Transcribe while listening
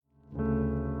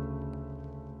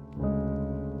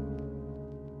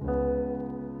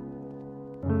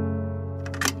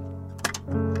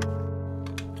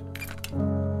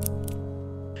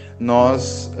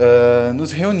nós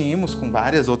nos reunimos com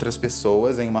várias outras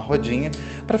pessoas em uma rodinha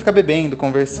para ficar bebendo,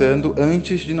 conversando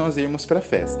antes de nós irmos para a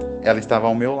festa. Ela estava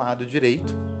ao meu lado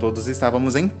direito, todos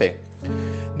estávamos em pé.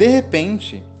 De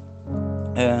repente,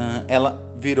 ela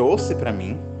virou-se para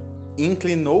mim,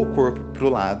 inclinou o corpo para o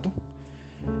lado,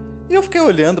 e eu fiquei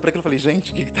olhando para aquilo e falei,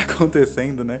 gente, o que está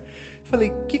acontecendo, né? Falei,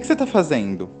 o que você está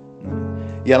fazendo?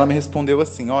 E ela me respondeu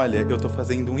assim, olha, eu estou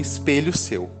fazendo um espelho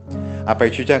seu. A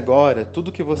partir de agora,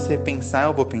 tudo que você pensar,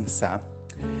 eu vou pensar.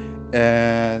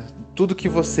 Tudo que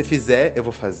você fizer, eu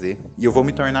vou fazer. E eu vou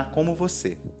me tornar como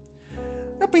você.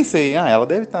 Eu pensei, ela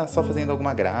deve estar só fazendo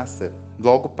alguma graça.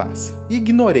 Logo passa. E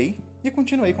ignorei e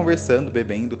continuei conversando,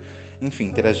 bebendo, enfim,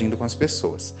 interagindo com as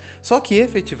pessoas. Só que,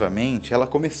 efetivamente, ela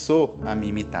começou a me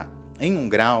imitar. Em um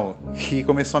grau que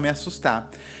começou a me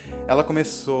assustar. Ela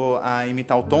começou a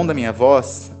imitar o tom da minha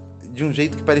voz de um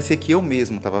jeito que parecia que eu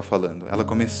mesmo estava falando. Ela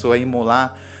começou a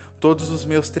emular todos os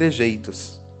meus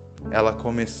trejeitos. Ela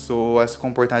começou a se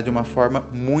comportar de uma forma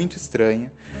muito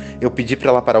estranha. Eu pedi para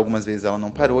ela parar algumas vezes, ela não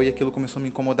parou, e aquilo começou a me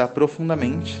incomodar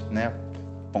profundamente, né?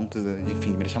 Pontos,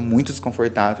 enfim, me deixar muito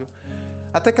desconfortável.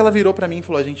 Até que ela virou para mim e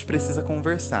falou, a gente precisa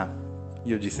conversar.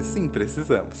 E eu disse, sim,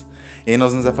 precisamos. E aí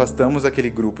nós nos afastamos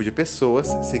daquele grupo de pessoas,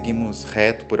 seguimos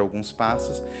reto por alguns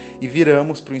passos e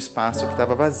viramos para um espaço que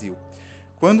estava vazio.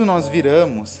 Quando nós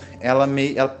viramos, ela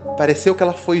pareceu que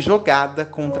ela foi jogada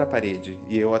contra a parede.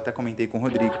 E eu até comentei com o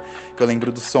Rodrigo, que eu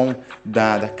lembro do som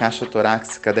da caixa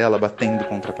torácica dela batendo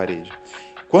contra a parede.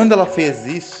 Quando ela fez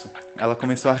isso, ela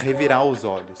começou a revirar os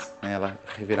olhos. Né? Ela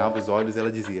revirava os olhos e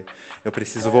ela dizia, eu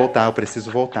preciso voltar, eu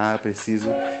preciso voltar, eu preciso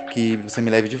que você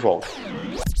me leve de volta.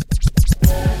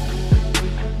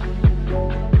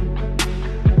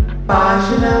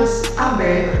 Páginas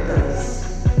abertas.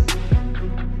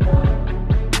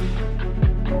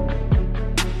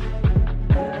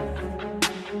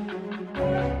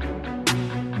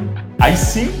 Aí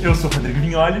sim, eu sou o Rodrigo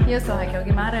Vignoli. E eu sou a Raquel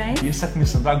Guimarães. E está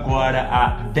começando agora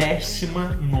a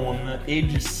 19ª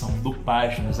edição do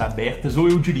Páginas Abertas, ou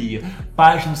eu diria,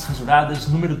 Páginas Rasuradas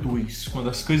número 2, quando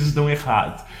as coisas dão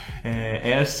errado.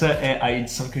 Essa é a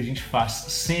edição que a gente faz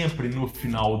sempre no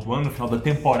final do ano, no final da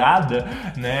temporada,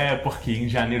 né? Porque em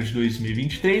janeiro de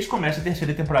 2023 começa a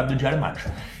terceira temporada do Diário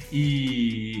Mágico.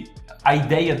 E a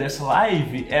ideia dessa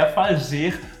live é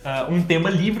fazer um tema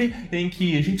livre em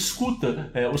que a gente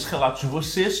escuta os relatos de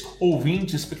vocês,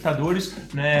 ouvintes, espectadores,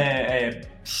 né,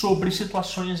 sobre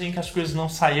situações em que as coisas não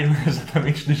saíram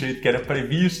exatamente do jeito que era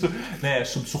previsto, né,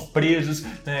 sobre surpresas.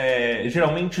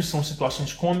 Geralmente são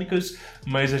situações cômicas,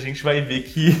 mas a gente vai ver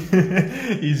que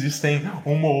existem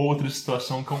uma ou outra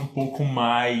situação que é um pouco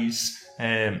mais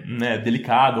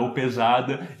delicada ou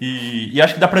pesada, e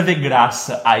acho que dá pra ver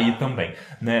graça aí também,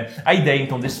 né? A ideia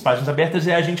então desses Páginas Abertas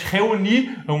é a gente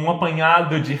reunir um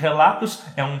apanhado de relatos,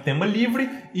 é um tema livre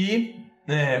e,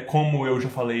 como eu já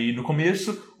falei no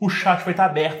começo, o chat vai estar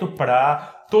aberto para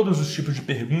todos os tipos de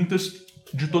perguntas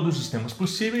de todos os temas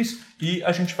possíveis, e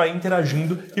a gente vai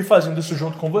interagindo e fazendo isso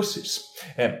junto com vocês.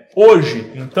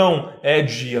 Hoje, então, é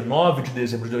dia 9 de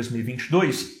dezembro de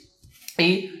 2022,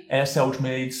 e essa é a última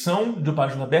edição do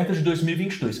Páginas Abertas de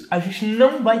 2022. A gente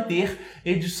não vai ter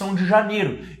edição de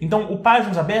janeiro. Então, o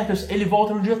Páginas Abertas, ele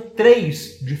volta no dia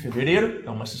 3 de fevereiro, é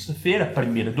uma sexta-feira,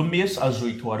 primeira do mês, às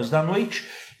 8 horas da noite.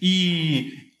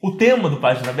 E o tema do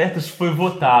Páginas Abertas foi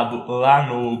votado lá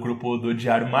no grupo do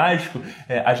Diário Mágico.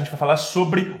 A gente vai falar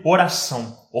sobre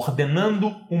oração,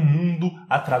 ordenando o mundo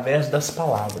através das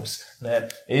palavras, né?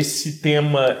 Esse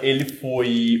tema ele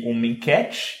foi uma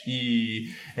enquete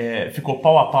e ficou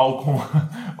pau a pau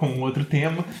com outro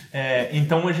tema.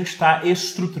 Então a gente está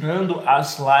estruturando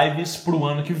as lives para o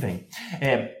ano que vem.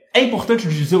 É importante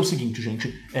dizer o seguinte,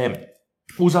 gente.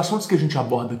 Os assuntos que a gente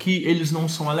aborda aqui, eles não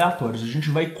são aleatórios. A gente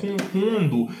vai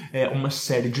compondo uma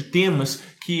série de temas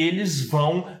que eles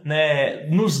vão, né,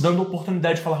 nos dando a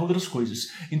oportunidade de falar outras coisas.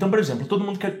 Então, por exemplo, todo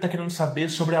mundo que está querendo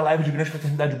saber sobre a live de Grande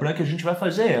Fraternidade Branca, a gente vai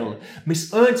fazer ela.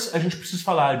 Mas antes, a gente precisa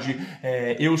falar de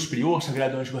Eu Superior,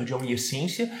 Sagrado Anjo Guardião e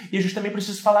Essência, e a gente também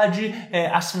precisa falar de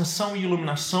Ascensão e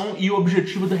Iluminação e o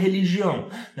objetivo da religião,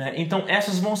 né? Então,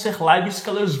 essas vão ser lives que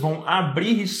elas vão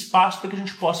abrir espaço para que a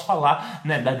gente possa falar,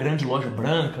 né, da Grande Loja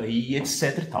Branca e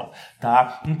etc e tal,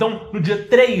 tá? Então, no dia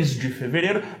 3 de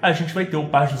fevereiro, a gente vai ter o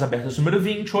Páginas Abertas número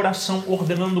 20, oração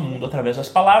ordenando o mundo através das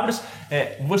palavras.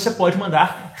 Você pode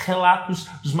mandar relatos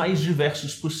os mais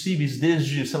diversos possíveis,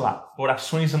 desde, sei lá,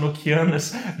 orações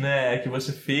enoquianas, né, que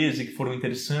você fez e que foram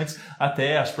interessantes,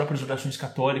 até as próprias orações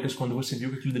católicas, quando você viu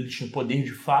que aquilo dele tinha poder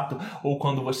de fato, ou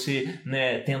quando você,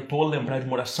 né, tentou lembrar de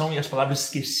uma oração e as palavras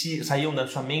saíam da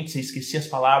sua mente, você esquecia as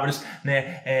palavras,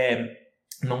 né,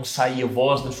 não saía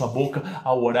voz da sua boca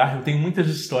ao orar. Eu tenho muitas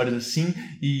histórias assim,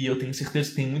 e eu tenho certeza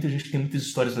que tem muita gente que tem muitas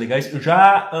histórias legais. Eu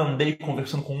já andei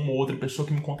conversando com uma ou outra pessoa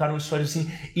que me contaram histórias assim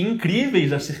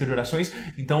incríveis acerca de orações,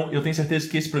 então eu tenho certeza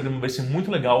que esse programa vai ser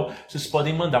muito legal. Vocês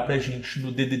podem mandar pra gente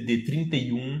no DDD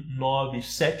 31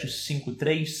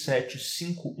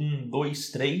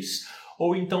 975375123,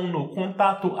 ou então no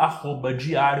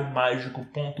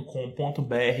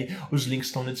contato@diariomagico.com.br. Os links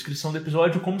estão na descrição do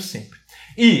episódio, como sempre.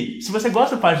 E se você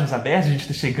gosta de Páginas Abertas, a gente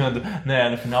está chegando, né,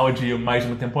 no final de mais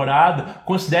uma temporada,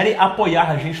 considere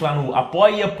apoiar a gente lá no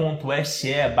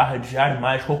apoia.se/Diário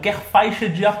Mágico. Qualquer faixa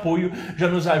de apoio já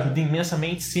nos ajuda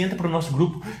imensamente. Você entra para o nosso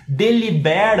grupo,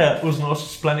 delibera os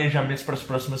nossos planejamentos para as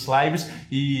próximas lives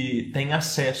e tem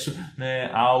acesso, né,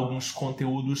 a alguns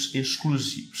conteúdos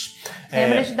exclusivos.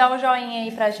 Lembra de dar um joinha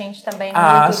aí pra gente também no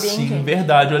YouTube, sim, gente?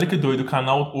 Verdade. Olha que doido. O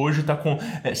canal hoje tá com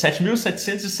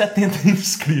 7.770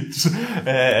 inscritos.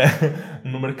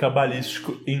 Um número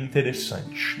cabalístico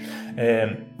interessante.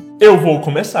 Eu vou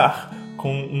começar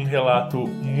com um relato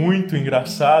muito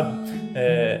engraçado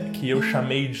que eu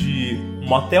chamei de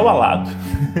Motel Alado.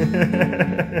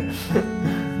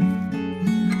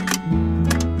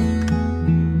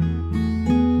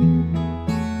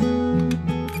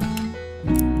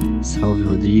 Salve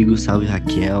Rodrigo, salve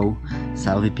Raquel,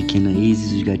 salve pequena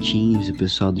Isis, os gatinhos e o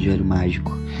pessoal do Diário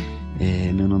Mágico.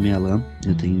 Meu nome é Alan,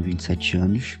 eu tenho 27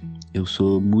 anos, eu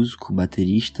sou músico,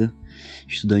 baterista,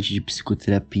 estudante de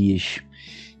psicoterapias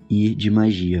e de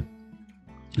magia.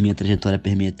 Minha trajetória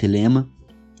permeia Telema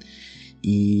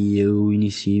e eu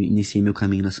iniciei meu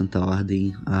caminho na Santa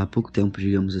Ordem há pouco tempo,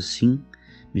 digamos assim.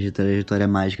 Minha trajetória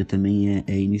mágica também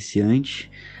é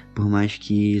iniciante, por mais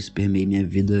que isso permeie minha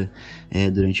vida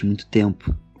durante muito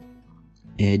tempo.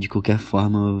 De qualquer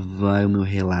forma, vai o meu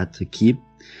relato aqui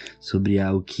sobre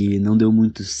algo que não deu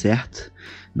muito certo,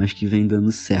 mas que vem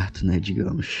dando certo, né,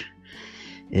 digamos.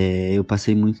 Eu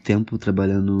passei muito tempo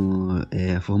trabalhando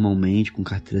formalmente, com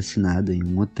carteira assinada em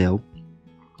um hotel,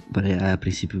 a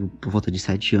princípio por volta de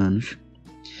 7 anos.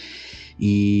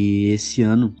 E esse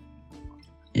ano,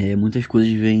 muitas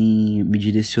coisas vêm me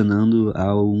direcionando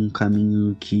a um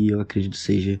caminho que eu acredito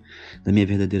seja da minha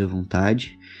verdadeira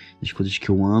vontade, das coisas que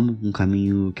eu amo, um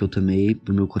caminho que eu tomei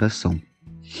pro meu coração.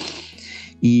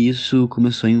 E isso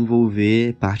começou a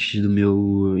envolver parte do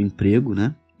meu emprego,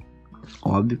 né?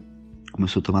 Óbvio,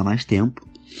 começou a tomar mais tempo.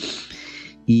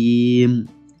 E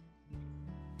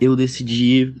eu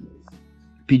decidi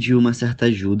pedir uma certa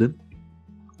ajuda.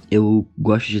 Eu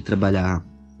gosto de trabalhar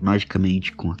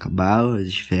magicamente com a cabala, as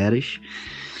esferas,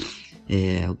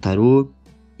 o tarô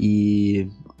e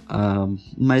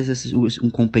mais um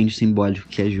compêndio simbólico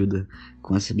que ajuda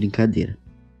com essa brincadeira.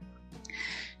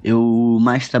 Eu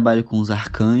mais trabalho com os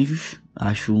arcanjos,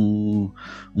 acho um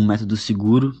método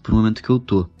seguro para o momento que eu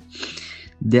tô.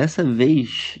 Dessa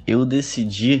vez eu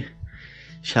decidi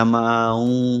chamar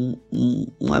um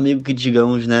amigo que,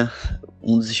 digamos, né,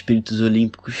 um dos espíritos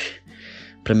olímpicos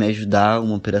para me ajudar,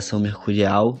 uma operação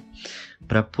mercurial,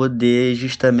 para poder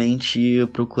justamente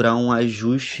procurar um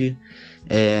ajuste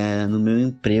no meu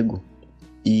emprego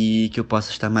e que eu possa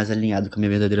estar mais alinhado com a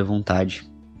minha verdadeira vontade.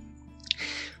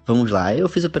 Vamos lá, eu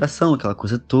fiz a operação, aquela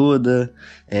coisa toda,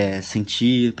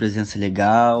 senti presença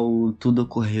legal, tudo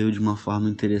ocorreu de uma forma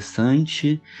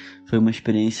interessante, foi uma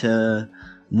experiência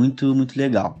muito, muito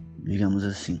legal, digamos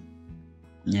assim.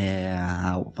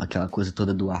 Aquela coisa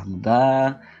toda do ar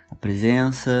mudar, a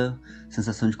presença,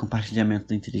 sensação de compartilhamento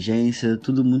da inteligência,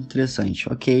 tudo muito interessante.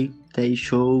 Ok, até aí,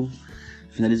 show,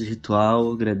 finalizo o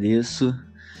ritual, agradeço,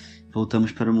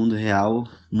 voltamos para o mundo real,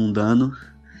 mundano.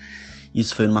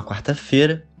 Isso foi numa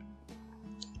quarta-feira,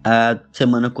 a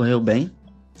semana correu bem,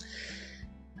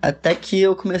 até que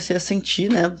eu comecei a sentir,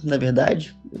 né, na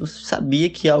verdade, eu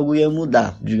sabia que algo ia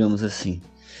mudar, digamos assim.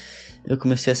 Eu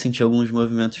comecei a sentir alguns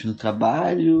movimentos no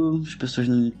trabalho, as pessoas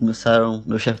não começaram,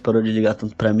 meu chefe parou de ligar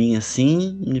tanto pra mim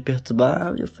assim, me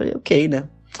perturbar, e eu falei, ok, né.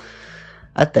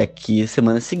 Até que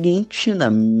semana seguinte,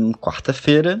 na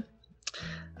quarta-feira,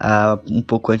 um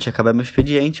pouco antes de acabar meu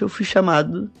expediente, eu fui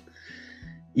chamado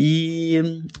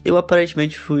e eu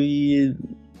aparentemente fui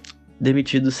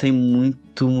demitido sem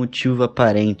muito motivo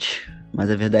aparente, mas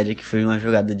a verdade é que foi uma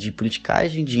jogada de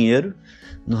politicagem, dinheiro,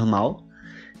 normal.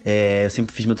 Eu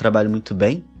sempre fiz meu trabalho muito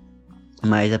bem,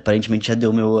 mas aparentemente já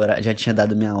tinha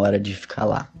dado minha hora de ficar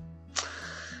lá.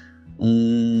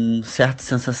 Certa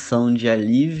sensação de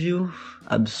alívio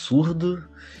absurdo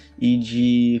e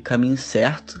de caminho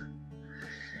certo,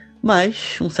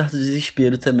 mas um certo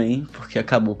desespero também, porque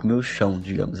acabou com o meu chão,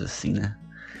 digamos assim, né?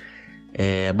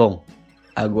 Bom,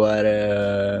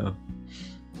 agora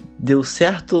deu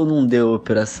certo ou não deu a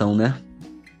operação, né?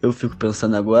 eu fico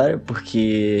pensando agora,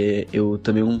 porque eu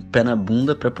tomei um pé na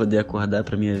bunda pra poder acordar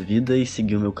pra minha vida e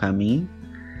seguir o meu caminho.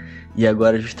 E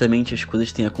agora justamente as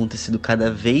coisas têm acontecido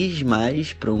cada vez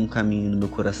mais para um caminho no meu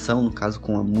coração, no caso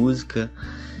com a música.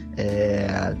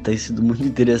 Tem sido muito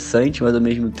interessante, mas ao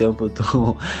mesmo tempo eu tô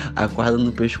com a corda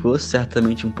no pescoço,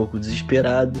 certamente um pouco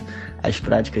desesperado. As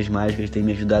práticas mágicas têm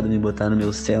me ajudado a me botar no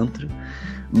meu centro.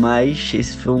 Mas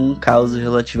esse foi um caso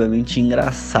relativamente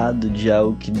engraçado de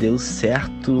algo que deu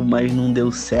certo, mas não deu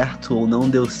certo, ou não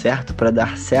deu certo para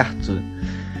dar certo.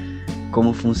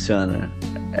 Como funciona?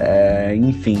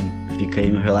 Enfim, fica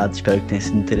aí meu relato, espero que tenha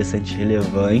sido interessante e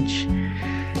relevante.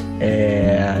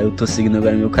 Eu tô seguindo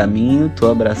agora meu caminho,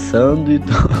 tô abraçando e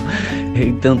tô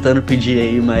tentando pedir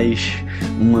aí mais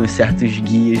uns certos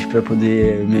guias para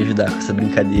poder me ajudar com essa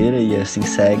brincadeira, e assim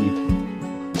segue.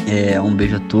 Um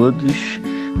beijo a todos,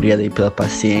 obrigado aí pela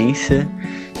paciência,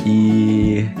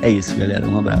 e é isso, galera,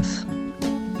 um abraço.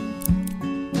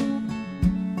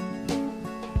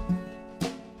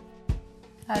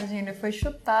 Tadinho, ele foi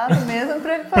chutado mesmo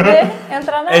pra ele poder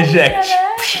entrar na linha, né?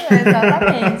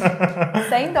 Exatamente.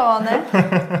 Sem dó, né?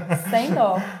 Sem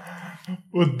dó.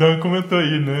 O Dan comentou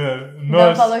aí, né? Nossa.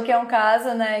 Dan falou que é um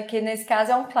caso, né? Que nesse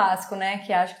caso é um clássico, né?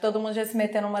 Que acho que todo mundo já se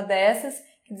meteu numa dessas,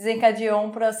 que desencadeou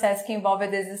um processo que envolve a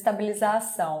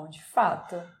desestabilização, de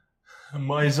fato.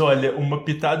 Mas olha, uma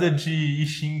pitada de I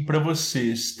Ching pra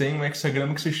vocês. Tem um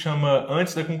hexagrama que se chama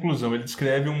Antes da Conclusão. Ele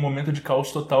descreve um momento de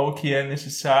caos total que é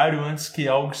necessário antes que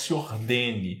algo se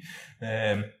ordene.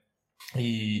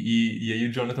 E aí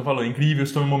o Jonathan falou, incrível,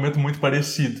 estou em um momento muito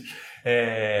parecido.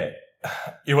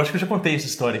 Eu acho que eu já contei essa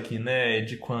história aqui, né?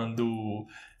 De quando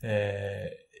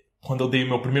eu dei o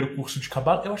meu primeiro curso de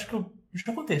Cabala. Eu acho que eu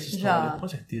já contei essa história, com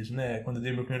certeza, né? Quando eu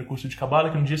dei meu primeiro curso de Cabala,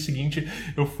 que no dia seguinte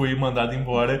eu fui mandado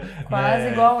embora. Quase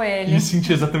igual ele. E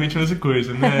senti exatamente a mesma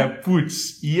coisa, né?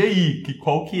 Putz, e aí?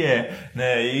 Qual que é?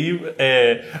 Né?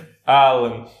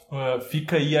 Alan,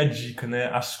 fica aí a dica, né?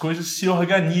 As coisas se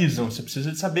organizam, você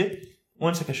precisa de saber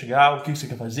onde você quer chegar, o que você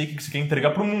quer fazer, o que você quer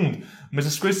entregar para o mundo. Mas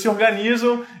as coisas se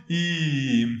organizam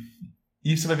e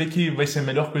você vai ver que vai ser a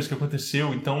melhor coisa que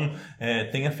aconteceu, então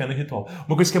tenha fé no ritual.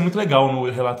 Uma coisa que é muito legal no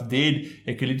relato dele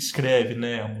é que ele descreve,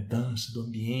 né, a mudança do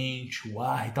ambiente, o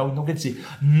ar e tal. Então, quer dizer,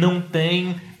 não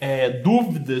tem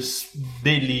dúvidas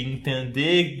dele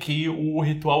entender que o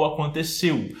ritual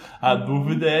aconteceu. A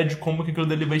dúvida é de como que aquilo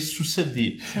dele vai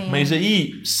suceder. Sim. Mas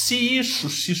aí, se isso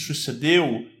se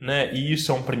sucedeu, né, e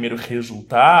isso é um primeiro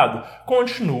resultado,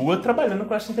 continua trabalhando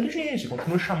com essa inteligência,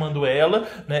 continua chamando ela,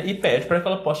 né, e pede para que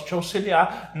ela possa te auxiliar,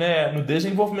 né, no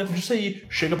desenvolvimento disso aí.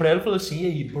 Chega para ela e fala assim, e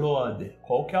aí, brother,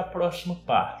 qual que é a próxima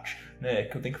parte, né,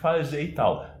 que eu tenho que fazer e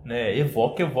tal, né?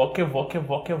 Evoca, e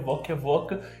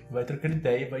vai trocando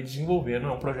ideia e vai desenvolvendo,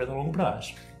 é um projeto a longo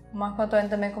prazo. O Marco Antônio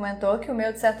também comentou que o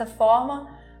meu, de certa forma,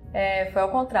 foi ao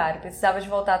contrário. Precisava de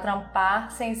voltar a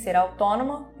trampar sem ser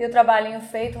autônomo e o trabalhinho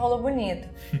feito rolou bonito.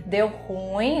 Deu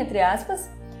ruim, entre aspas,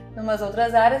 numas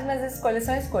outras áreas, mas as escolhas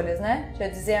são escolhas, né? Já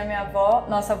dizia a minha avó,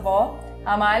 nossa avó,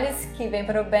 amar-lhes que vem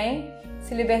para o bem,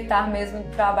 se libertar mesmo do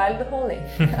trabalho e do rolê.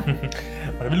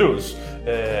 Maravilhoso.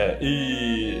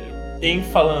 E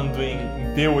falando em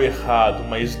deu errado,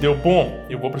 mas deu bom,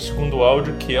 eu vou para o segundo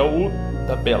áudio, que é o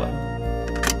da Bela.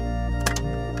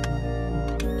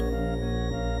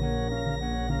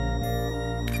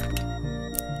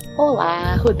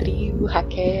 Olá, Rodrigo,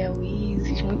 Raquel,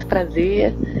 Isis, muito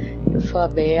prazer. Eu sou a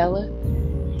Bela.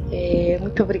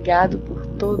 Muito obrigado por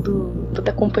toda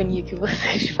a companhia que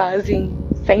vocês fazem,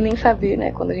 sem nem saber,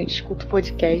 né, quando a gente escuta o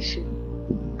podcast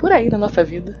por aí na nossa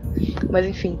vida. Mas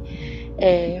enfim,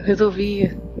 eu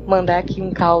resolvi mandar aqui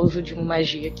um caos de uma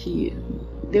magia que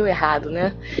deu errado,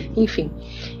 né? Enfim,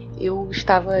 eu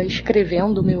estava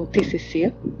escrevendo o meu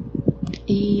TCC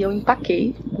e eu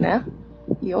empaquei, né?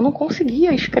 E eu não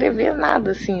conseguia escrever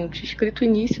nada, assim, eu tinha escrito o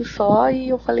início só e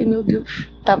eu falei, meu Deus,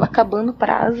 estava acabando o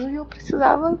prazo e eu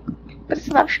precisava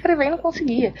escrever e não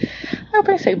conseguia. Aí eu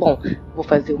pensei, bom, vou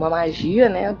fazer uma magia,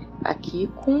 né, aqui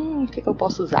com o que eu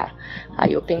posso usar?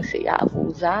 Aí eu pensei, vou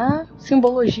usar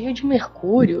simbologia de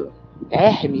Mercúrio,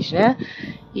 Hermes, né,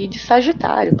 e de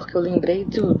Sagitário, porque eu lembrei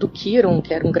do Quiron,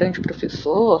 que era um grande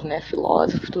professor, né,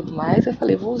 filósofo e tudo mais. Eu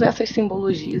falei, vou usar essas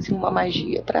simbologias em uma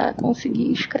magia para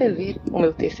conseguir escrever o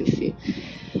meu TCC.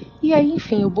 E aí,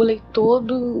 enfim, eu bolei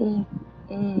todo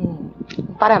um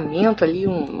paramento ali,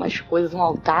 umas coisas, um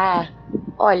altar.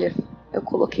 Olha, eu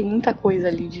coloquei muita coisa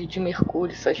ali de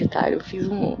Mercúrio, Sagitário. Eu fiz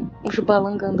uns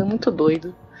balanganda muito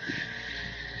doido.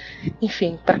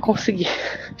 Enfim, para conseguir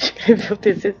escrever o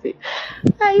TCC.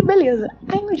 Aí, beleza.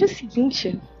 Aí, no dia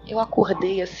seguinte, eu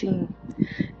acordei assim,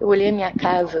 eu olhei a minha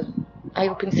casa, aí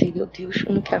eu pensei, meu Deus,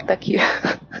 eu não quero estar aqui.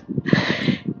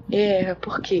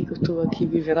 por que eu tô aqui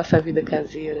vivendo essa vida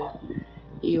caseira?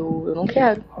 Eu não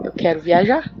quero. Eu quero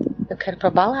viajar. Eu quero ir pra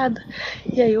balada.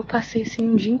 E aí eu passei assim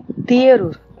um dia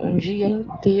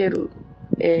inteiro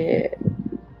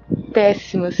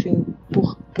péssimo, assim,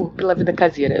 pela vida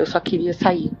caseira. Eu só queria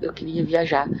sair, eu queria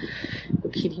viajar, eu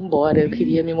queria ir embora, eu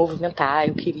queria me movimentar,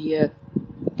 eu queria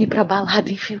ir pra balada,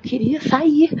 enfim, eu queria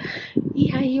sair.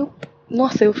 E aí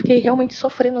eu fiquei realmente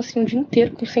sofrendo assim um dia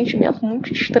inteiro com um sentimento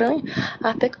muito estranho.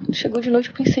 Até que quando chegou de noite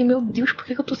eu pensei, meu Deus, por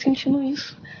que eu tô sentindo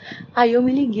isso? Aí eu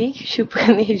me liguei que, tipo,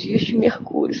 energias de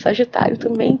Mercúrio, Sagitário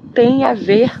também tem a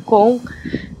ver com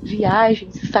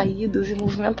viagens, saídas e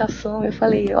movimentação. Eu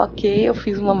falei, ok, eu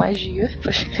fiz uma magia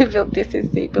pra escrever o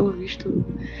TCC e pelo visto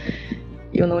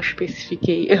eu não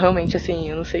especifiquei. Eu realmente, assim,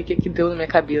 eu não sei o que deu na minha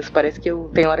cabeça. Parece que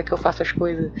tem hora que eu faço as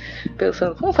coisas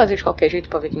pensando, vamos fazer de qualquer jeito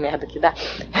pra ver que merda que dá.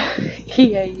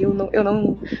 E aí eu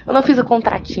não fiz o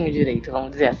contratinho direito,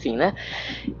 vamos dizer assim, né?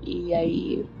 E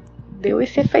aí deu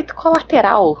esse efeito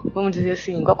colateral, vamos dizer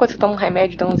assim, igual quando você toma um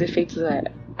remédio, dá uns efeitos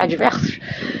adversos.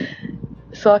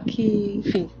 Só que,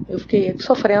 enfim, eu fiquei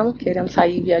sofrendo, querendo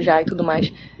sair, viajar e tudo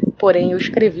mais. Porém, eu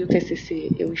escrevi o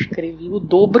TCC, eu escrevi o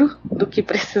dobro do que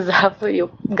precisava e eu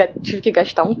tive que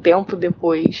gastar um tempo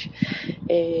depois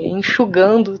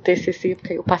enxugando o TCC,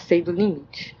 porque eu passei do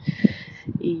limite.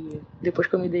 E depois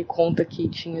que eu me dei conta que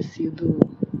tinha sido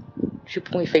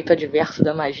tipo um efeito adverso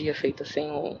da magia feita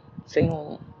sem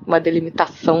uma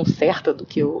delimitação certa do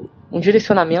que um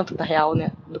direcionamento, na real,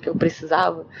 né, do que eu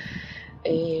precisava,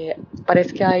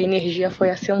 parece que a energia foi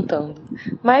assentando.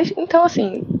 Mas, então,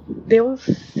 assim, deu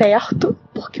certo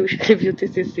porque eu escrevi o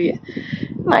TCC,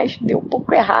 mas deu um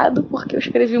pouco errado porque eu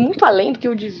escrevi muito além do que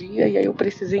eu devia, e aí eu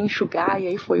precisei enxugar, e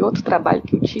aí foi outro trabalho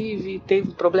que eu tive, teve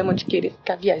o problema de querer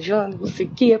ficar viajando, não sei o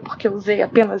quê, porque eu usei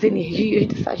apenas energias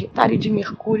de Sagitário e de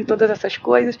Mercúrio e todas essas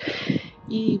coisas,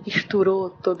 e misturou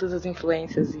todas as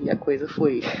influências e a coisa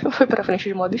foi pra frente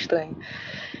de modo estranho.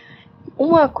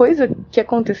 Uma coisa que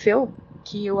aconteceu,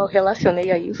 que eu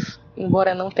relacionei a isso,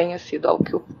 embora não tenha sido algo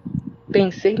que eu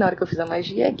pensei na hora que eu fiz a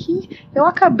magia, é que eu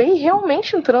acabei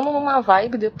realmente entrando numa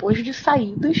vibe depois de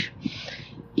saídas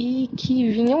e que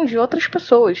vinham de outras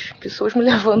pessoas me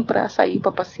levando pra sair,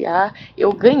 pra passear.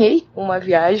 Eu ganhei uma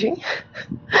viagem,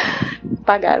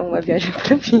 pagaram uma viagem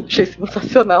pra mim, achei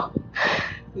sensacional.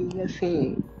 E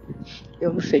assim,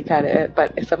 eu não sei, cara,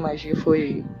 essa magia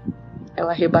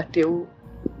ela rebateu,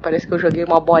 parece que eu joguei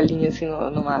uma bolinha assim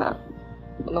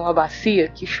numa bacia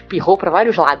que espirrou pra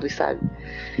vários lados, sabe?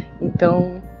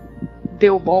 Então,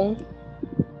 deu bom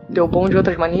de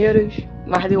outras maneiras,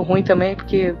 mas deu ruim também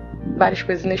porque várias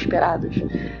coisas inesperadas.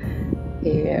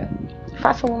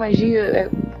 Façam uma magia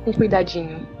com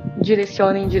cuidadinho,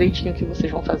 direcionem direitinho o que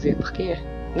vocês vão fazer, porque,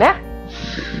 né?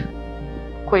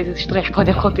 Coisas estranhas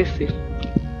podem acontecer.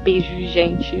 Beijo,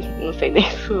 gente. Não sei nem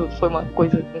se foi uma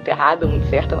coisa muito errada, muito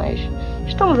certa, mas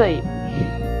estamos aí.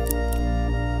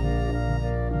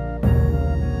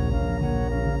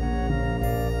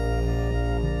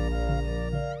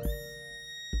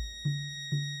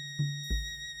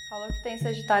 Falou que tem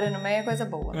Sagitário no meio, é coisa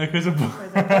boa. É coisa boa.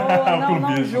 Coisa boa,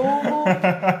 não julgo.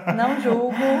 Não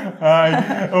julgo.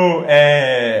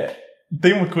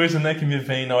 Tem uma coisa, né, que me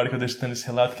vem na hora que eu estou estudando esse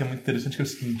relato que é muito interessante, que é o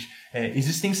seguinte: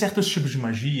 existem certos tipos de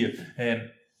magia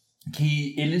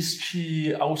que eles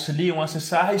te auxiliam a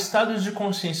acessar estados de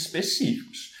consciência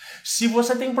específicos. Se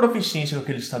você tem proficiência com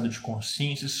aquele estado de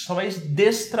consciência, você só vai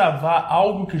destravar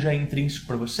algo que já é intrínseco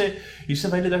para você e você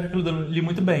vai lidar com aquilo ali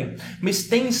muito bem. Mas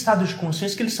tem estados de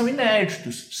consciência que eles são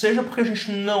inéditos, seja porque a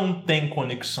gente não tem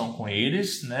conexão com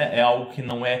eles, né? É algo que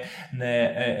não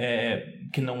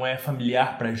que não é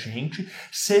familiar pra gente,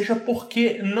 seja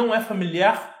porque não é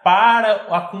familiar para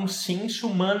a consciência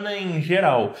humana em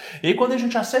geral. E aí, quando a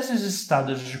gente acessa esses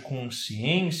estados de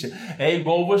consciência, é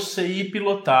igual você ir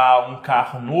pilotar um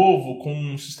carro novo com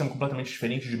um sistema completamente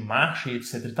diferente de marcha e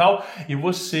etc e tal, e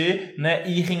você, né,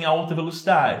 ir em alta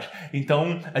velocidade.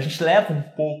 Então, a gente leva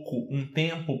um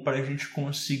tempo para a gente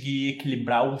conseguir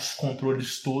equilibrar os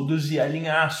controles todos e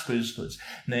alinhar as coisas todas,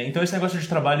 né? Então, esse negócio de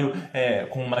trabalho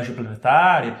com magia planetária,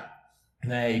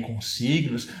 né, e com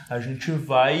signos, a gente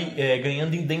vai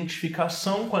ganhando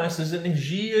identificação com essas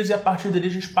energias e a partir dali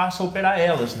a gente passa a operar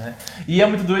elas, né? E é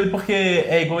muito doido porque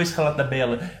é igual esse relato da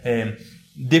Bela.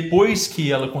 Depois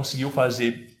que ela conseguiu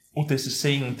fazer o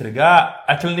TCC e entregar,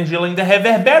 aquela energia ela ainda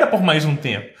reverbera por mais um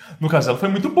tempo. No caso, ela foi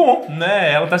muito bom,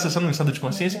 né? Ela está acessando um estado de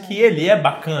consciência que ele é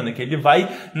bacana, que ele vai,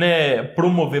 né,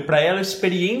 promover para ela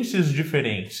experiências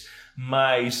diferentes.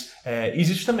 Mas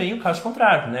Existe também o caso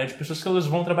contrário, né, de pessoas que elas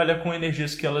vão trabalhar com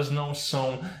energias que elas não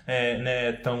são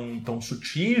né, tão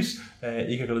sutis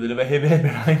e que aquilo dele vai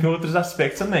reverberar em outros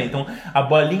aspectos também. Então, a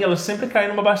bolinha ela sempre cai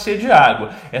numa bacia de água.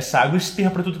 Essa água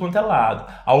espirra para tudo quanto é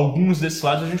lado. Alguns desses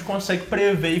lados a gente consegue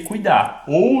prever e cuidar.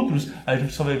 Outros a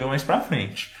gente só vai ver mais pra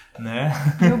frente. Né?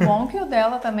 E o bom que o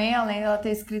dela também, além dela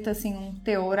ter escrito assim um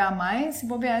teor a mais, se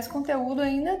bobear esse conteúdo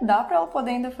ainda dá pra ela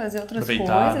poder ainda fazer outras coisas,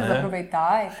 né?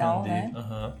 Aproveitar e tal, né?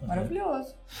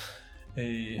 Maravilhoso.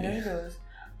 Maravilhoso.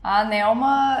 A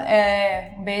Nelma,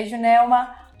 um beijo,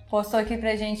 Nelma, postou aqui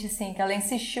pra gente assim, que ela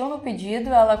insistiu no pedido,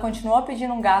 ela continuou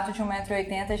pedindo um gato de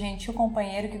 1,80m, gentil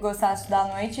companheiro que gostasse da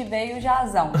noite e veio o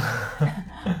Jazão.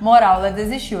 Moral, ela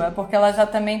desistiu, é porque ela já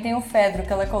também tem o Fedro,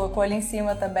 que ela colocou ali em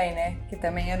cima também, né? Que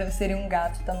também seria um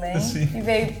gato também. Sim. E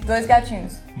veio 2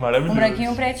 gatinhos. Maravilhoso. Um branquinho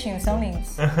e um pretinho, são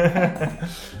lindos.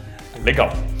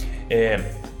 Legal.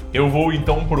 Eu vou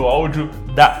então pro áudio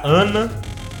da Ana.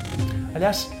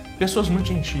 Aliás, pessoas muito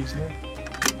gentis, né?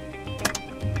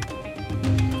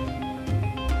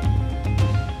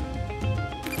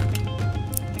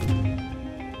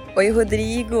 Oi,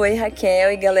 Rodrigo. Oi,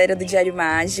 Raquel e galera do Diário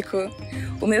Mágico.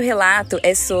 O meu relato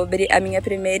é sobre a minha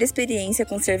primeira experiência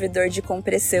com servidor de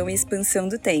compressão e expansão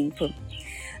do tempo.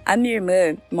 A minha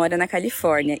irmã mora na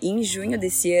Califórnia e em junho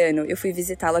desse ano eu fui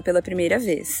visitá-la pela primeira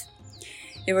vez.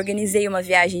 Eu organizei uma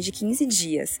viagem de 15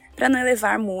 dias, para não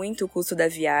elevar muito o custo da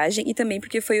viagem e também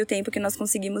porque foi o tempo que nós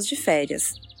conseguimos de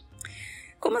férias.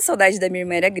 Como a saudade da minha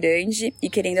irmã era grande e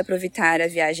querendo aproveitar a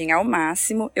viagem ao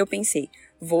máximo, eu pensei,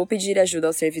 vou pedir ajuda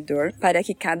ao servidor para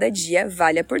que cada dia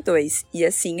valha por 2, e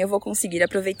assim eu vou conseguir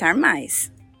aproveitar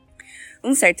mais.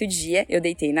 Um certo dia, eu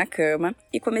deitei na cama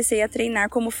e comecei a treinar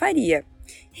como faria.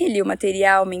 Reli o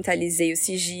material, mentalizei o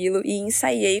sigilo e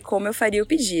ensaiei como eu faria o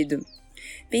pedido.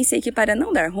 Pensei que para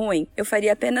não dar ruim, eu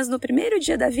faria apenas no primeiro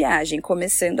dia da viagem,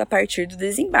 começando a partir do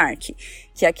desembarque,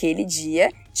 que aquele dia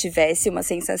tivesse uma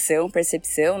sensação,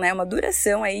 percepção, uma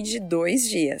duração aí de 2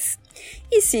 dias.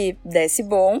 E se desse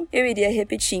bom, eu iria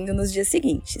repetindo nos dias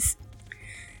seguintes.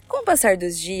 Com o passar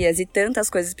dos dias e tantas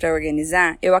coisas para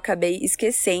organizar, eu acabei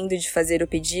esquecendo de fazer o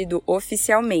pedido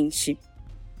oficialmente.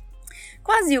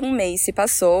 Quase 1 mês se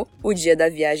passou, o dia da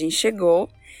viagem chegou,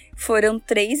 foram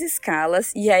 3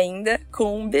 escalas e ainda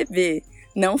com um bebê.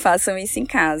 Não façam isso em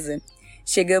casa.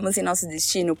 Chegamos em nosso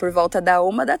destino por volta da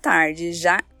 1h,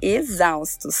 já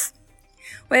exaustos.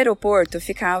 O aeroporto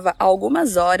ficava a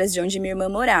algumas horas de onde minha irmã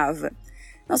morava.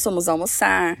 Nós fomos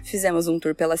almoçar, fizemos um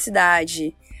tour pela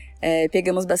cidade,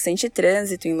 pegamos bastante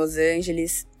trânsito em Los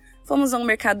Angeles, fomos a um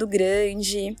mercado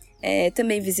grande,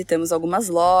 também visitamos algumas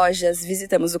lojas,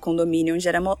 visitamos o condomínio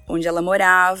onde ela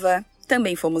morava,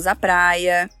 também fomos à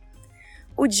praia.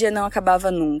 O dia não acabava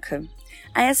nunca.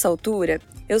 A essa altura,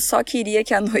 eu só queria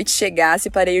que a noite chegasse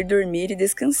para ir dormir e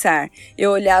descansar.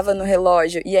 Eu olhava no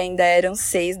relógio e ainda eram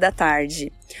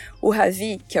 6h. O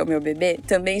Ravi, que é o meu bebê,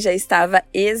 também já estava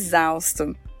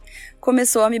exausto.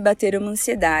 Começou a me bater uma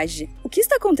ansiedade. O que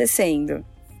está acontecendo?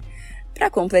 Para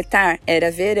completar,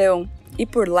 era verão e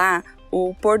por lá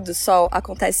o pôr do sol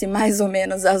acontece mais ou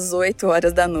menos às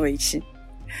 8h da noite.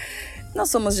 Nós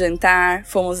fomos jantar,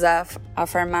 fomos à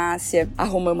farmácia,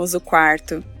 arrumamos o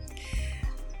quarto.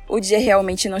 O dia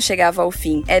realmente não chegava ao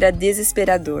fim, era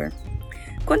desesperador.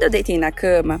 Quando eu deitei na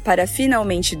cama para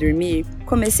finalmente dormir,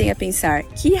 comecei a pensar,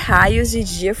 que raios de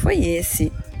dia foi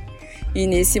esse? E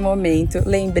nesse momento,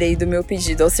 lembrei do meu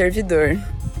pedido ao servidor.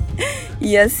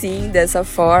 E assim, dessa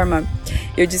forma,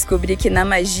 eu descobri que na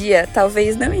magia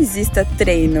talvez não exista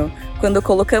treino. Quando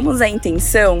colocamos a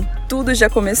intenção, tudo já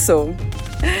começou.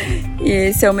 E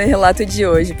esse é o meu relato de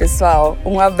hoje, pessoal.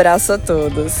 Um abraço a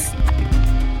todos.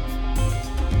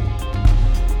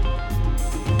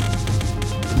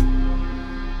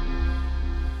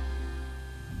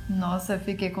 Nossa, eu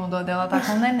fiquei com dó dela, tá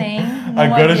com o neném.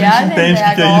 Agora viagem, a gente entende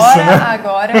o que é isso, né?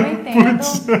 Agora eu entendo.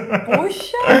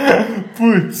 Puxa!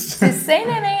 Putz! Se sem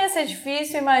neném ia ser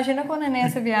difícil, imagina com o neném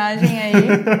essa viagem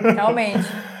aí. Realmente.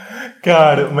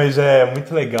 Cara, mas é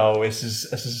muito legal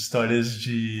essas histórias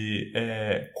de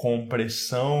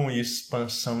compressão e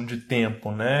expansão de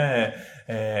tempo, né?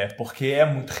 Porque é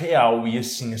muito real. E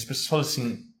assim, as pessoas falam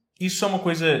assim, isso é uma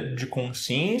coisa de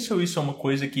consciência ou isso é uma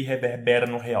coisa que reverbera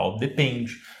no real?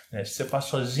 Depende. Né? Se você faz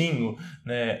sozinho,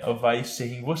 né, vai ser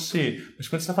em você. Mas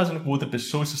quando você está fazendo com outra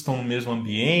pessoa, vocês estão no mesmo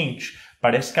ambiente,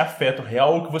 parece que afeta o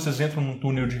real ou que vocês entram num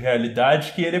túnel de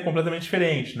realidade que ele é completamente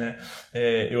diferente, né?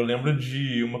 Eu lembro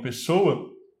de uma pessoa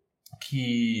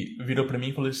que virou para mim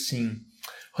e falou assim,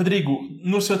 Rodrigo,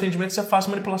 no seu atendimento você faz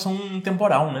manipulação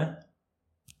temporal, né?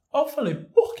 Aí eu falei,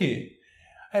 por quê?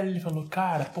 Aí ele falou,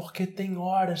 cara, porque tem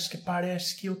horas que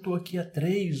parece que eu tô aqui há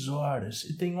 3 horas.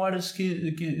 E tem horas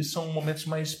que são momentos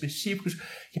mais específicos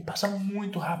que passam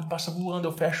muito rápido, passa voando.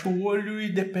 Eu fecho o olho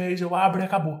e depois eu abro e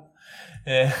acabou.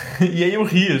 E aí eu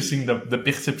ri, assim, da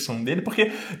percepção dele,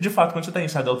 porque, de fato, quando você tá em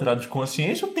estado alterado de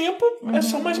consciência, o tempo é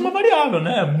só mais uma variável,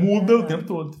 né? Muda o tempo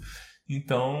todo.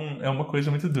 Então, é uma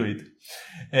coisa muito doida.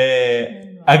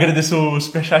 Agradeço o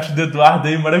superchat do Eduardo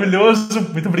aí, maravilhoso.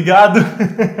 Muito obrigado.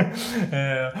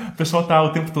 O pessoal tá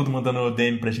o tempo todo mandando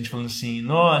DM pra gente, falando assim,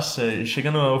 nossa,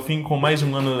 chegando ao fim com mais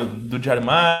um ano do Diário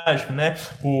Mágico, né?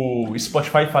 O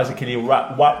Spotify faz aquele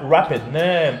Rapid,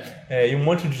 né? E um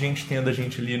monte de gente tendo a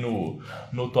gente ali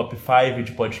no top 5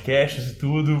 de podcasts e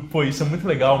tudo. Pô, isso é muito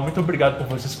legal. Muito obrigado por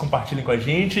vocês compartilhem com a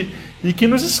gente e que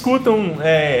nos escutam.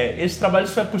 Esse trabalho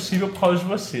só é possível por causa de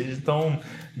vocês. Então,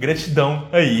 gratidão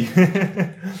aí.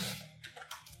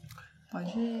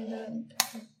 Pode ir.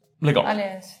 Legal.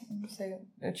 Aliás, não sei,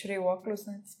 eu tirei o óculos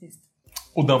antes vista.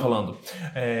 O Dan falando.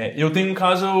 Eu tenho um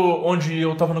caso onde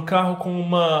eu tava no carro com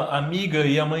uma amiga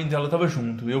e a mãe dela tava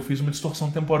junto. Eu fiz uma distorção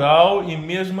temporal e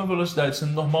mesmo a velocidade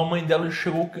sendo normal, a mãe dela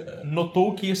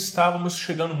notou que estávamos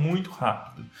chegando muito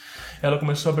rápido. Ela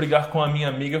começou a brigar com a minha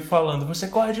amiga falando, você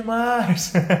corre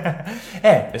demais.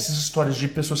 Essas histórias de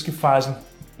pessoas que fazem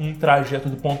um trajeto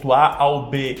do ponto A ao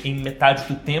B em metade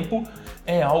do tempo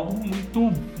é algo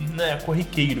muito, né,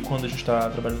 corriqueiro quando a gente está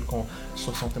trabalhando com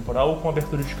distorção temporal ou com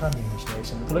abertura de caminhos, né?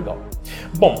 Isso é muito legal.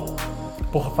 Bom,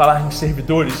 por falar em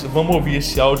servidores, vamos ouvir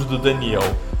esse áudio do Daniel.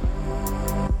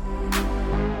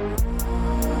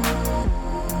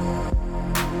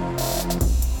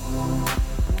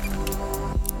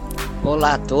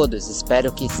 Olá a todos,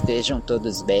 espero que estejam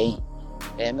todos bem.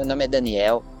 Meu nome é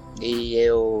Daniel e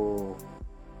eu,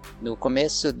 no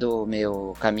começo do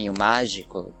meu caminho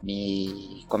mágico,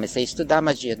 comecei a estudar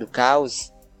magia do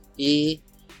caos e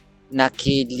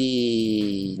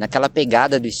naquela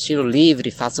pegada do estilo livre,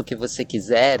 faça o que você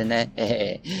quiser, né?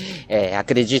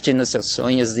 Acredite nos seus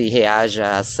sonhos e reaja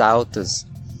a assaltos.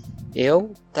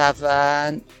 Eu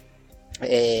estava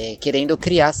querendo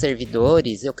criar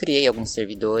servidores, eu criei alguns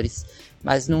servidores,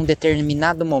 mas num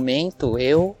determinado momento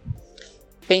eu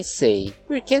pensei,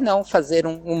 por que não fazer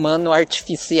um humano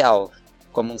artificial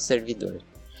como um servidor?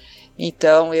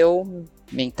 Então eu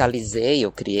mentalizei,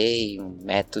 eu criei um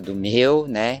método meu,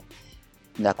 né,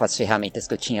 com as ferramentas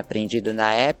que eu tinha aprendido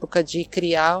na época, de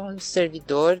criar um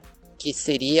servidor que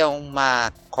seria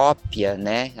uma cópia,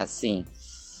 né, assim,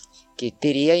 que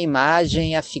teria a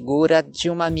imagem, a figura de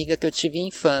uma amiga que eu tive em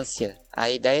infância. A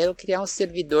ideia era criar um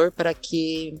servidor para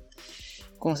que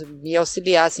me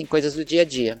auxiliasse em coisas do dia a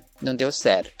dia. Não deu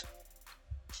certo.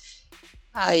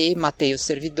 Aí matei o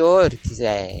servidor,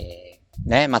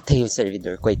 matei o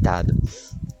servidor, coitado.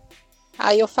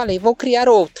 Aí eu falei, vou criar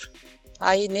outro.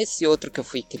 Aí nesse outro que eu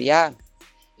fui criar,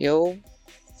 eu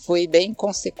fui bem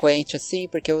consequente, assim,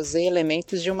 porque eu usei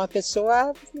elementos de uma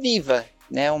pessoa viva,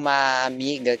 né? Uma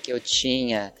amiga que eu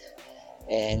tinha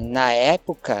na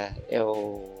época,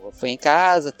 eu fui em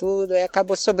casa, tudo, e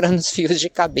acabou sobrando os fios de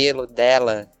cabelo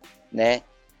dela, né?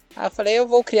 Aí eu falei, eu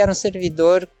vou criar um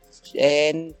servidor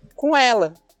com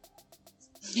ela.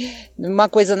 Uma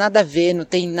coisa nada a ver, não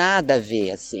tem nada a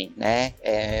ver, assim, né?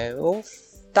 Eu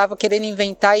tava querendo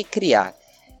inventar e criar.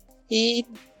 E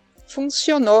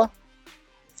funcionou.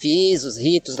 Fiz os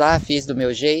ritos lá, fiz do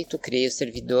meu jeito, criei o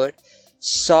servidor.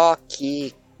 Só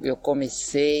que eu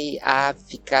comecei a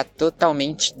ficar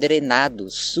totalmente drenado,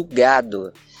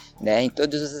 sugado, né, em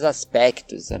todos os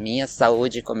aspectos. A minha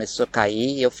saúde começou a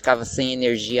cair, eu ficava sem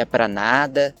energia para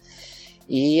nada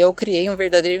e eu criei um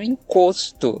verdadeiro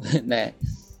encosto, né?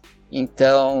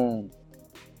 Então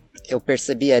eu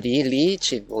percebi a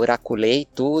Lilith, oraculei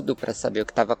tudo para saber o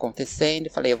que estava acontecendo e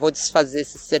falei, eu vou desfazer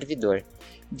esse servidor.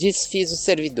 Desfiz o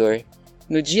servidor.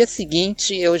 No dia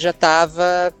seguinte eu já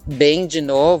estava bem de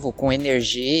novo, com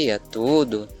energia,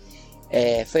 tudo.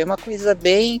 Foi uma coisa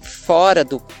bem fora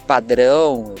do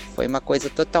padrão, foi uma coisa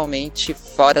totalmente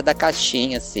fora da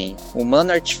caixinha, assim.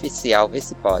 Humano artificial, vê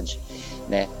se pode,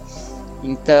 né?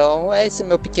 Então, esse é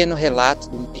meu pequeno relato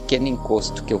de um pequeno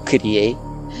encosto que eu criei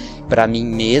para mim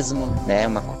mesmo, né?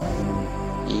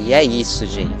 E é isso,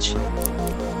 gente.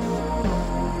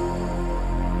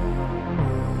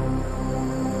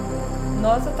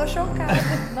 Nossa, eu tô chocada.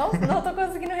 Não tô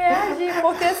conseguindo reagir,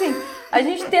 porque assim, a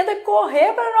gente tenta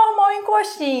correr para arrumar um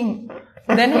encostinho.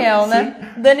 Daniel,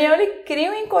 né? Daniel, ele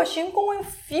cria um encostinho com um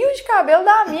fio de cabelo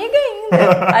da amiga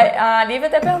ainda. A Lívia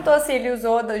até perguntou se ele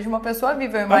usou de uma pessoa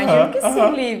viva. Eu imagino que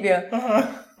sim, Lívia.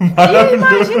 E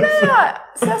imagina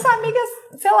se essa amiga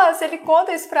sei lá, se ele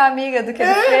conta isso pra amiga do que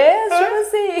ele fez, tipo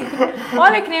assim,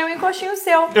 olha que nem um encostinho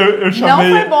seu. Eu chamei,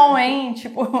 não foi bom, hein?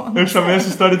 Tipo, eu chamei essa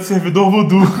história de servidor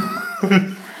voodoo.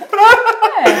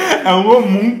 É um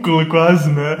homúnculo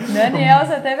quase, né? Daniel,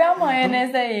 você teve a manha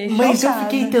nesse daí. Mas eu chocada.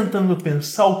 fiquei tentando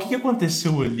pensar o que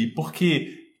aconteceu ali, porque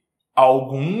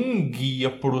algum guia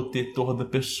protetor da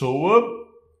pessoa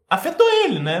afetou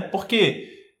ele, né? Porque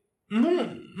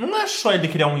não é só ele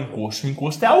criar um encosto. O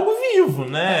encosto é algo vivo,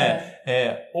 né?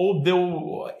 Ou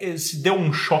se deu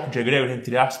um choque de egrégora,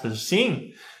 entre aspas, assim,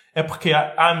 é porque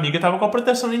a amiga tava com a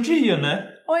proteção em dia, né?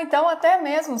 Ou então até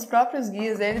mesmo os próprios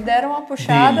guias, eles deram uma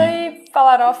puxada e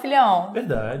falaram, ó, filhão,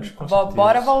 Verdade, com certeza.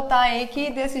 bora voltar aí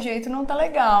que desse jeito não tá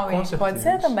legal. Com E certeza. pode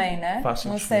ser também, né? Faz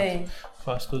Não sentido. sei.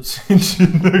 Faz todo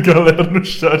sentido, a galera no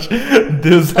chat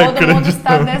desacreditando. Todo mundo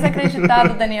está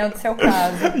desacreditado, Daniel, do seu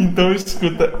caso. Então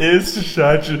escuta esse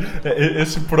chat,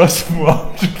 esse próximo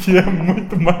áudio que é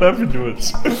muito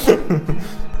maravilhoso.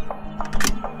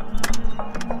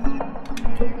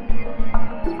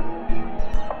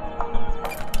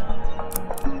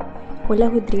 Olá,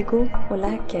 Rodrigo. Olá,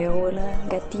 Raquel. Olá,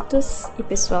 gatitos e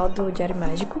pessoal do Diário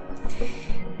Mágico.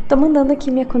 Tô mandando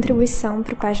aqui minha contribuição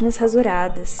para Páginas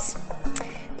Rasuradas,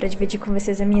 para dividir com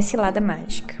vocês a minha cilada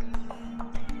mágica.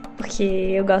 Porque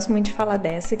eu gosto muito de falar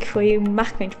dessa, que foi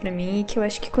marcante para mim e que eu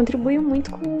acho que contribuiu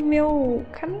muito com o meu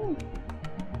caminho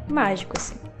mágico,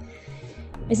 assim.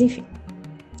 Mas enfim,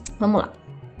 vamos lá.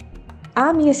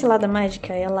 A minha cilada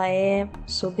mágica, ela é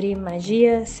sobre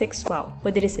magia sexual.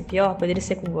 Poderia ser pior? Poderia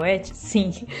ser com Goethe?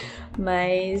 Sim.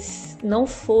 Mas não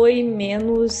foi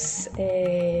menos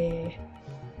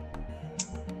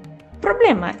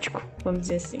problemático, vamos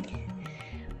dizer assim.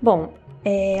 Bom,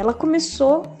 ela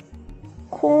começou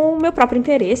com o meu próprio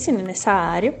interesse, né, nessa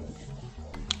área.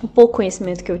 O pouco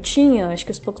conhecimento que eu tinha, acho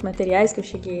que os poucos materiais que eu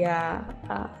cheguei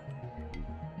a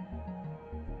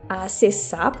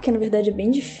acessar, porque na verdade é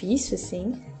bem difícil,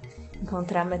 assim,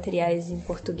 encontrar materiais em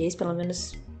português, pelo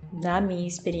menos na minha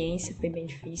experiência foi bem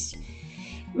difícil.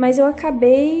 Mas eu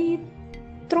acabei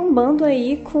trombando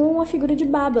aí com a figura de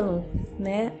Babylon,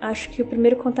 né? Acho que o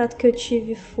primeiro contato que eu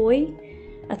tive foi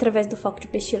através do Foco de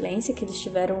Pestilência, que eles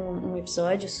tiveram um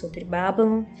episódio sobre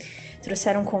Babylon,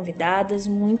 trouxeram convidadas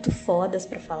muito fodas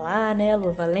pra falar, né?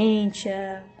 Lua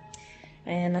Valentia,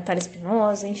 Natália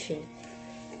Espinosa, enfim.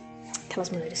 Aquelas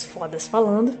mulheres fodas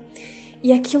falando.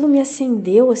 E aquilo me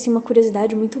acendeu, assim, uma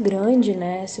curiosidade muito grande,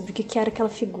 né? Sobre o que era aquela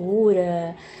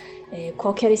figura,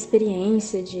 qual que era a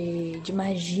experiência de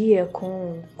magia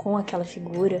com aquela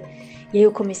figura. E aí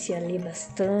eu comecei a ler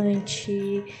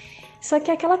bastante. Só que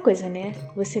é aquela coisa, né?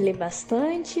 Você lê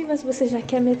bastante, mas você já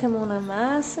quer meter a mão na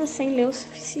massa sem ler o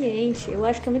suficiente. Eu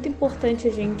acho que é muito importante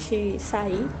a gente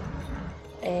sair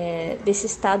desse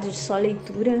estado de só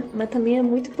leitura, mas também é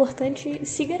muito importante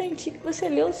se garantir que você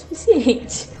leu o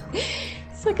suficiente.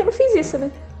 Só que eu não fiz isso,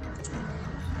 né?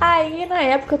 Aí, na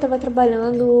época, eu tava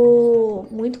trabalhando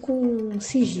muito com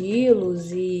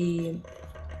sigilos e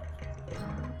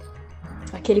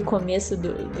aquele começo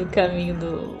do caminho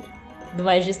do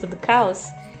Magista do Caos.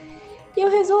 E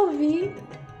eu resolvi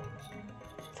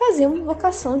fazer uma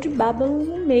invocação de Babylon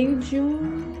no meio de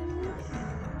um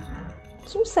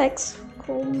sexo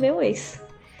com o meu ex.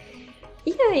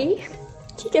 E aí,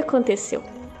 o que aconteceu?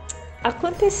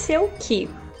 Aconteceu que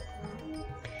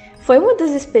foi uma das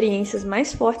experiências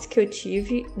mais fortes que eu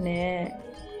tive, né,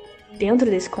 dentro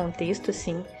desse contexto,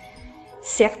 assim.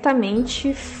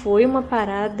 Certamente foi uma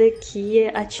parada que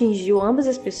atingiu ambas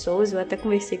as pessoas. Eu até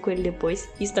conversei com ele depois.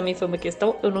 Isso também foi uma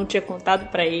questão. Eu não tinha contado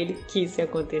pra ele que isso ia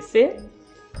acontecer.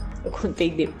 Eu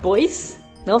contei depois.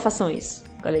 Não façam isso,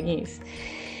 coleguinhas.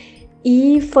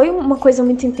 E foi uma coisa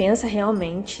muito intensa,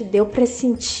 realmente. Deu pra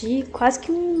sentir quase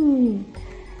que um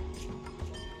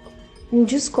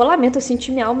descolamento. Eu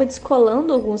senti minha alma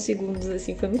descolando alguns segundos,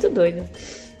 assim. Foi muito doido.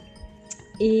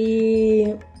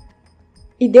 E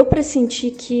deu pra sentir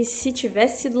que se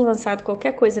tivesse sido lançado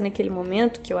qualquer coisa naquele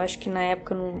momento, que eu acho que na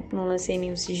época eu não lancei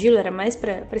nenhum sigilo, era mais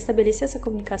pra estabelecer essa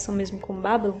comunicação mesmo com o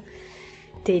Babylon,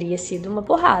 teria sido uma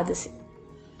porrada, assim.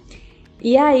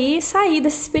 E aí, saí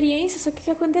dessa experiência, só que o que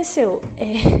aconteceu?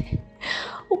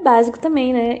 O básico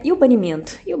também, né? E o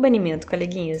banimento?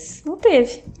 Coleguinhas? Não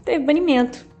teve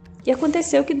banimento. E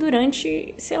aconteceu que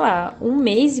durante, sei lá, 1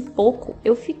 mês e pouco,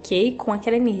 eu fiquei com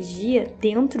aquela energia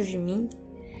dentro de mim,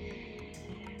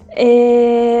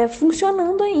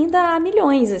 funcionando ainda a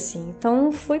milhões, assim.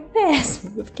 Então foi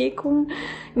péssimo. Eu fiquei com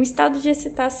um estado de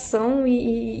excitação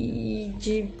e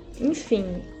de... Enfim,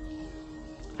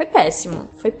 foi péssimo,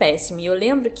 foi péssimo. E eu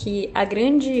lembro que a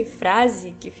grande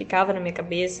frase que ficava na minha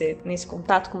cabeça nesse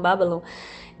contato com Babylon,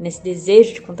 nesse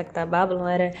desejo de contactar Babylon,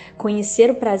 era conhecer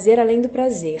o prazer além do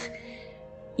prazer.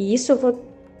 E isso eu vou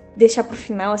deixar pro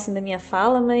final, assim, da minha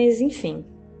fala, mas enfim.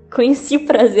 Conheci o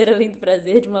prazer além do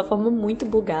prazer de uma forma muito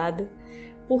bugada,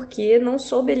 porque não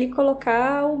soube ali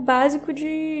colocar o básico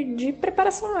de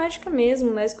preparação mágica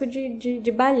mesmo, o básico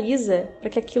de baliza,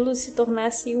 para que aquilo se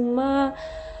tornasse uma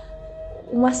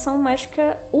ação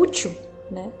mágica útil,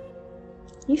 né?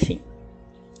 Enfim.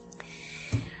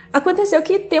 Aconteceu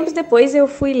que tempos depois eu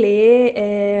fui ler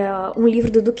um livro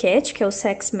do Duquette, que é o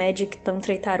Sex, Magic,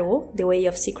 Tantra e Tarot, The Way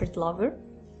of Secret Lover.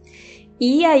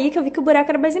 E aí que eu vi que o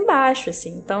buraco era mais embaixo,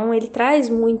 assim. Então ele traz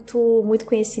muito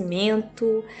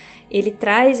conhecimento, ele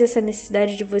traz essa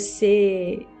necessidade de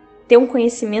você ter um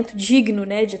conhecimento digno,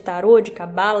 né, de tarô, de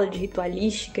cabala, de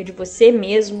ritualística, de você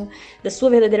mesmo, da sua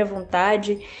verdadeira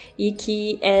vontade, e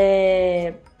que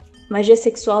magia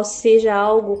sexual seja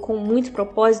algo com muito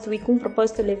propósito e com um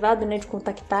propósito elevado, né, de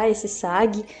contactar esse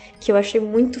SAG, que eu achei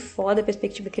muito foda a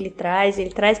perspectiva que ele traz.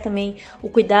 Ele traz também o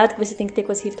cuidado que você tem que ter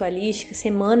com as ritualísticas,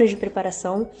 semanas de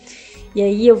preparação. E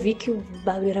aí eu vi que o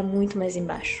bagulho era muito mais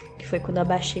embaixo, que foi quando eu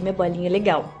abaixei minha bolinha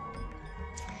legal.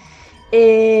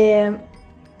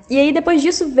 E aí depois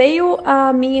disso veio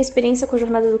a minha experiência com a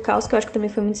Jornada do Caos, que eu acho que também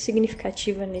foi muito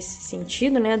significativa nesse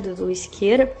sentido, né, do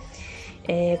Isqueira.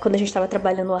 Quando a gente estava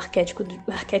trabalhando o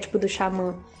arquétipo do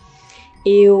xamã,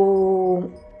 eu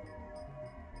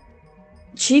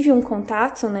tive um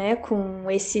contato, né, com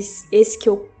esse que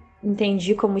eu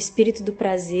entendi como espírito do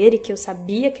prazer e que eu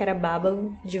sabia que era Babylon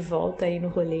de volta aí no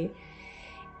rolê.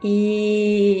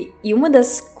 E uma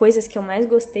das coisas que eu mais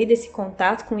gostei desse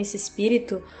contato com esse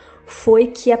espírito foi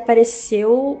que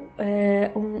apareceu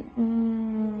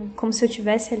como se eu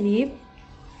estivesse ali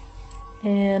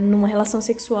numa relação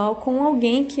sexual com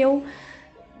alguém que eu,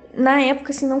 na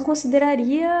época, assim, não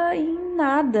consideraria em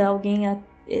nada alguém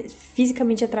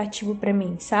fisicamente atrativo pra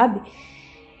mim, sabe?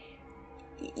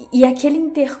 E aquele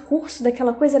intercurso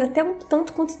daquela coisa era até um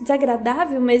tanto quanto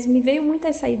desagradável, mas me veio muito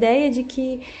essa ideia de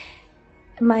que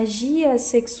magia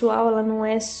sexual, ela não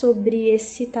é sobre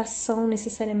excitação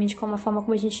necessariamente, como a forma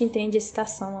como a gente entende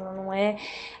excitação. Ela não é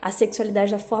a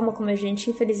sexualidade da forma como a gente,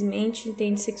 infelizmente,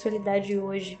 entende sexualidade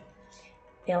hoje.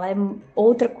 Ela é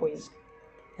outra coisa.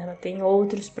 Ela tem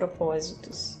outros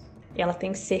propósitos. Ela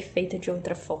tem que ser feita de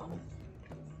outra forma.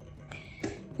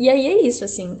 E aí é isso,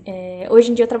 assim.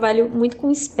 Hoje em dia eu trabalho muito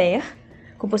com SPER,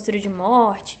 com postura de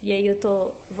morte, e aí eu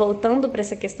tô voltando para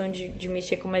essa questão de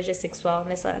mexer com magia sexual,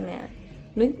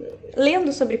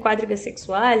 lendo sobre quadrigas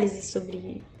sexuais e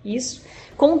sobre isso,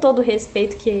 com todo o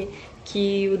respeito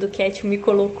que o Duquette me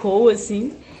colocou,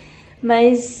 assim.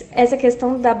 Mas essa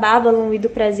questão da Babylon e do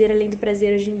prazer além do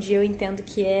prazer, hoje em dia eu entendo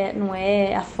que não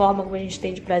é a forma como a gente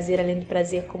tem de prazer além do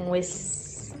prazer, com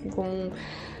um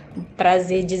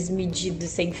prazer desmedido,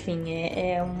 sem fim.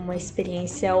 É uma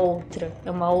experiência outra,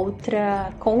 é uma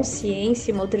outra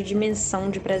consciência, uma outra dimensão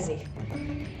de prazer.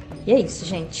 E é isso,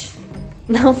 gente.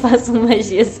 Não façam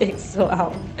magia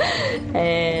sexual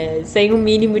sem um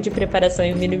mínimo de preparação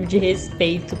e um mínimo de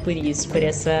respeito por isso, por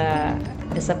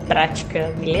essa prática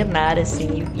milenar,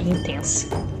 assim, e intensa.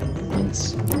 É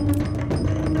isso.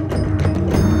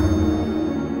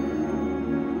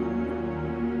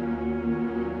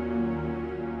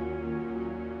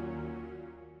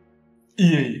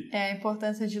 E aí? A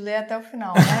importância de ler até o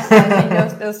final, né?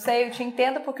 Eu sei, eu te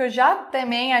entendo, porque eu já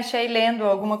também achei lendo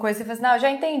alguma coisa e falei assim, não, eu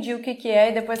já entendi o que é,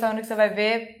 e depois na hora que você vai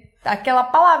ver, aquela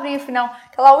palavrinha final,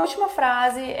 aquela última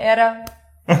frase era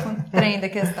o trem da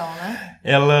questão, né?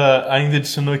 Ela ainda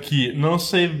adicionou aqui, não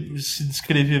sei se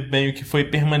descrever bem o que foi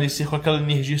permanecer com aquela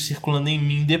energia circulando em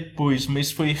mim depois,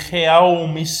 mas foi real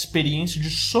uma experiência de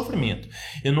sofrimento.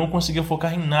 Eu não conseguia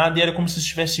focar em nada e era como se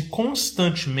estivesse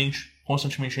constantemente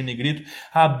em negrito,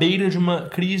 à beira de uma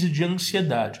crise de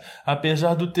ansiedade.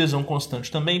 Apesar do tesão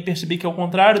constante também, percebi que, ao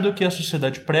contrário do que a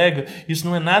sociedade prega, isso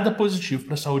não é nada positivo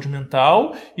para a saúde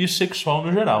mental e sexual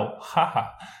no geral.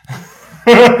 Haha.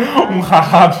 Um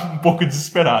haha um pouco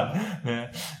desesperado, né?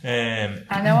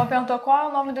 A Nelma perguntou qual é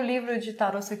o nome do livro de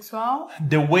tarô sexual?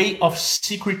 The Way of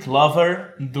Secret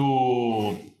Lover,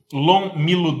 do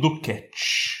Milo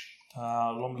Duquette.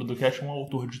 Milo Duquette é um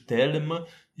autor de Telemann,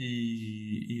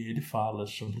 e ele fala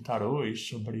sobre tarô e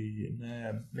sobre,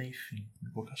 né, enfim,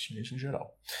 invocações em geral.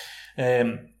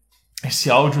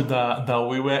 Esse áudio da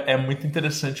Will é muito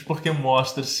interessante porque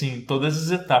mostra, assim, todas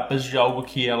as etapas de algo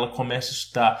que ela começa a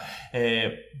estudar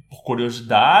por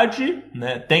curiosidade,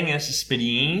 né? Tem essa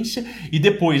experiência e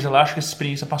depois ela acha que essa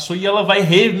experiência passou e ela vai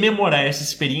rememorar essa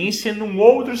experiência num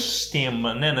outro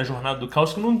sistema, né? Na Jornada do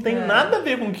Caos, que não tem nada a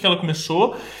ver com o que ela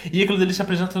começou e aquilo dele se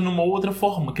apresenta numa outra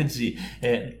forma. Quer dizer,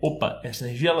 essa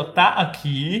energia ela tá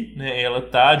aqui, né? Ela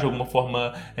tá de alguma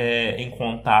forma em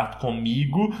contato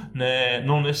comigo, né?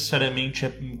 Não necessariamente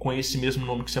com esse mesmo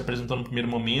nome que se apresentou no primeiro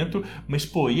momento, mas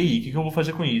pô, e aí, o que eu vou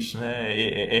fazer com isso,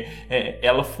 né?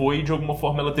 Ela foi, de alguma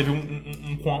forma, ela teve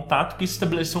um contato que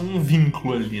estabeleceu um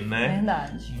vínculo ali, né?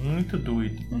 Verdade. Muito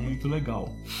doido, muito legal.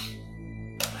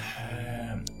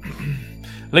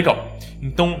 Legal.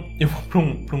 Então eu vou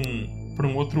para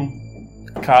um outro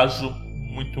caso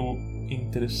muito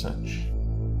interessante.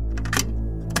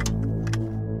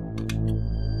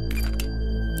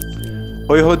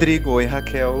 Oi, Rodrigo. Oi,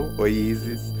 Raquel. Oi,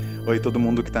 Isis. Oi, todo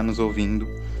mundo que está nos ouvindo.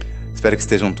 Espero que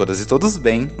estejam todas e todos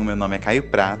bem. O meu nome é Caio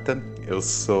Prata. Eu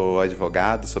sou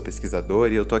advogado, sou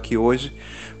pesquisador e eu tô aqui hoje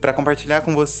para compartilhar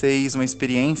com vocês uma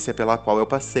experiência pela qual eu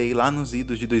passei lá nos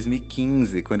idos de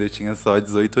 2015, quando eu tinha só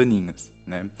 18 aninhos,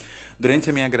 né? Durante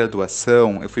a minha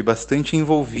graduação, eu fui bastante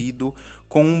envolvido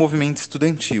com um movimento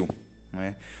estudantil,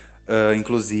 né?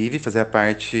 Inclusive, fazia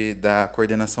parte da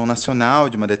coordenação nacional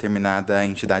de uma determinada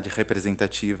entidade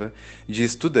representativa de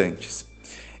estudantes.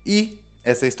 E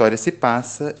essa história se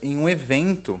passa em um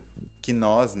evento que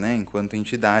nós, né, enquanto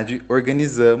entidade,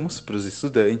 organizamos para os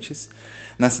estudantes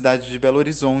na cidade de Belo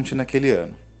Horizonte naquele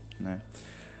ano, né?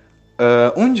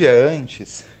 Um dia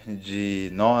antes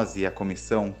de nós e a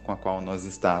comissão com a qual nós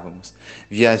estávamos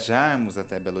viajarmos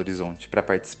até Belo Horizonte para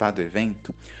participar do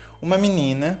evento, uma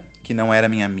menina, que não era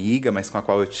minha amiga, mas com a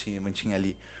qual eu mantinha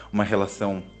ali uma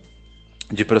relação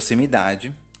de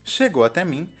proximidade, chegou até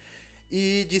mim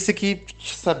e disse que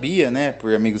sabia, né,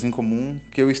 por amigos em comum,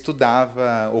 que eu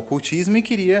estudava ocultismo e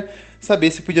queria saber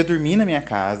se podia dormir na minha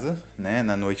casa, né,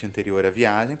 na noite anterior à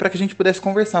viagem, para que a gente pudesse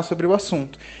conversar sobre o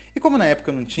assunto. E como na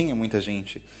época não tinha muita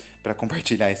gente para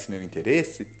compartilhar esse meu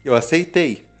interesse, eu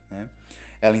aceitei, né?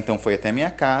 Ela então foi até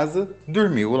minha casa,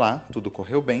 dormiu lá, tudo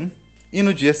correu bem, e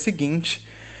no dia seguinte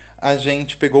a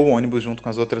gente pegou o ônibus junto com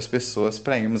as outras pessoas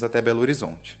para irmos até Belo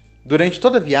Horizonte. Durante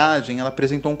toda a viagem, ela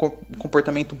apresentou um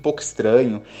comportamento um pouco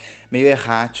estranho, meio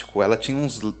errático. Ela tinha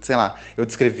uns, sei lá, eu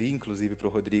descrevi inclusive para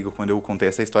o Rodrigo quando eu contei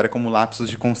essa história como lapsos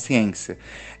de consciência.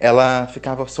 Ela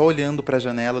ficava só olhando para a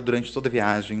janela durante toda a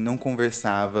viagem, não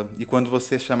conversava, e quando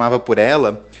você chamava por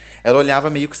ela, ela olhava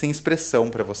meio que sem expressão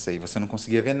para você, e você não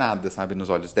conseguia ver nada, sabe, nos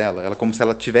olhos dela. Ela como se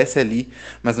ela estivesse ali,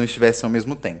 mas não estivesse ao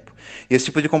mesmo tempo. E esse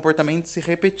tipo de comportamento se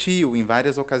repetiu em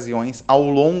várias ocasiões ao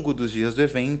longo dos dias do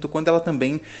evento, quando ela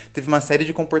também teve uma série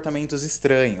de comportamentos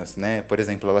estranhos, né? Por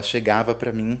exemplo, ela chegava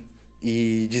para mim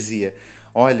e dizia: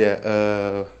 olha,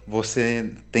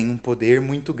 você tem um poder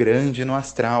muito grande no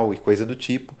astral e coisa do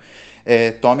tipo.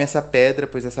 Tome essa pedra,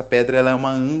 pois essa pedra ela é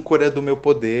uma âncora do meu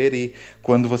poder e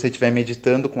quando você estiver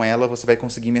meditando com ela, você vai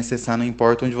conseguir me acessar, não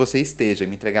importa onde você esteja.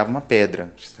 Me entregava uma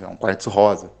pedra, um quartzo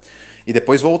rosa. E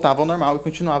depois voltava ao normal e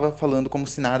continuava falando como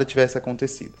se nada tivesse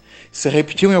acontecido. Isso se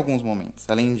repetiu em alguns momentos.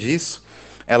 Além disso,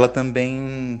 ela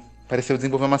também pareceu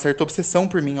desenvolver uma certa obsessão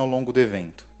por mim ao longo do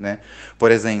evento, né? Por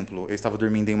exemplo, eu estava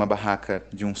dormindo em uma barraca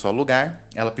de um só lugar,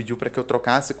 ela pediu para que eu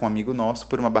trocasse com um amigo nosso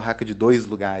por uma barraca de 2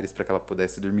 lugares para que ela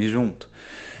pudesse dormir junto.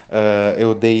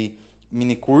 Eu dei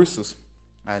mini cursos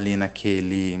ali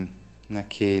naquele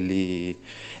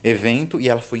evento e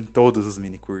ela foi em todos os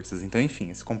mini cursos. Então,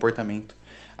 enfim, esse comportamento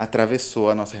atravessou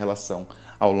a nossa relação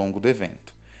ao longo do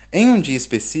evento. Em um dia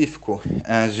específico,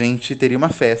 a gente teria uma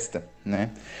festa, né?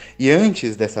 E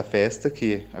antes dessa festa,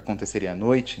 que aconteceria à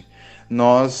noite,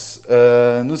 nós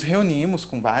nos reunimos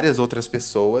com várias outras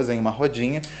pessoas em uma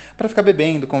rodinha para ficar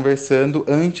bebendo, conversando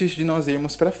antes de nós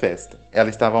irmos para a festa. Ela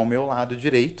estava ao meu lado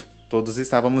direito, todos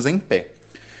estávamos em pé.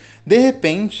 De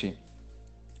repente,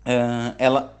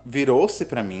 ela virou-se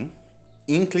para mim,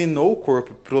 inclinou o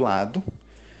corpo para o lado.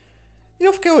 E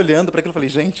eu fiquei olhando para aquilo e falei: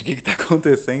 gente, o que está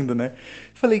acontecendo, né?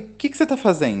 Falei: o que você está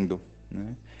fazendo?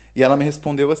 Né? E ela me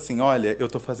respondeu assim: olha, eu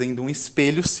estou fazendo um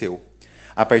espelho seu.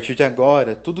 A partir de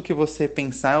agora, tudo que você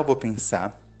pensar, eu vou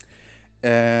pensar.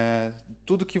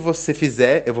 Tudo que você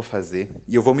fizer, eu vou fazer.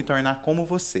 E eu vou me tornar como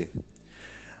você.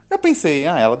 Eu pensei: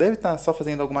 ela deve estar só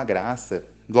fazendo alguma graça.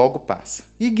 Logo passa.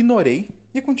 E ignorei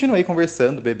e continuei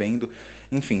conversando, bebendo,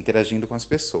 enfim, interagindo com as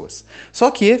pessoas.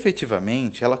 Só que,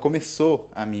 efetivamente, ela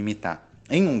começou a me imitar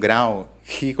em um grau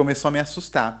que começou a me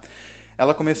assustar.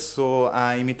 Ela começou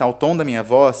a imitar o tom da minha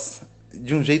voz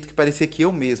de um jeito que parecia que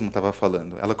eu mesmo estava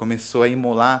falando. Ela começou a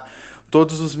emular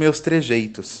todos os meus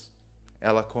trejeitos.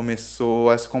 ela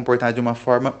começou a se comportar de uma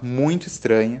forma muito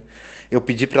estranha. Eu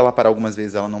pedi para ela parar algumas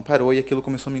vezes, ela não parou, e aquilo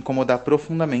começou a me incomodar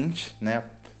profundamente, né? A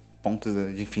ponto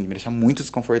de, enfim, me deixar muito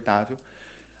desconfortável.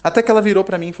 Até que ela virou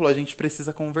para mim e falou: a gente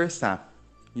precisa conversar.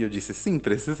 E eu disse: sim,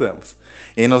 precisamos.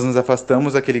 E aí nós nos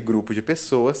afastamos daquele grupo de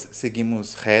pessoas,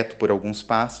 seguimos reto por alguns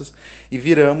passos e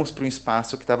viramos para um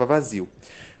espaço que estava vazio.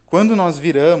 Quando nós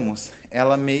viramos,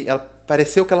 ela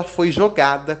pareceu que ela foi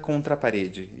jogada contra a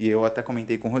parede. E eu até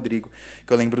comentei com o Rodrigo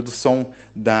que eu lembro do som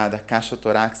da caixa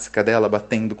torácica dela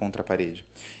batendo contra a parede.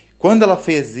 Quando ela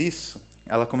fez isso,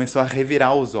 ela começou a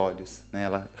revirar os olhos, né?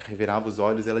 Ela revirava os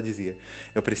olhos e ela dizia: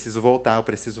 eu preciso voltar, eu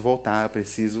preciso voltar, eu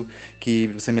preciso que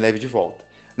você me leve de volta.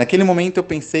 Naquele momento eu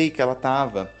pensei que ela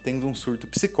estava tendo um surto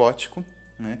psicótico,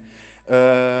 né?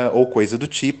 Ou coisa do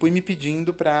tipo, e me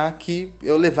pedindo para que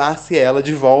eu levasse ela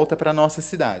de volta para a nossa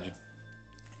cidade.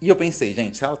 E eu pensei: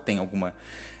 gente, se ela tem alguma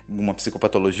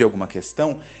psicopatologia, alguma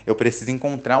questão, eu preciso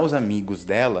encontrar os amigos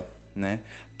dela, né,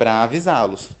 para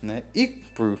avisá-los, né? E,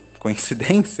 por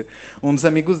coincidência, um dos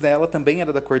amigos dela também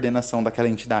era da coordenação daquela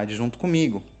entidade junto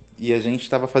comigo. E a gente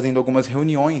estava fazendo algumas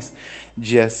reuniões,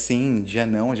 dia sim, dia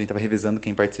não, a gente estava revisando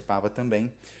quem participava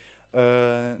também,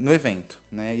 no evento,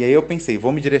 né? E aí eu pensei: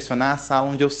 vou me direcionar à sala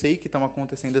onde eu sei que estão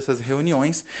acontecendo essas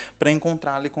reuniões para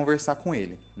encontrá-lo e conversar com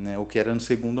ele, né? O que era no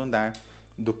segundo andar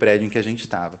do prédio em que a gente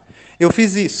estava. Eu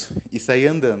fiz isso e saí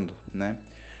andando, né?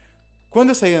 Quando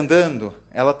eu saí andando,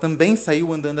 ela também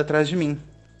saiu andando atrás de mim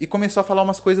e começou a falar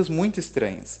umas coisas muito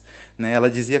estranhas, né? Ela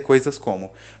dizia coisas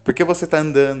como: por que você está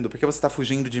andando? Por que você está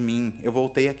fugindo de mim? Eu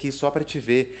voltei aqui só para te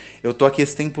ver. Eu tô aqui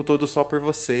esse tempo todo só por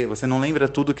você. Você não lembra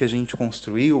tudo que a gente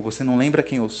construiu? Você não lembra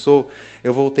quem eu sou?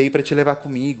 Eu voltei para te levar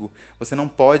comigo. Você não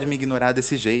pode me ignorar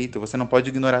desse jeito. Você não pode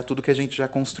ignorar tudo que a gente já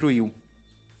construiu.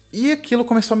 E aquilo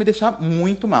começou a me deixar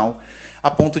muito mal, a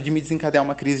ponto de me desencadear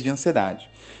uma crise de ansiedade.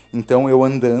 Então eu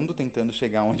andando, tentando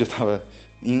chegar onde eu estava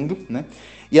indo, né?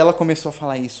 E ela começou a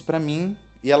falar isso pra mim,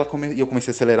 e eu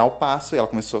comecei a acelerar o passo, e ela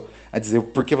começou a dizer: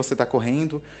 por que você tá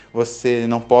correndo? Você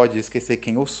não pode esquecer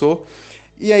quem eu sou.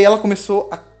 E aí ela começou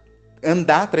a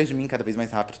andar atrás de mim cada vez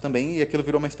mais rápido também, e aquilo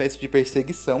virou uma espécie de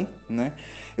perseguição, né?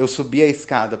 Eu subi a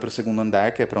escada para o segundo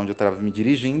andar, que é para onde eu estava me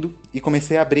dirigindo, e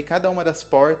comecei a abrir cada uma das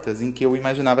portas em que eu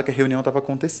imaginava que a reunião estava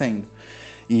acontecendo.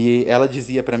 E ela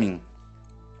dizia para mim: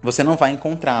 você não vai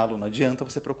encontrá-lo, não adianta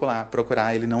você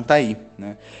procurar, ele não tá aí,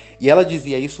 né? E ela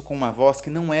dizia isso com uma voz que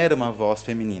não era uma voz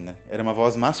feminina, era uma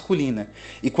voz masculina.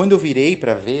 E quando eu virei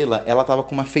para vê-la, ela estava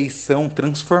com uma feição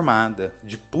transformada,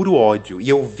 de puro ódio, e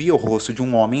eu via o rosto de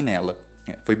um homem nela.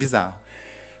 Foi bizarro.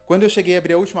 Quando eu cheguei a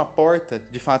abrir a última porta,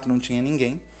 de fato não tinha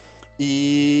ninguém,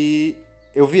 e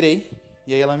eu virei,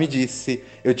 e aí ela me disse: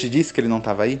 eu te disse que ele não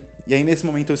estava aí? E aí nesse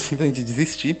momento eu simplesmente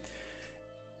desisti.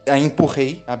 Aí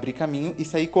empurrei, abri caminho e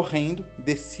saí correndo,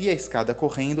 desci a escada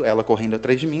correndo, ela correndo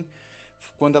atrás de mim,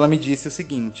 quando ela me disse o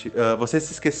seguinte: você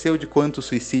se esqueceu de quantos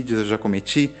suicídios eu já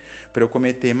cometi? Para eu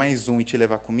cometer mais um e te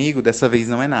levar comigo, dessa vez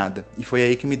não é nada. E foi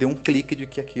aí que me deu um clique de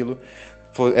que aquilo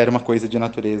era uma coisa de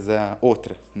natureza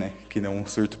outra, né? Que não um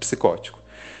surto psicótico.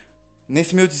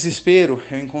 Nesse meu desespero,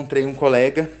 eu encontrei um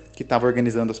colega que estava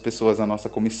organizando as pessoas da nossa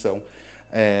comissão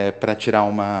para tirar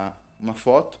uma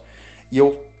foto, e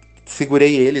eu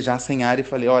segurei ele já sem ar e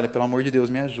falei: olha, pelo amor de Deus,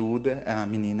 me ajuda. A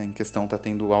menina em questão tá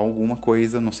tendo alguma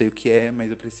coisa, não sei o que é,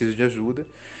 mas eu preciso de ajuda.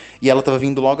 E ela tava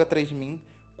vindo logo atrás de mim.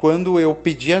 Quando eu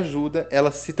pedi ajuda, ela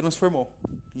se transformou.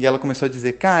 E ela começou a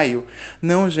dizer: Caio,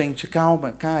 não, gente,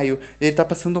 calma, Caio, ele tá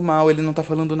passando mal, ele não tá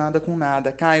falando nada com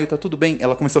nada. Caio, tá tudo bem?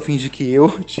 Ela começou a fingir que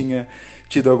eu tinha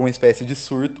tido alguma espécie de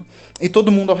surto. E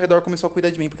todo mundo ao redor começou a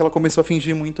cuidar de mim, porque ela começou a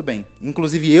fingir muito bem.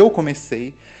 Inclusive eu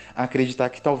comecei a acreditar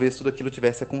que talvez tudo aquilo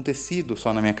tivesse acontecido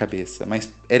só na minha cabeça.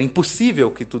 Mas era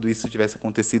impossível que tudo isso tivesse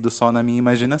acontecido só na minha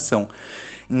imaginação.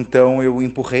 Então eu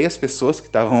empurrei as pessoas que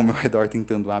estavam ao meu redor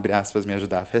tentando, abre aspas, me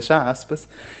ajudar, fecha aspas,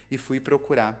 e fui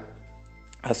procurar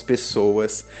as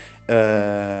pessoas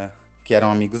que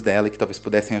eram amigos dela e que talvez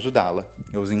pudessem ajudá-la.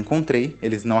 Eu os encontrei,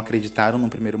 eles não acreditaram no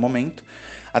primeiro momento,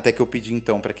 até que eu pedi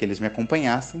então para que eles me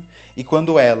acompanhassem, e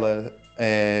quando ela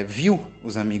viu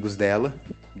os amigos dela,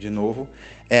 de novo,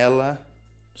 ela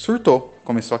surtou,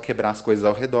 começou a quebrar as coisas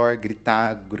ao redor,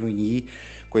 gritar, grunhir,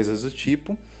 coisas do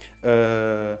tipo.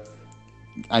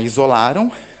 A isolaram,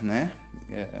 né?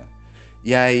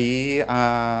 E aí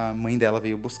a mãe dela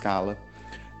veio buscá-la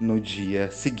no dia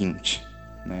seguinte,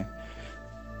 né?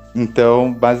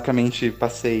 Então, basicamente,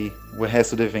 passei o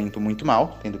resto do evento muito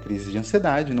mal, tendo crise de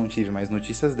ansiedade, não tive mais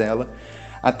notícias dela,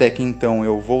 até que então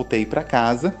eu voltei para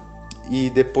casa e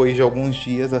depois de alguns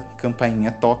dias a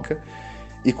campainha toca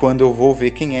e quando eu vou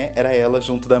ver quem é, era ela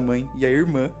junto da mãe e a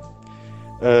irmã.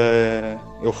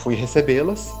 Eu fui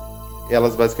recebê-las.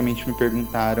 elas basicamente me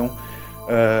perguntaram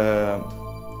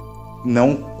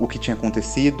não o que tinha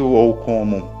acontecido ou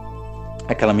como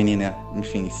aquela menina,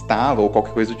 enfim, estava ou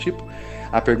qualquer coisa do tipo.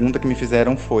 A pergunta que me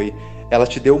fizeram foi: ela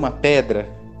te deu uma pedra?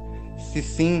 Se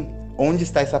sim, onde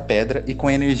está essa pedra e com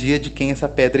a energia de quem essa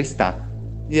pedra está?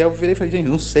 E aí eu virei e falei: gente,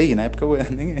 não sei, na época eu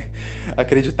nem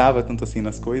acreditava tanto assim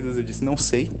nas coisas. Eu disse: não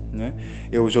sei, né?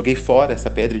 Eu joguei fora essa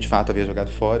pedra, e de fato havia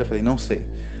jogado fora. Eu falei: não sei.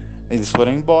 Eles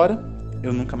foram embora,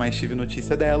 eu nunca mais tive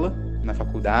notícia dela, na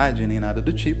faculdade, nem nada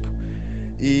do tipo.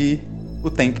 E o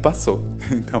tempo passou.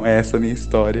 Então é essa a minha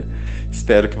história.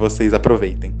 Espero que vocês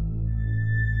aproveitem.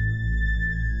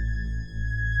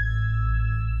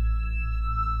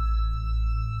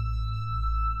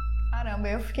 Caramba,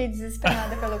 eu fiquei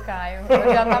desesperada pelo Caio.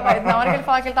 Eu já tava, na hora que ele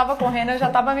falou que ele tava correndo, eu já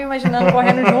tava me imaginando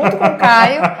correndo junto com o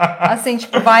Caio. Assim,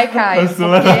 tipo, vai, Caio.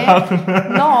 Acelerado, né?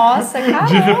 Nossa, caramba,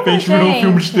 de repente virou um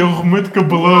filme de terror muito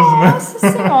cabuloso, né? Nossa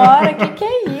senhora, que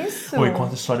é isso? Oi,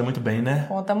 conta a história muito bem, né?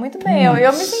 Conta muito bem.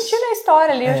 Eu me senti na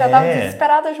história ali, eu já tava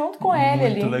desesperada junto com ele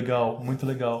ali. Muito legal, muito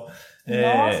legal.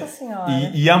 Nossa senhora.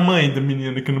 E a mãe da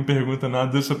menina que não pergunta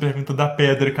nada, só pergunta da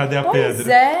pedra, cadê a pedra? Pois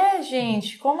é,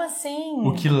 gente, como assim?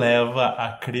 O que leva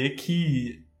a crer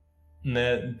que,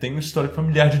 né, tem uma história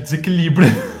familiar de desequilíbrio.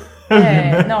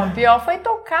 Não, o pior foi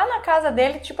tocar na casa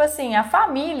dele, tipo assim, a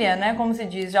família, né, como se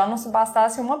diz, já não se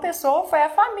bastasse uma pessoa, foi a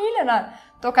família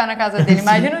tocar na casa dele.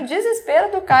 Imagina o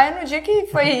desespero do Caio no dia que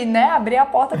foi, né, abrir a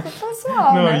porta pro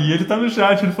pessoal, não, né? E ele tá no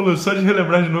chat, ele falou: só de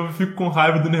relembrar de novo eu fico com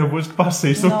raiva do nervoso que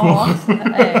passei, socorro. Nossa,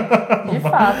 de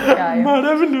fato, Caio.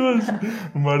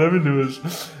 Maravilhoso.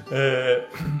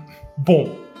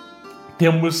 Bom,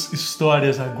 temos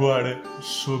histórias agora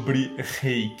sobre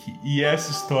Reiki, e essa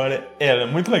história, ela é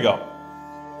muito legal.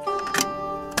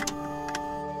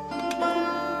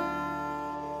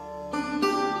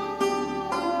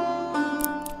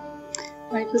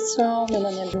 Oi pessoal, meu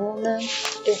nome é Luna,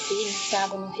 eu fui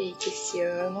iniciada no Reiki esse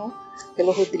ano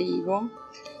pelo Rodrigo,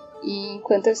 e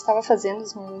enquanto eu estava fazendo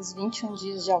os meus 21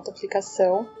 dias de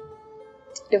autoaplicação,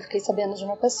 eu fiquei sabendo de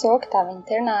uma pessoa que estava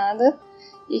internada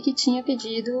e que tinha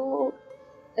pedido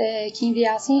que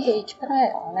enviassem Reiki para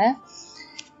ela, né?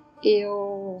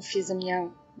 Eu fiz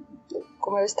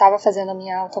como eu estava fazendo a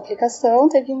minha autoaplicação,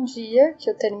 teve um dia que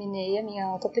eu terminei a minha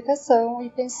autoaplicação e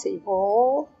pensei,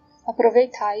 vou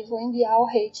aproveitar e vou enviar o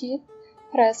Reiki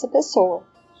para essa pessoa.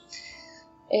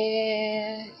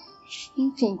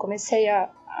 Enfim, comecei a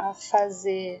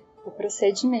fazer o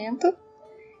procedimento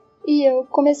e eu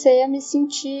comecei a me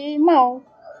sentir mal.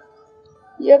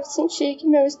 E eu senti que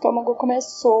meu estômago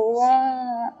começou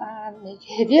a meio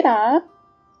que revirar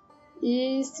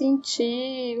e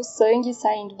senti o sangue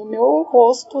saindo do meu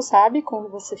rosto, sabe? Quando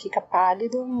você fica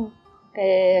pálido,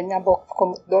 minha boca ficou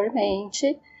muito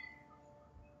dormente.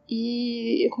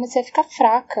 E eu comecei a ficar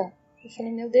fraca. Eu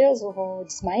falei, meu Deus, eu vou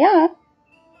desmaiar.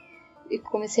 E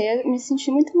comecei a me sentir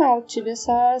muito mal. Tive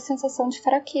essa sensação de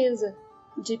fraqueza,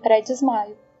 de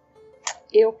pré-desmaio.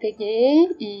 Eu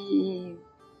peguei e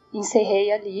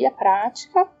encerrei ali a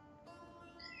prática.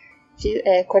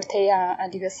 Cortei a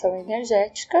ligação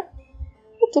energética.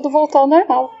 E tudo voltou ao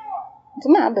normal. Do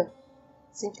nada.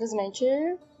 Simplesmente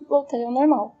voltei ao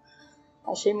normal.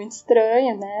 Achei muito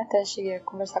estranho, né? Até cheguei a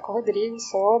conversar com o Rodrigo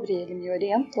sobre, ele me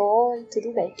orientou e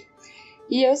tudo bem.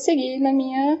 E eu segui na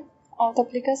minha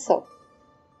autoaplicação.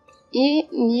 E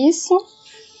nisso,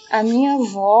 a minha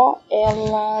avó,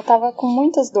 ela tava com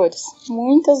muitas dores,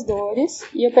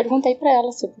 e eu perguntei pra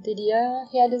ela se eu poderia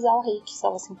realizar o Reiki, se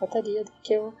ela se importaria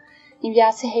que eu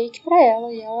enviasse Reiki pra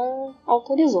ela, e ela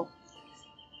autorizou.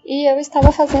 E eu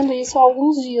estava fazendo isso há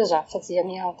alguns dias já, fazia a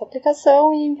minha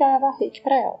autoaplicação e enviava Reiki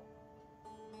pra ela.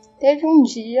 Teve um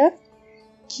dia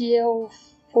que eu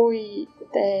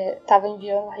estava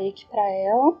enviando Reiki para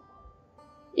ela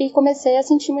e comecei a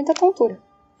sentir muita tontura.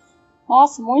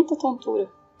 Nossa, muita tontura.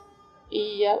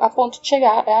 E a ponto de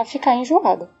chegar a ficar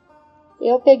enjoada.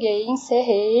 Eu peguei e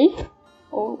encerrei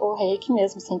o Reiki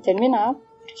mesmo, sem terminar,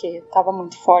 porque estava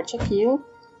muito forte aquilo.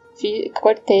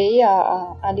 Cortei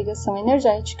a ligação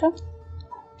energética.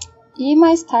 E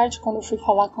mais tarde, quando eu fui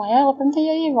falar com ela, perguntei, e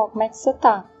aí, vó, como é que você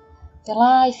tá?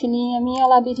 Ela, ai filhinha, minha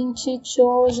labirintite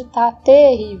hoje tá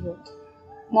terrível.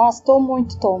 Nossa, tô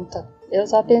muito tonta. Eu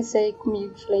só pensei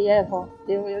comigo, falei, vó,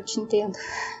 eu te entendo.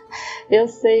 Eu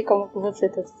sei como que você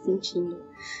tá se sentindo.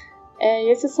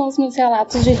 Esses são os meus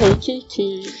relatos de Reiki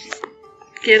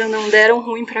que não deram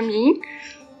ruim pra mim,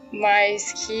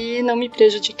 mas que não me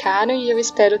prejudicaram, e eu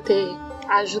espero ter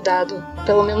ajudado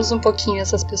pelo menos um pouquinho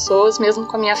essas pessoas, mesmo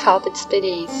com a minha falta de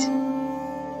experiência.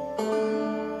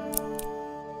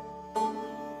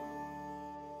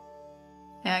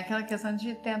 Aquela aquela questão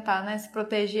de tentar, né, se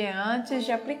proteger antes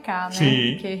de aplicar, né?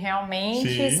 Sim. Porque realmente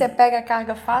Sim. você pega a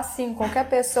carga facinho. Qualquer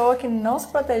pessoa que não se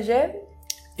proteger,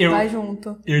 vai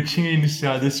junto. Eu tinha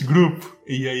iniciado esse grupo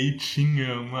e aí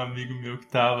tinha um amigo meu que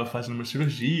tava fazendo uma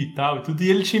cirurgia e tal e tudo, e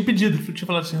ele tinha pedido, ele tinha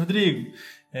falado assim, Rodrigo,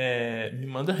 me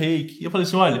manda reiki. E eu falei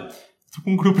assim, olha, tô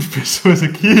com um grupo de pessoas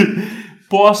aqui,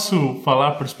 posso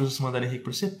falar para as pessoas mandarem reiki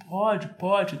pra você?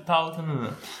 Pode e tal.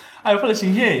 Aí eu falei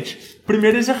assim, gente,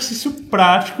 primeiro exercício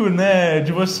prático, né,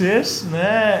 de vocês,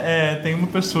 né, tem uma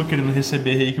pessoa querendo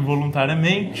receber reiki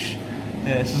voluntariamente,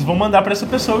 vocês vão mandar para essa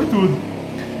pessoa e tudo.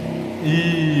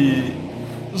 E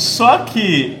só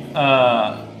que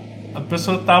a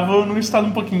pessoa estava num estado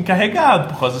um pouquinho carregado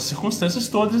por causa das circunstâncias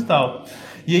todas e tal.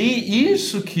 E aí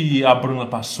isso que a Bruna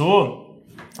passou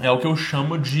é o que eu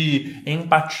chamo de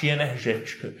empatia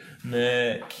energética,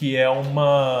 né? Que é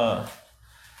uma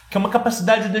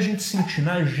capacidade da gente sentir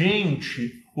na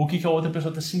gente o que a outra pessoa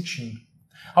está sentindo.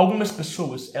 Algumas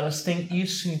pessoas, elas têm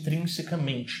isso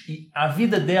intrinsecamente e a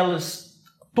vida delas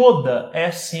toda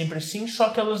é sempre assim, só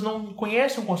que elas não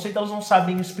conhecem o conceito, elas não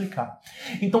sabem explicar.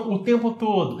 Então, o tempo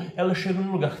todo, ela chega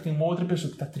num lugar que tem uma outra pessoa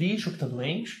que está triste ou que está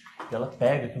doente, e ela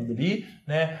pega aquilo dali,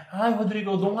 né? Ai,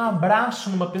 Rodrigo, eu dou um abraço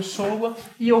numa pessoa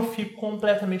e eu fico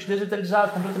completamente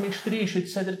desvitalizado, completamente triste,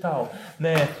 etc e tal,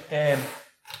 né?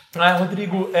 Ai,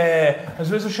 Rodrigo, às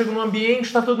vezes eu chego num ambiente,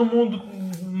 está todo mundo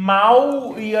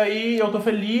mal, e aí eu tô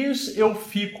feliz, eu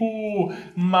fico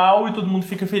mal e todo mundo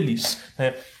fica feliz,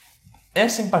 né?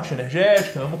 Essa empatia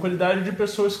energética é uma qualidade de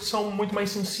pessoas que são muito mais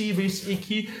sensíveis e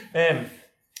que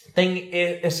têm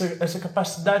essa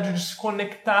capacidade de se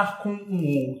conectar com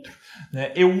o outro,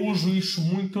 né? Eu uso isso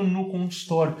muito no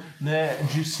consultório, né?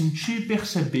 De sentir e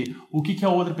perceber o que a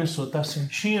outra pessoa está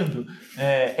sentindo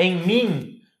em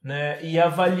mim, né? E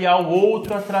avaliar o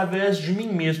outro através de mim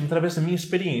mesmo, através da minha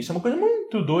experiência. É uma coisa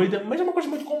muito doida, mas é uma coisa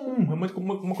muito comum, é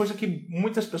uma coisa que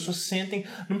muitas pessoas sentem.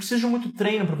 Não precisa de muito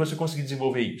treino para você conseguir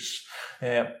desenvolver isso.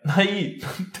 Aí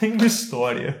tem uma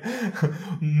história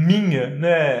minha,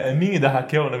 né? Minha e da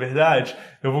Raquel, na verdade.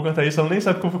 Eu vou contar isso, ela nem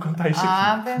sabe que eu vou contar isso aqui.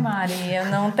 Ave Maria,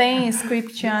 não tem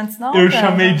script antes, não? Eu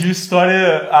chamei de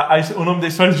história, o nome da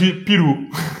história de Peru.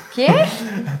 Quê?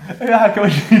 A Raquel, a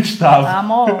gente tava.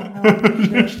 Amor. A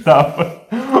gente tava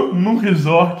num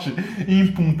resort em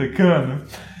Punta Cana.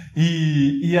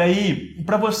 E aí,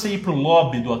 pra você ir pro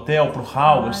lobby do hotel, pro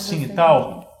hall, assim e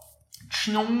tal,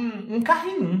 tinha um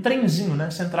carrinho, um trenzinho, né?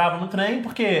 Você entrava no trem,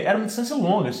 porque era uma distância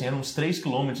longa, assim, eram uns 3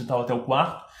 km e tal até o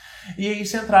quarto. E aí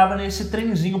você entrava nesse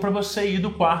trenzinho pra você ir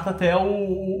do quarto até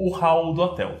o hall do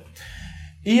hotel.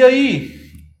 E aí,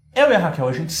 eu e a Raquel,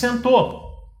 a gente sentou.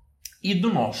 E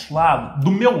do nosso lado,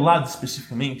 do meu lado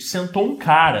especificamente, sentou um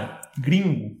cara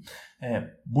gringo,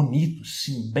 bonito,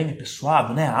 assim, bem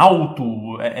apessoado, né? Alto,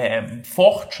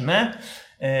 forte, né?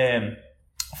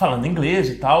 Falando inglês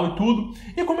e tal e tudo.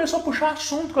 E começou a puxar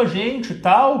assunto com a gente e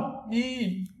tal.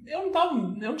 E eu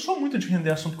não sou muito de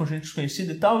render assunto com gente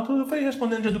desconhecida e tal. E tudo, eu fui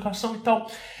respondendo de educação e tal.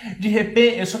 De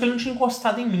repente, só que ele não tinha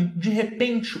encostado em mim. De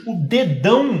repente, o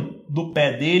dedão do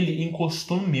pé dele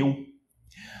encostou no meu.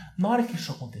 Na hora que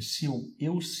isso aconteceu,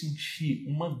 eu senti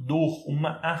uma dor,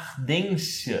 uma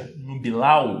ardência no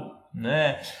bilau,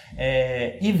 né?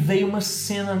 E veio uma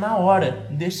cena na hora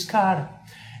desse cara.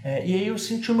 E aí eu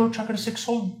senti o meu chakra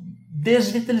sexual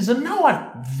desvitalizando na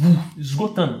hora,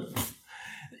 esgotando.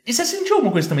 E você sentiu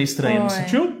alguma coisa também estranha, não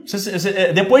sentiu?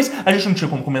 Depois a gente não tinha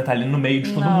como comentar ali no meio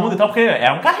de todo mundo e tal, porque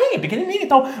é um carrinho pequenininho e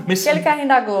tal. Mas aquele carrinho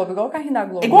da Globo, igual o carrinho da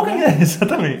Globo. Igual o carrinho,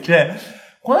 exatamente,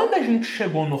 Quando a gente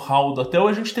chegou no hall do hotel,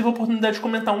 a gente teve a oportunidade de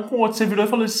comentar um com o outro. Você virou e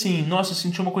falou assim, nossa, eu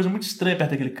senti uma coisa muito estranha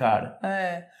perto daquele cara.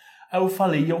 Aí eu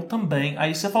falei, eu também.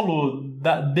 Aí você falou,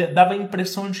 dava a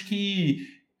impressão de que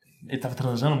ele tava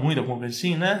transando muito, alguma coisa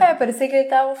assim, né? Parecia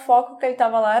que o foco que ele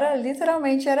tava lá era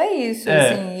literalmente isso,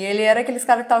 assim. E ele era aqueles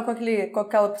caras que estavam com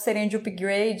aquela pulseirinha de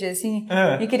upgrade, assim,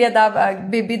 e queria dar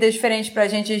bebidas diferentes pra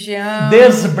gente,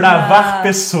 desbravar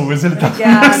pessoas, ele tava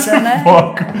nesse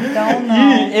foco. Então,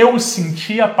 não. E eu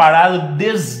senti a parada do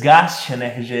desgaste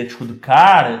energético do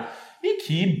cara. E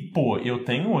que, eu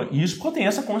tenho isso porque eu tenho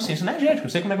essa consciência energética. Eu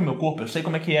sei como é que é o meu corpo, eu sei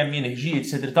como é que é a minha energia,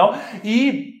 etc e tal.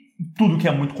 E tudo que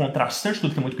é muito contrastante,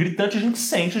 tudo que é muito gritante, a gente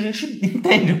sente, a gente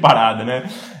entende a parada, né?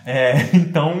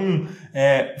 Então,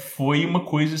 foi uma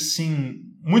coisa, assim,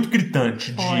 muito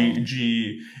gritante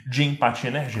de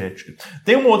empatia energética.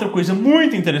 Tem uma outra coisa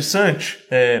muito interessante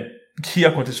que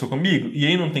aconteceu comigo, e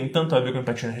aí não tem tanto a ver com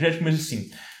empatia energética, mas assim,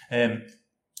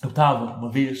 eu estava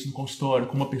uma vez no consultório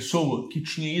com uma pessoa que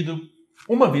tinha ido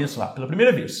uma vez lá, pela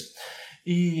primeira vez.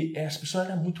 E essa pessoa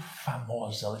era muito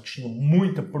famosa, ela tinha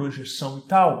muita projeção e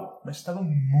tal, mas estava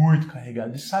muito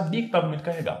carregada, e sabia que estava muito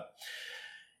carregado.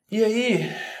 E aí,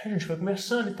 a gente foi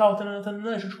conversando e tal,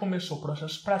 a gente começou o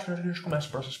processo prático, a gente começa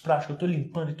o processo prático, eu tô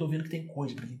limpando e tô vendo que tem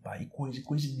coisa pra limpar, e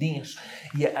coisa denso.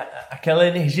 E aquela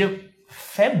energia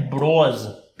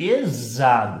febrosa,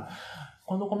 pesado.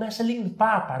 Quando eu começo a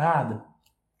limpar a parada,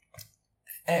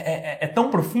 é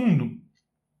tão profundo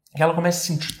que ela começa a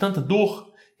sentir tanta dor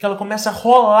que ela começa a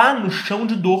rolar no chão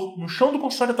de dor. No chão do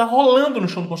consultório, tá rolando no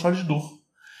chão do consultório de dor.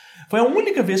 Foi a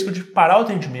única vez que eu tive que parar o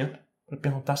atendimento para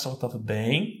perguntar se ela estava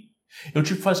bem. Eu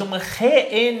tive que fazer uma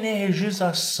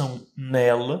reenergização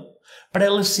nela para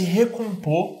ela se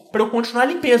recompor, para eu continuar a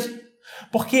limpeza.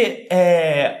 Porque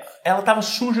ela estava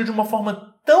suja de uma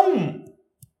forma tão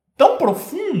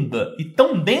profunda e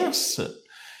tão densa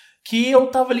que eu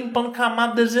estava limpando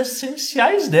camadas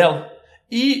essenciais dela.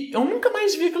 E eu nunca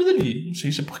mais vi aquilo dali. Não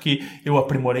sei se é porque eu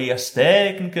aprimorei as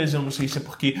técnicas, eu não sei se é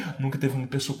porque nunca teve uma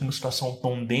pessoa com uma situação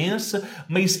tão densa,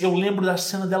 mas eu lembro da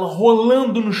cena dela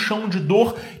rolando no chão de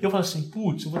dor, e eu falei assim,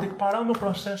 putz, eu vou ter que parar o meu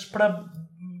processo para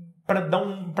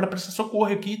prestar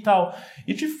socorro aqui e tal.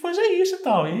 E tive que fazer isso e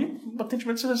tal. E o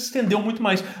atendimento se estendeu muito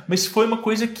mais. Mas foi uma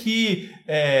coisa que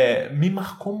me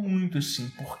marcou muito, assim,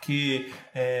 porque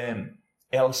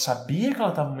ela sabia que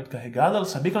ela estava muito carregada, ela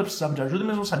sabia que ela precisava de ajuda,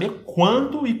 mas não sabia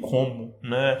quando e como,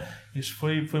 né? Isso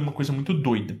foi uma coisa muito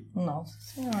doida. Nossa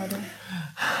Senhora.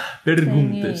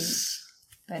 Perguntas.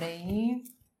 Peraí.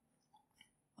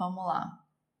 Vamos lá.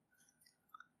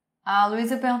 A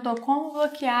Luísa perguntou como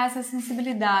bloquear essa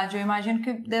sensibilidade. Eu imagino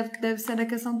que deve ser da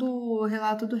questão do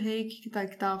relato do Reiki que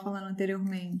estava falando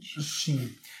anteriormente. Sim.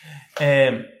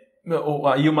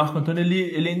 Aí o Marco Antônio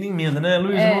ele ainda emenda, né?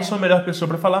 Luiz, eu não sou a melhor pessoa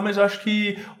para falar, mas eu acho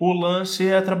que o lance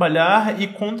é trabalhar e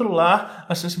controlar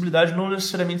a sensibilidade, não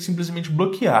necessariamente simplesmente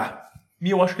bloquear. E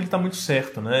eu acho que ele está muito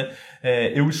certo, né?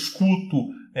 Eu escuto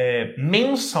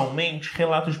mensalmente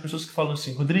relatos de pessoas que falam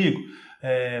assim, Rodrigo,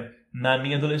 na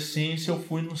minha adolescência eu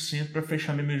fui no centro para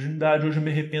fechar minha virgindade, hoje eu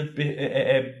me arrependo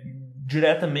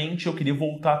diretamente, eu queria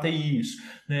voltar até isso,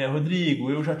 né?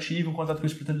 Rodrigo, eu já tive um contato com a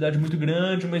espiritualidade muito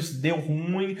grande, mas deu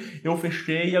ruim, eu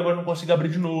fechei e agora não consigo abrir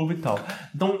de novo e tal.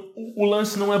 Então, o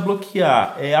lance não é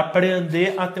bloquear, é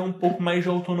aprender a ter um pouco mais de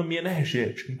autonomia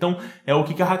energética. Então, é o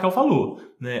que a Raquel falou,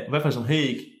 né? Vai fazer um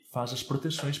reiki? Faz as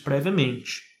proteções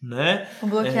previamente, né? O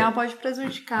bloquear pode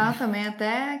prejudicar também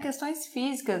até questões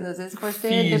físicas, às vezes pode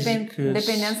ter,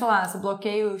 dependendo, sei lá, se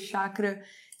bloqueia o chakra.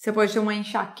 Você pode ter uma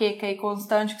enxaqueca aí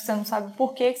constante que você não sabe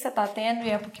por que você tá tendo e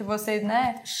é porque você,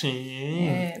 né? Sim.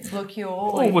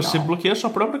 Bloqueou. Ou você bloqueia a sua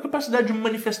própria capacidade de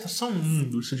manifestação no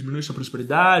mundo. Você diminui sua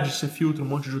prosperidade, você filtra um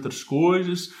monte de outras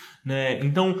coisas, né?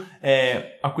 Então,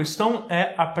 a questão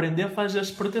é aprender a fazer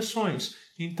as proteções.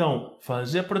 Então,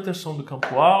 fazer a proteção do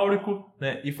campo áurico,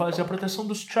 né, e fazer a proteção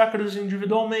dos chakras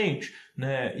individualmente,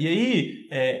 né? E aí,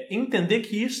 entender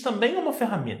que isso também é uma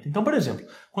ferramenta. Então, por exemplo,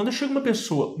 quando chega uma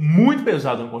pessoa muito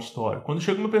pesada no consultório, quando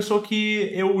chega uma pessoa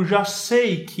que eu já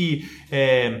sei que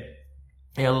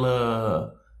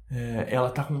ela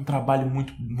está com um trabalho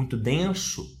muito, muito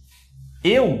denso,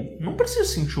 eu não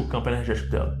preciso sentir o campo energético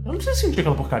dela. Eu não preciso sentir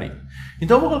aquela porcaria.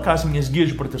 Então eu vou colocar as minhas guias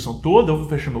de proteção toda, eu vou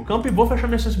fechar meu campo e vou fechar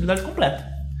minha sensibilidade completa.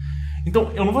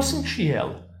 Então eu não vou sentir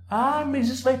ela. Ah, mas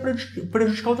isso vai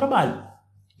prejudicar o trabalho.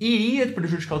 Iria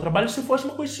prejudicar o trabalho se fosse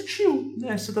uma coisa sutil,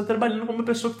 né? Você está trabalhando com uma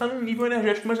pessoa que está num nível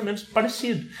energético mais ou menos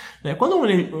parecido, né? Quando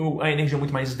a energia é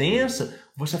muito mais densa,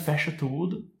 você fecha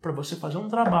tudo para você fazer um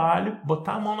trabalho,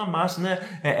 botar a mão na massa, né?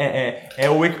 É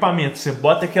o equipamento. Você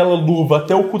bota aquela luva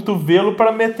até o cotovelo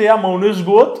para meter a mão no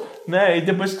esgoto, né? E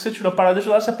depois que você tirou a parada de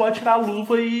lá, você pode tirar a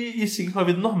luva e seguir com a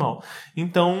vida normal.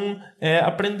 Então,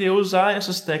 aprender a usar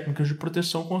essas técnicas de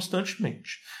proteção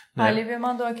constantemente. A Lívia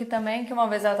mandou aqui também que uma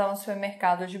vez ela estava no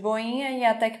supermercado de boinha e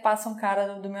até que passa um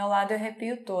cara do meu lado eu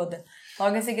arrepio toda.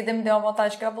 Logo em seguida me deu uma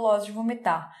vontade cabulosa de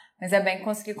vomitar. Mas é bem que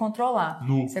consegui controlar.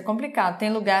 Isso é complicado.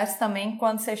 Tem lugares também,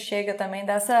 quando você chega também,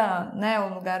 dá essa, né?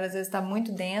 O lugar às vezes está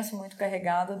muito denso, muito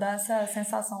carregado, dá essa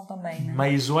sensação também, né?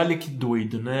 Mas olha que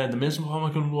doido, né? Da mesma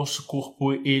forma que o nosso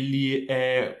corpo, ele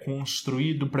é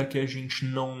construído para que a gente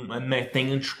não, né,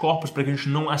 tenha anticorpos, para que a gente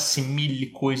não assimile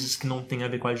coisas que não tem a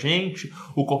ver com a gente,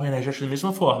 o corpo energético da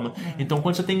mesma forma. Então,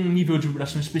 quando você tem um nível de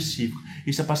vibração específico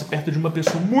e você passa perto de uma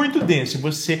pessoa muito densa e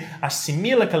você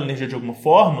assimila aquela energia de alguma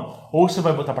forma, ou você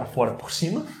vai botar para fora por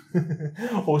cima,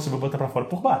 ou você vai botar para fora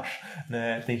por baixo,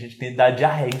 né? Tem gente que tem dá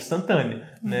diarreia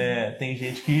instantânea, né? Tem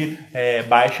gente que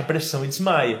baixa a pressão e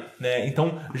desmaia, né?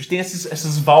 Então a gente tem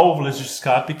essas válvulas de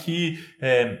escape que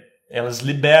elas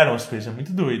liberam as coisas, é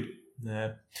muito doido,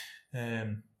 né?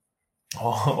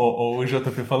 O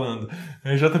JP falando.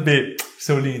 JP,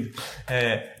 seu lindo.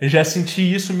 Eu já senti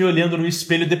isso me olhando no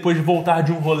espelho depois de voltar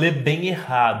de um rolê bem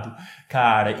errado.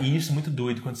 Cara, e isso é muito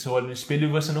doido. Quando você olha no espelho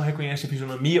e você não reconhece a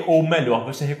fisionomia, ou melhor,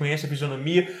 você reconhece a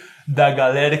fisionomia da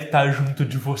galera que tá junto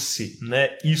de você,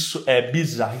 né? Isso é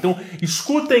bizarro. Então,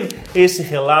 escutem esse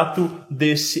relato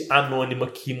desse anônimo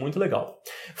aqui, muito legal.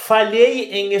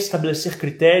 Falhei em estabelecer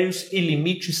critérios e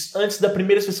limites antes da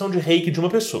primeira sessão de reiki de uma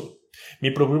pessoa.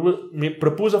 Me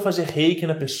propus a fazer reiki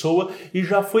na pessoa e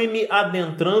já fui me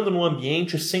adentrando no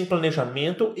ambiente sem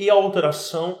planejamento e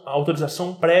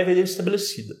autorização prévia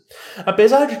estabelecida.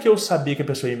 Apesar de que eu sabia que a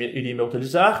pessoa iria me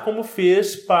autorizar, como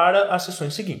fez para as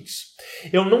sessões seguintes.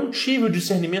 Eu não tive o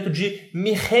discernimento de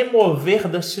me remover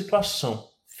da situação.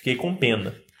 Fiquei com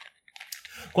pena.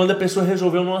 Quando a pessoa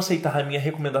resolveu não aceitar a minha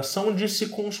recomendação de se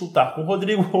consultar com o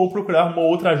Rodrigo ou procurar uma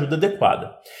outra ajuda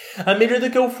adequada. À medida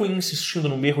que eu fui insistindo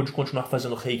no erro de continuar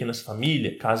fazendo reiki nessa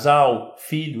família, casal,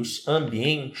 filhos,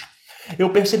 ambiente, eu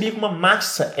percebi que uma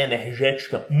massa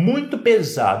energética muito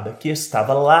pesada que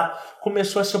estava lá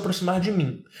começou a se aproximar de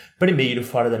mim. Primeiro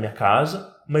fora da minha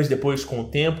casa, mas depois, com o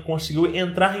tempo, conseguiu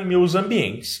entrar em meus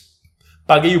ambientes.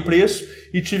 Paguei o preço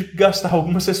e tive que gastar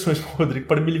algumas sessões com o Rodrigo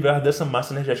para me livrar dessa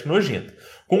massa energética nojenta.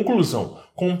 Conclusão,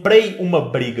 comprei uma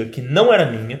briga que não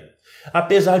era minha,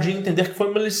 apesar de entender que foi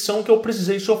uma lição que eu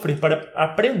precisei sofrer para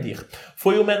aprender.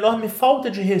 Foi uma enorme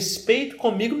falta de respeito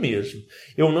comigo mesmo.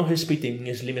 Eu não respeitei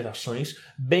minhas limitações,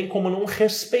 bem como não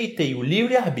respeitei o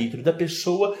livre-arbítrio da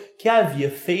pessoa que havia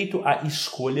feito a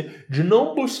escolha de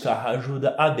não buscar a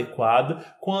ajuda adequada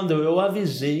quando eu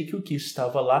avisei que o que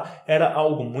estava lá era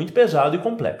algo muito pesado e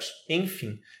complexo.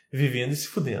 Enfim, vivendo e se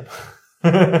fudendo.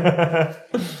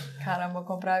 Caramba,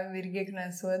 comprar briga que não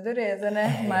é sua dureza,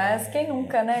 né? Mas quem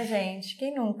nunca, né, gente?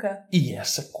 Quem nunca? E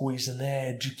essa coisa,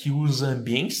 né, de que os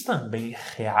ambientes também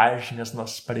reagem às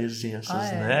nossas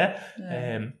presenças, né?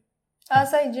 A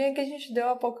saidinha que a gente deu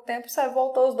há pouco tempo,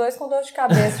 voltou os dois com dor de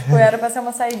cabeça. Tipo, era pra ser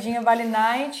uma saidinha Vale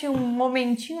Night, um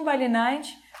momentinho Vale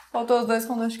Night, voltou os dois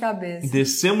com dor de cabeça.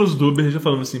 Descemos do Uber e já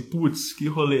falamos assim, putz, que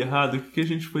rolê errado, o que a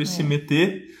gente foi se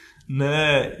meter,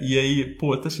 né? E aí,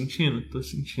 pô, tá sentindo? Tô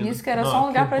sentindo. Isso que era só um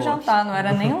lugar pra jantar, não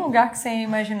era nem um lugar que você ia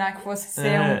imaginar que fosse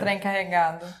ser um trem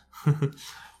carregado.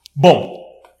 Bom,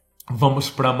 vamos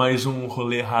pra mais um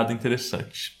rolê errado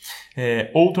interessante.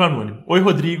 Outro anônimo. Oi,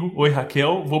 Rodrigo. Oi,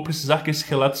 Raquel. Vou precisar que esse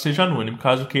relato seja anônimo,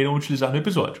 caso queiram utilizar no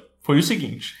episódio. Foi o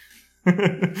seguinte.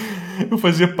 Eu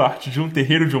fazia parte de um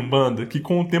terreiro de Umbanda que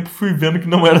com o tempo fui vendo que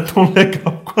não era tão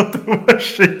legal quanto eu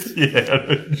achei que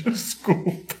era.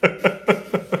 Desculpa.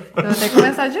 Eu vou ter que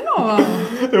começar de novo.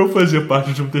 Eu fazia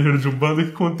parte de um terreiro de Umbanda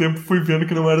que com o tempo fui vendo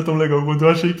que não era tão legal quanto eu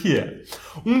achei que era.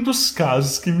 Um dos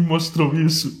casos que me mostrou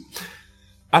isso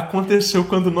aconteceu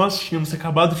quando nós tínhamos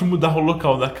acabado de mudar o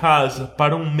local da casa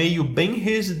para um meio bem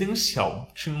residencial.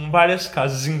 Tinham várias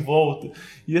casas em volta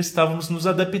e estávamos nos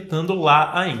adaptando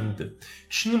lá ainda.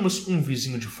 Tínhamos um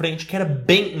vizinho de frente que era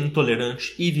bem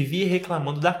intolerante e vivia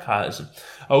reclamando da casa.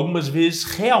 Algumas vezes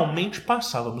realmente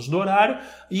passávamos do horário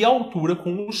e a altura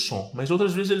com o som, mas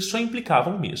outras vezes eles só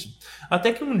implicavam mesmo.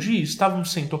 Até que um dia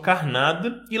estávamos sem tocar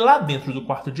nada e lá dentro do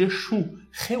quarto de Exu,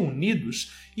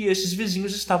 reunidos, e esses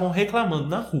vizinhos estavam reclamando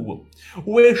na rua.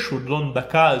 O Exu, dono da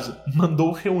casa,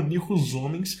 mandou reunir os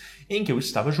homens em que eu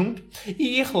estava junto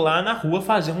e ir lá na rua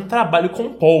fazer um trabalho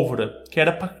com pólvora, que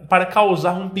era para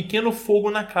causar um pequeno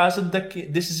fogo na casa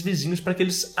desses vizinhos para que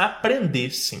eles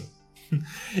aprendessem.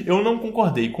 Eu não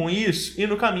concordei com isso e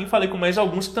no caminho falei com mais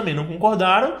alguns que também não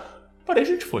concordaram, porém a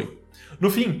gente foi. No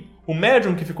fim, o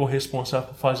médium que ficou responsável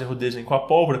por fazer o desenho com a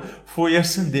pólvora foi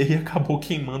acender e acabou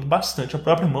queimando bastante a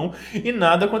própria mão e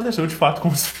nada aconteceu de fato com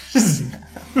os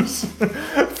vizinhos.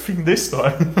 Fim da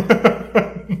história.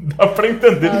 Dá pra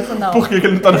entender. Nossa, por que ele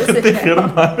não tá no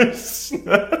terreiro mais.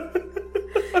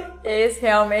 Esse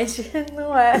realmente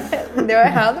não é... Deu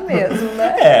errado mesmo,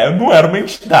 né? Não era uma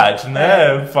entidade,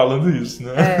 né? Falando isso,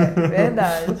 né?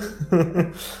 Verdade.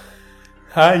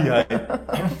 Ai.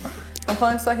 Tô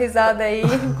falando que sua risada aí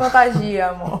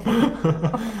contagia, amor.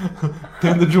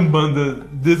 Tenda de Umbanda,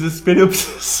 desespero e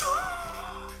obsessão.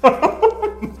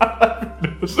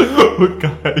 Maravilhoso. O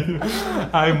Caio.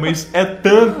 Ai, mas é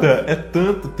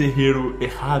tanto terreiro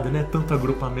errado, né? Tanto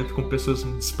agrupamento com pessoas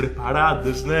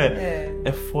despreparadas, né?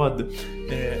 É foda.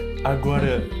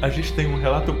 Agora, a gente tem um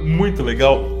relato muito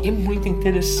legal e muito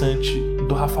interessante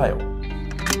do Rafael.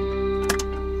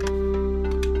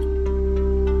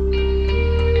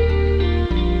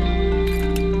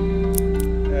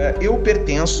 Eu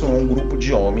pertenço a um grupo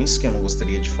de homens, que eu não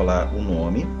gostaria de falar o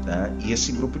nome, tá? E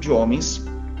esse grupo de homens,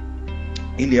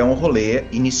 ele é um rolê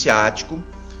iniciático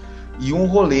e um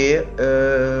rolê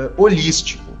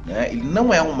holístico, né? Ele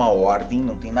não é uma ordem,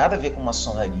 não tem nada a ver com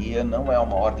maçonaria, não é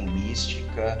uma ordem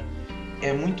mística,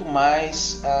 é muito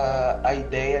mais a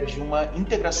ideia de uma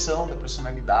integração da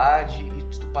personalidade e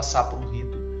tu passar por um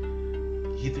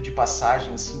rito de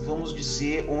passagem, assim, vamos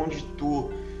dizer, onde tu,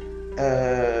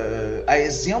 a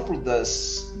exemplo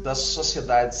das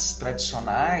sociedades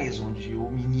tradicionais, onde o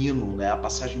menino, né, a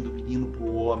passagem do menino para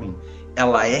o homem,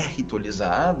 ela é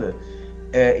ritualizada,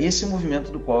 esse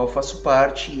movimento do qual eu faço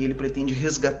parte, ele pretende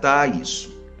resgatar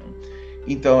isso.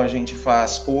 Então a gente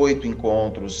faz 8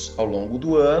 encontros ao longo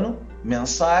do ano,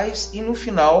 mensais, e no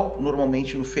final,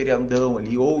 normalmente no feriadão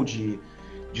ali, ou de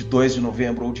 2 de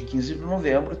novembro ou de 15 de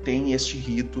novembro, tem este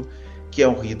rito, que é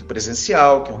um rito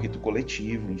presencial, que é um rito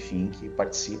coletivo, enfim, que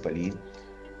participa ali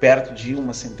perto de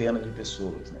uma centena de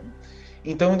pessoas, né?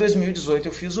 Então, em 2018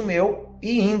 eu fiz o meu,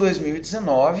 e em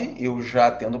 2019, eu já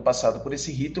tendo passado por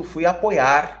esse rito, eu fui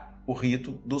apoiar o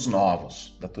rito dos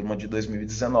novos, da turma de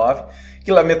 2019,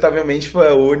 que lamentavelmente foi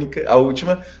a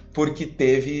última, porque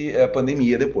teve a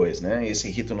pandemia depois, né? Esse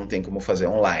rito não tem como fazer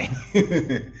online.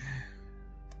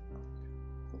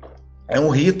 É um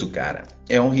rito, cara.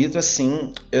 É um rito,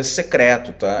 assim,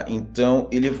 secreto, tá? Então,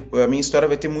 a minha história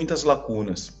vai ter muitas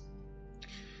lacunas.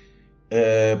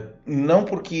 Não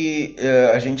porque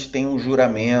a gente tem um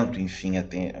juramento, enfim, a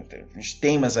gente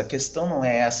tem, mas a questão não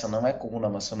é essa, não é como na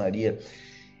maçonaria.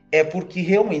 É porque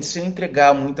realmente, se eu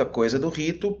entregar muita coisa do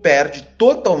rito, perde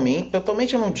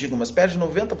totalmente eu não digo, mas perde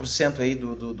 90% aí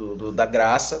da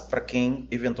graça para quem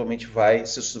eventualmente vai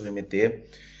se submeter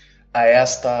a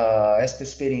esta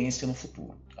experiência no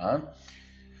futuro, tá?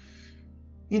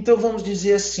 Então vamos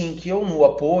dizer assim, que eu no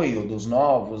apoio dos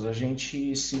novos, a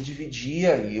gente se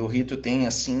dividia, e o rito tem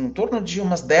assim, em torno de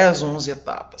umas 10, 11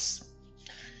 etapas.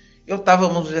 Eu estava,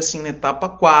 vamos dizer assim, na etapa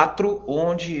 4,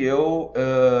 onde eu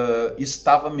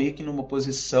estava meio que numa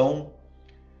posição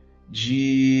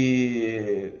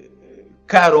de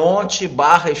Caronte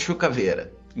 / Exu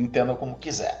Caveira, entenda como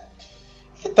quiser.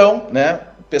 Então, né,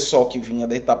 o pessoal que vinha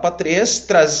da etapa 3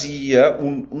 trazia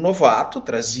o novato,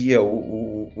 trazia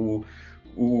o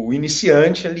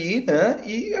iniciante ali, né,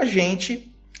 e a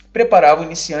gente preparava o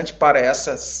iniciante para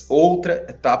essa outra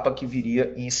etapa que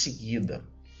viria em seguida.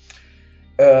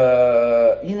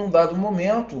 E num dado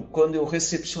momento, quando eu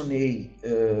recepcionei,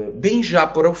 bem já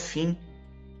para o fim,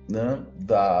 né,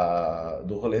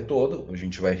 do rolê todo, a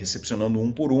gente vai recepcionando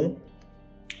um por um,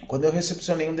 quando eu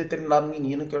recepcionei um determinado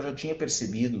menino que eu já tinha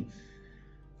percebido,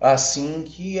 assim,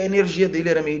 que a energia dele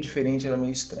era meio diferente, era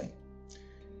meio estranha.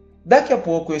 Daqui a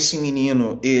pouco esse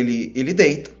menino, ele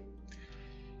deita,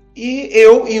 e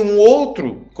eu e um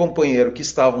outro companheiro que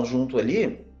estavam junto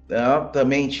ali,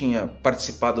 também tinha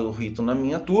participado do rito na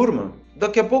minha turma.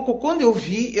 Daqui a pouco, quando eu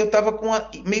vi, eu estava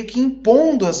meio que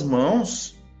impondo as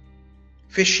mãos,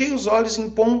 fechei os olhos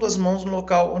impondo as mãos no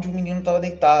local onde o menino estava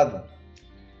deitado.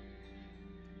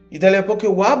 E daí a pouco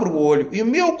eu abro o olho e o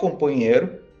meu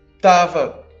companheiro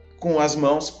estava com as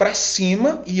mãos para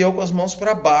cima e eu com as mãos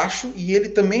para baixo, e ele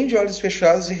também de olhos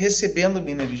fechados e recebendo a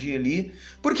minha energia ali,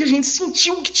 porque a gente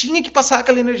sentiu que tinha que passar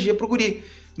aquela energia pro guri.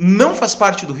 Não faz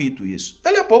parte do rito isso.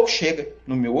 Daí a pouco chega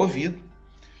no meu ouvido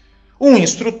um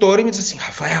instrutor e me diz assim: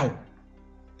 Rafael,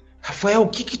 o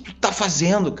que tu tá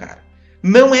fazendo, cara?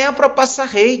 Não é para passar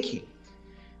reiki.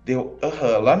 Deu,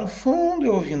 lá no fundo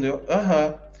eu ouvindo,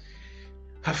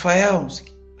 Rafael,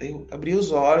 eu abri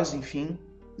os olhos, enfim,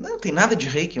 não tem nada de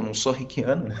reiki, eu não sou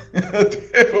reikiano, né?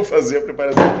 Eu vou fazer a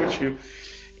preparação contigo.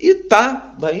 E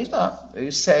daí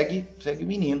segue o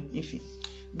menino, enfim.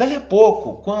 Dali a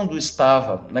pouco, quando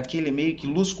estava naquele meio que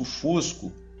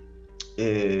lusco-fusco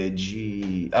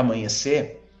de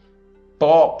amanhecer,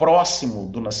 próximo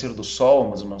do nascer do sol,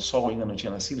 mas o sol ainda não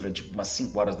tinha nascido, era tipo umas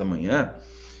 5 horas da manhã,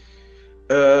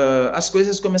 as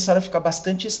coisas começaram a ficar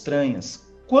bastante estranhas.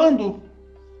 Quando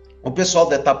o pessoal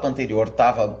da etapa anterior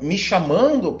estava me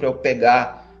chamando para eu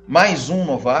pegar mais um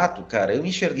novato, cara, eu me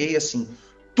enxerguei assim,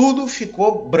 tudo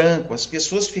ficou branco, as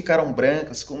pessoas ficaram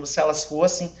brancas, como se elas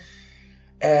fossem...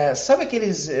 sabe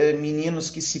aqueles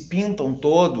meninos que se pintam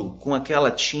todo com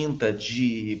aquela tinta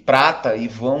de prata e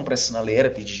vão para a sinaleira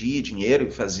pedir dinheiro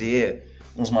e fazer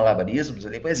uns malabarismos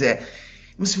ali? Pois é.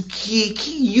 Mas o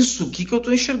que isso? O que eu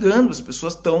estou enxergando? As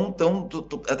pessoas estão...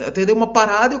 Até deu uma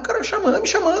parada e o cara me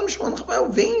chamando. Rafael,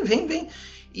 vem.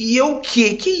 E eu, o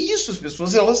que isso? As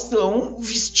pessoas, elas estão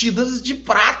vestidas de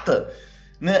prata.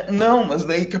 Né? Não, mas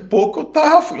daí daqui a pouco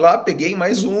eu fui lá, peguei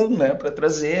mais um, né, para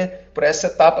trazer para essa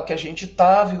etapa que a gente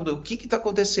viu o que está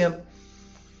acontecendo.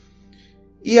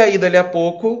 E aí, dali a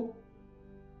pouco,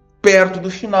 perto do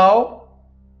final,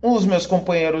 os meus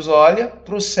companheiros olham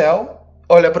para o céu,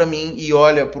 olha para mim e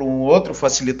olha para um outro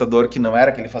facilitador que não era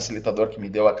aquele facilitador que me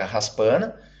deu a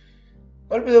carraspana,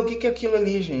 olha para o que é aquilo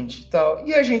ali, gente. Tal.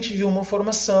 E a gente viu uma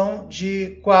formação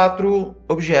de 4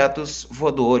 objetos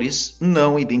voadores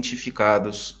não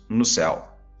identificados no céu.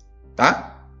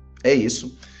 Tá? É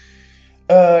isso.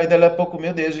 E daí a pouco,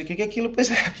 meu Deus, o que é aquilo?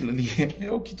 Pois é, aquilo ali é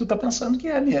o que tu tá pensando que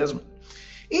é mesmo.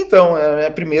 Então,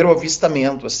 primeiro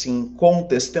avistamento, assim, com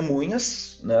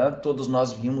testemunhas, né? Todos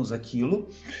nós vimos aquilo.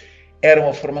 Era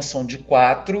uma formação de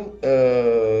 4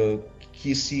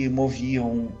 que se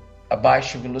moviam a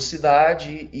baixa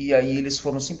velocidade e aí eles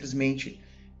foram simplesmente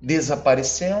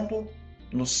desaparecendo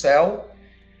no céu.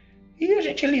 E a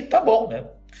gente ali, tá bom, né?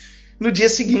 No dia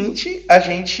seguinte, a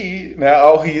gente, né,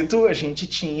 ao rito, a gente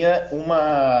tinha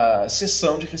uma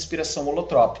sessão de respiração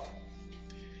holotrópica.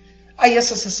 Aí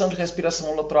essa sessão de respiração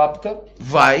holotrópica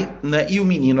vai, né, e o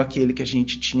menino, aquele que a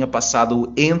gente tinha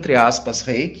passado, entre aspas,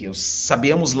 reiki,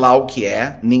 sabemos lá o que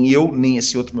é, nem eu, nem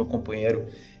esse outro meu companheiro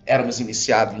éramos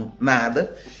iniciados em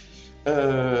nada.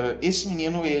 Esse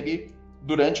menino, ele,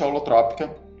 durante a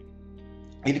holotrópica,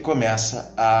 ele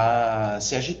começa a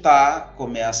se agitar,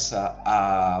 começa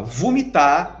a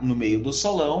vomitar no meio do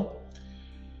salão.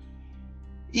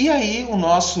 E aí o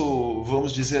nosso,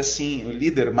 vamos dizer assim, o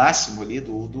líder máximo ali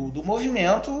do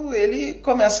movimento, ele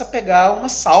começa a pegar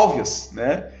umas sálvias,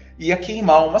 né? E a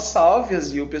queimar umas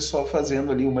sálvias e o pessoal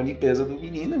fazendo ali uma limpeza do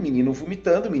menino, o menino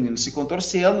vomitando, o menino se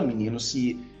contorcendo, o menino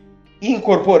se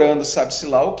incorporando, sabe-se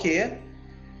lá o quê.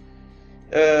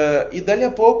 E dali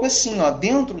a pouco, assim, ó,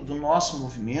 dentro do nosso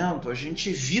movimento, a gente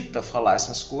evita falar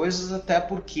essas coisas, até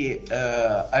porque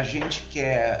a gente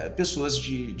quer pessoas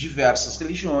de diversas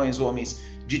religiões, homens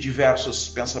de diversos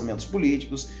pensamentos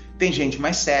políticos, tem gente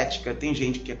mais cética, tem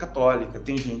gente que é católica,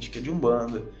 tem gente que é de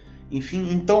Umbanda,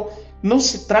 enfim, então não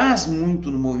se traz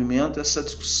muito no movimento essa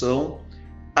discussão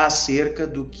acerca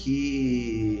do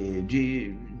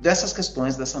que dessas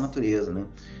questões dessa natureza, né?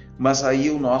 Mas aí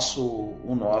o nosso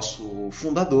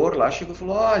fundador lá chegou e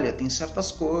falou, olha, tem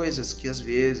certas coisas que às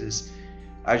vezes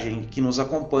a gente que nos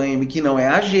acompanha, que não é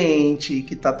a gente,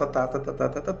 que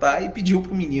e pediu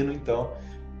pro menino então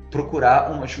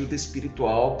procurar uma ajuda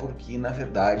espiritual, porque na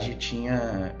verdade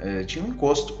tinha um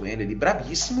encosto com ele ali,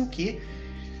 brabíssimo, que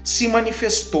se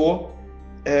manifestou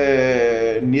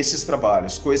nesses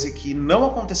trabalhos, coisa que não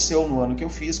aconteceu no ano que eu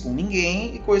fiz com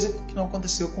ninguém e coisa que não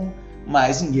aconteceu com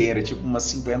mais ninguém, era tipo umas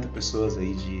 50 pessoas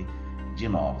aí de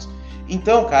novos.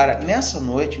 Então, cara, nessa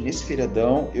noite, nesse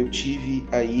feriadão, eu tive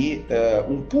aí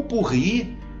um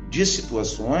pupurri de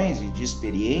situações e de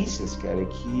experiências, cara,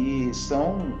 que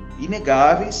são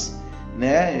inegáveis,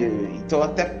 né? Então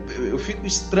até eu fico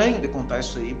estranho de contar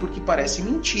isso aí, porque parece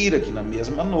mentira que na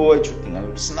mesma noite tem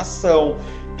alucinação,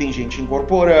 tem gente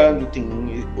incorporando, tem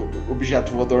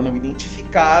objeto voador não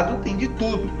identificado, tem de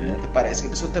tudo, né? Parece que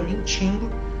a pessoa está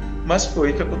mentindo, mas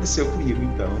foi o que aconteceu comigo,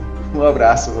 então. Um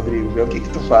abraço, Rodrigo, vê o que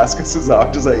tu faz com esses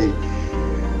áudios aí.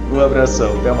 Um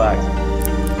abração, até mais.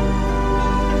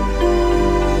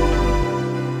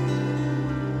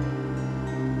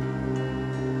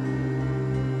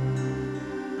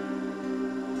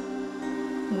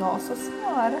 Nossa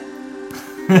senhora.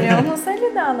 Eu não sei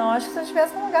lidar, não. Acho que se eu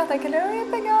estivesse num lugar daquele, eu ia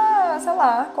pegar, sei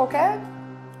lá, qualquer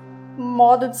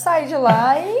modo de sair de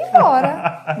lá e ir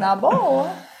embora. Na boa.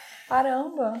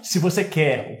 Caramba. Se você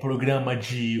quer o programa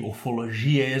de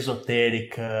ufologia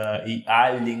esotérica e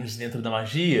aliens dentro da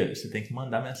magia, você tem que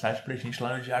mandar mensagem pra gente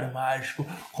lá no Diário Mágico,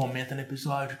 comenta no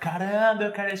episódio, caramba,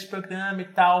 eu quero esse programa e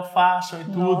tal, façam e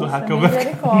tudo. Nossa, Raquel vai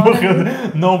ficar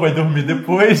morrendo, não vai dormir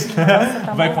depois, né?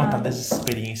 Nossa, vai contar das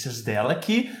experiências dela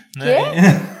aqui, né?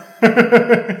 Quê?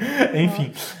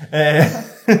 Enfim,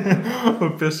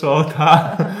 o pessoal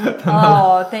tá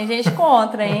Ó, tem gente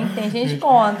contra, hein? Tem gente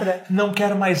contra. Não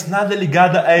quero mais nada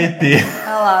ligado a ET.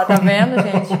 Olha lá, tá vendo,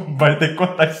 gente? Vai ter que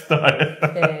contar a história.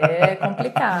 É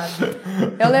complicado.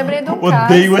 Eu lembrei de um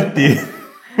Odeio caso. ET.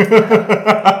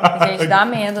 Gente, dá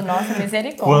medo, nossa,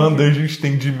 misericórdia. Quando a gente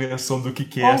tem dimensão do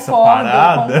que é essa Concordo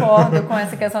parada. Concordo com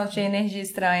essa questão de energia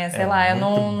estranha. Sei lá, eu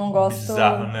não gosto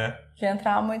bizarro, né? de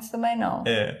entrar muito também, não.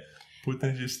 Puta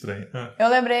energia estranha. Eu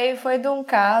lembrei, foi de um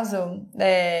caso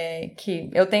que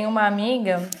eu tenho uma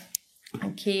amiga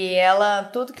que ela,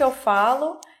 tudo que eu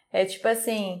falo é tipo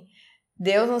assim,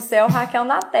 Deus no céu, Raquel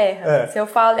na terra. Se eu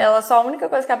falo, ela só a única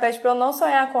coisa que ela pede pra eu não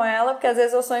sonhar com ela, porque às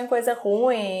vezes eu sonho em coisa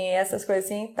ruim, essas coisas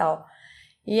assim e tal.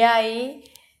 E aí,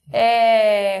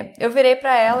 eu virei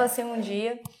pra ela assim um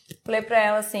dia, falei pra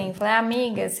ela assim,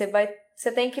 amiga,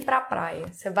 você tem que ir pra praia.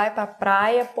 Você vai pra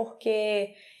praia porque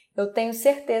eu tenho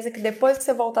certeza que depois que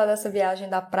você voltar dessa viagem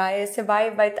da praia, você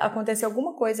vai acontecer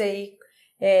alguma coisa aí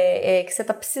que você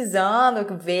tá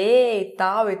precisando ver e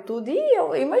tal e tudo. E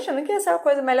eu imagino que essa é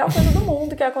a melhor coisa do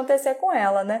mundo que ia acontecer com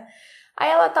ela, né? Aí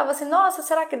ela tava assim, nossa,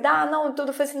 será que dá? Não, tudo.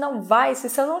 Eu falei assim, não, vai.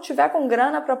 Se eu não tiver com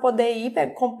grana pra poder ir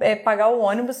pagar o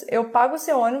ônibus, eu pago o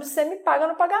seu ônibus, você me paga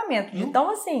no pagamento.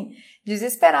 Então, assim,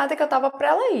 desesperada que eu tava pra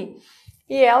ela ir.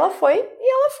 E ela foi.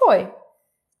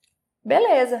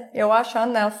 Beleza. Eu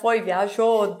achando, né? Ela foi,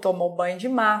 viajou, tomou banho de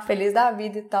mar, feliz da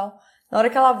vida e tal. Na hora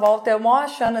que ela volta, eu mal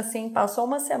achando assim, passou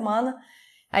uma semana.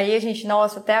 Aí a gente,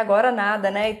 nossa, até agora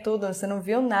nada, né? E tudo, você não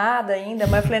viu nada ainda.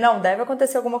 Mas eu falei, não, deve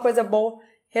acontecer alguma coisa boa.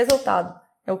 Resultado.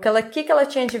 O que ela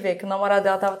tinha de ver? Que o namorado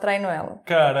dela tava traindo ela.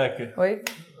 Caraca. Oi?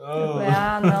 Eu falei,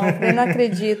 não. Eu falei, não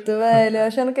acredito, velho.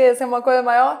 Achando que ia ser uma coisa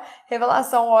maior,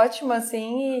 revelação ótima,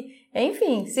 assim. E,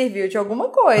 enfim, serviu de alguma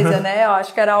coisa, né? Eu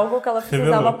acho que era algo que ela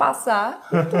precisava passar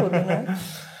e tudo, né?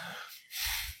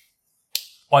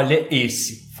 Olha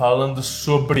esse, falando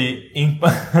sobre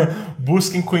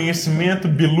busquem conhecimento,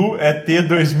 Bilu ET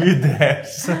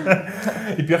 2010.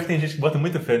 E pior que tem gente que bota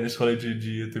muita fé nesse rolê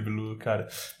de ET Bilu, cara.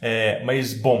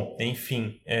 Mas, bom,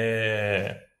 enfim,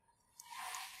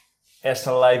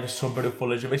 essa live sobre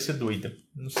ufologia vai ser doida.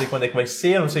 Não sei quando é que vai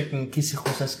ser, não sei em que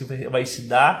circunstâncias que vai se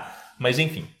dar, mas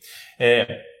enfim.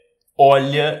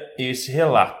 Olha esse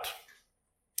relato.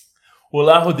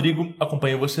 Olá, Rodrigo,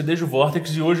 acompanho você desde o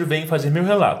Vortex e hoje venho fazer meu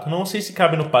relato. Não sei se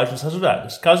cabe no Páginas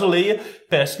Rasuradas. Caso leia,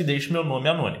 peço que deixe meu nome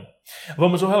anônimo.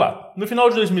 Vamos ao relato. No final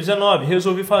de 2019,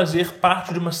 resolvi fazer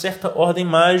parte de uma certa ordem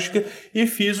mágica e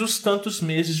fiz os tantos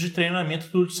meses de treinamento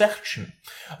tudo certinho.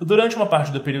 Durante uma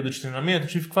parte do período de treinamento,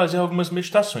 tive que fazer algumas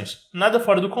meditações. Nada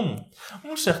fora do comum.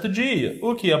 Um certo dia,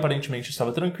 o que aparentemente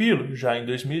estava tranquilo, já em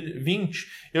 2020,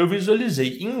 eu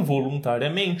visualizei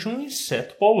involuntariamente um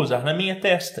inseto pousar na minha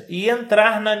testa e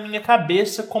entrar na minha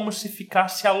cabeça como se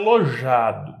ficasse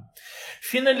alojado.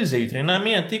 Finalizei o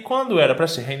treinamento e quando era para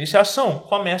ser reiniciação,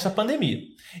 começa a pandemia.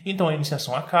 Então a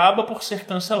iniciação acaba por ser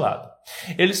cancelada.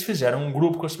 Eles fizeram um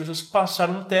grupo com as pessoas que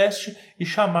passaram no teste e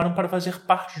chamaram para fazer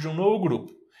parte de um novo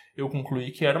grupo. Eu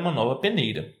concluí que era uma nova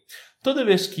peneira. Toda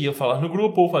vez que ia falar no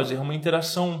grupo ou fazer uma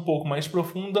interação um pouco mais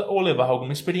profunda ou levar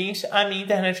alguma experiência, a minha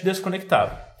internet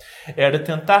desconectava. Era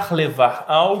tentar levar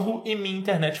algo e minha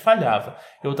internet falhava.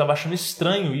 Eu estava achando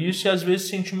estranho isso e às vezes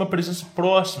sentia uma presença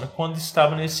próxima quando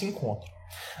estava nesse encontro.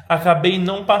 Acabei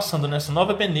não passando nessa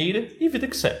nova peneira e vida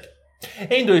que segue.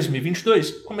 Em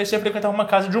 2022, comecei a frequentar uma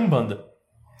casa de umbanda.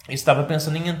 Estava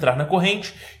pensando em entrar na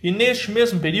corrente e neste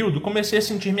mesmo período comecei a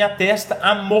sentir minha testa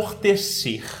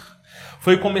amortecer.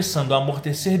 Foi começando a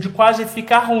amortecer de quase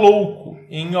ficar louco.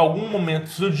 Em algum momento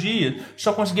do dia,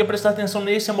 só conseguia prestar atenção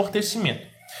nesse amortecimento.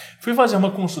 Fui fazer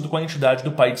uma consulta com a entidade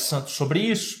do Pai de Santo sobre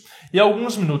isso, e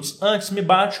alguns minutos antes me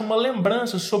bate uma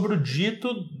lembrança sobre o dito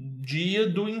dia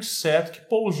do inseto que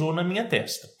pousou na minha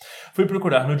testa. Fui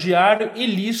procurar no diário e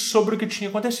li sobre o que tinha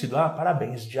acontecido. Ah,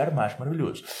 parabéns, diário mágico,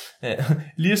 maravilhoso.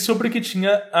 Li sobre o que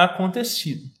tinha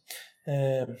acontecido.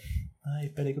 Ai,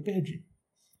 peraí que eu perdi.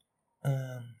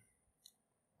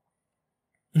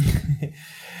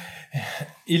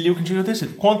 E li o que tinha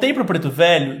acontecido. Contei para o preto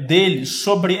velho dele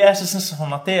sobre essa sensação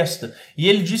na testa e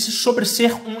ele disse sobre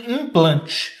ser um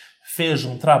implante. Fez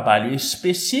um trabalho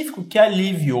específico que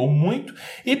aliviou muito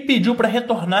e pediu para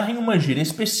retornar em uma gíria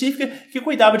específica que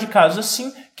cuidava de casos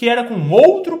assim, que era com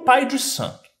outro pai de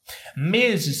santo.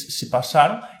 Meses se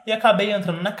passaram e acabei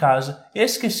entrando na casa,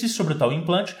 esqueci sobre o tal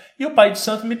implante e o pai de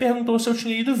santo me perguntou se eu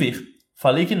tinha ido ver.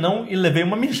 Falei que não e levei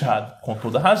uma mijada, com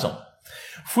toda razão.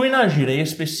 Fui na gíria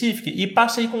específica e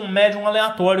passei com um médium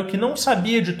aleatório que não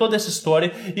sabia de toda essa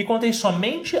história e contei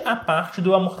somente a parte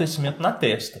do amortecimento na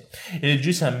testa. Ele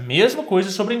disse a mesma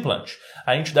coisa sobre o implante.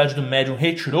 A entidade do médium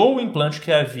retirou o implante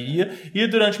que havia e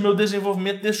durante meu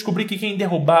desenvolvimento descobri que quem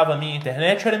derrubava a minha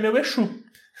internet era meu Exu.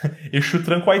 Exu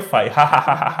tranca Wi-Fi.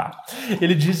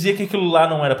 Ele dizia que aquilo lá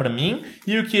não era pra mim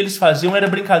e o que eles faziam era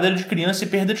brincadeira de criança e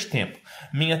perda de tempo.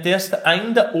 Minha testa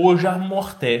ainda hoje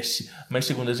amortece, mas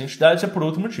segundo as entidades é por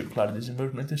outro motivo. Claro,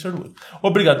 desenvolvimento terceiro olho.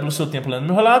 Obrigado pelo seu tempo lendo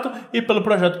meu relato e pelo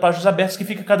projeto Páginas Abertas que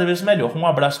fica cada vez melhor. Um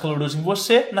abraço caloroso em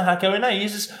você, na Raquel e na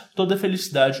Isis. Toda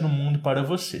felicidade no mundo para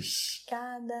vocês.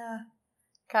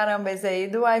 Caramba, esse aí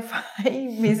do Wi-Fi,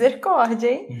 misericórdia,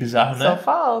 hein? Bizarro, né? Só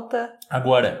falta.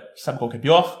 Agora, sabe qual que é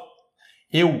pior?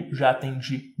 Eu já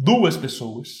atendi 2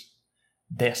 pessoas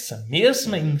dessa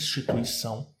mesma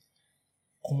instituição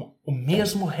com o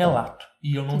mesmo relato.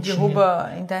 E eu não Derruba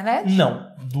a internet?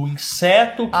 Não. Do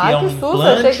inseto, que é um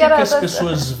implante que as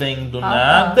pessoas veem do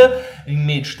nada, em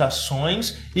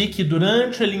meditações, e que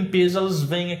durante a limpeza elas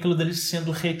veem aquilo dele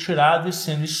sendo retirado e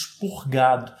sendo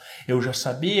expurgado. Eu já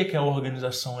sabia que a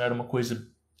organização era uma coisa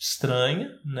estranha,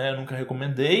 né? Eu nunca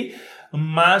recomendei,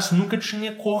 mas nunca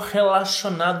tinha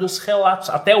correlacionado os relatos.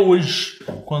 Até hoje,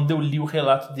 quando eu li o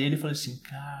relato dele, eu falei assim,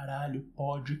 caralho,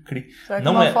 pode crer. Será que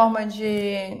não uma forma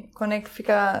de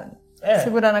ficar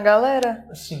segurando a galera?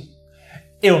 Assim,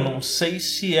 eu não sei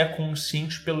se é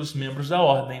consciente pelos membros da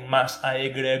ordem, mas a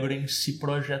egrégora em si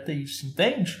projeta isso,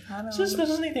 entende? As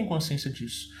pessoas nem têm consciência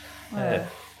disso.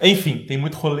 Enfim, tem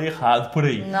muito rolê errado por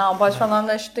aí. Não, pode falar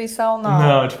da instituição, não.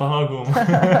 Não, de forma alguma.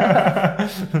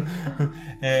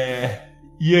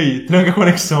 E aí, tranca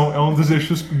conexão é um dos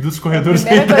eixos dos corredores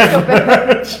da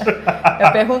internet.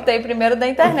 Eu perguntei primeiro da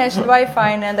internet, do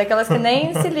Wi-Fi, né? Daquelas que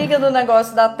nem se liga do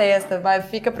negócio da testa,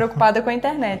 fica preocupada com a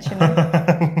internet, né?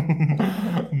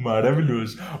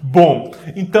 Maravilhoso. Bom,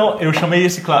 então eu chamei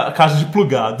esse caso de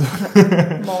plugado.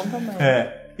 Bom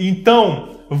também.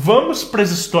 Então, vamos para as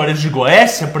histórias de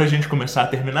Goécia pra gente começar a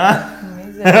terminar?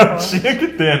 Tinha que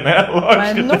ter, né? Lógico.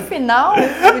 Mas no final,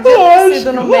 podia ter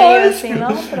sido no meio, assim,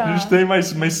 não pra... A gente tem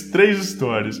mais 3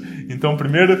 histórias. Então,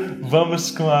 primeiro, vamos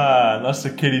com a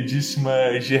nossa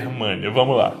queridíssima Germânia.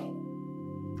 Vamos lá.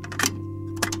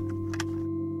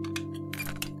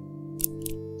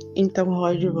 Então,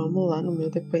 Roger, vamos lá no meu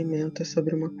depoimento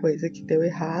sobre uma coisa que deu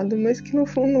errado, mas que no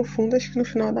fundo, acho que no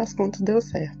final das contas deu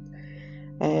certo.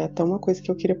 É até uma coisa que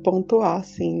eu queria pontuar,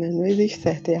 assim, né? Não existe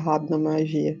certo e errado na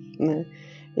magia, né?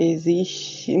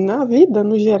 Existe, na vida,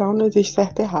 no geral, não existe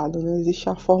certo e errado, né? Existe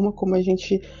a forma como a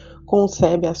gente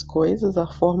concebe as coisas, a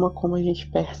forma como a gente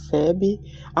percebe,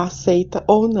 aceita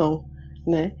ou não,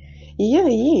 né? E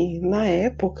aí, na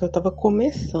época, eu tava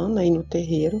começando aí no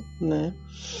terreiro, né?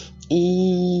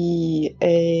 E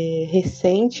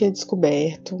recente tinha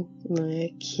descoberto, né,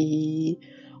 que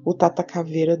o Tata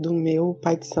Caveira do meu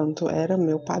pai de santo era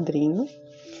meu padrinho.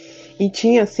 E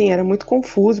tinha, assim, era muito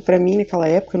confuso para mim naquela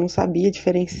época, eu não sabia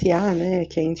diferenciar, né,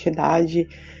 que a entidade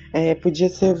podia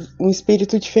ser um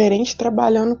espírito diferente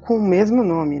trabalhando com o mesmo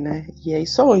nome, né. E aí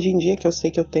só hoje em dia que eu sei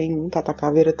que eu tenho um Tata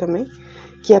Caveira também,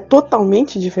 que é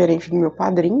totalmente diferente do meu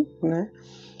padrinho, né.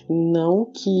 Não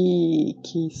que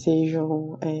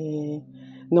sejam...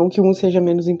 não que um seja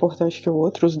menos importante que o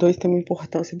outro, os dois têm uma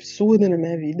importância absurda na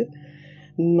minha vida,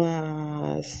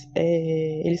 mas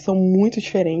eles são muito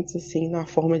diferentes, assim, na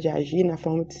forma de agir, na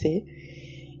forma de ser.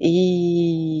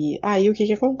 E aí o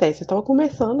que acontece? Eu tava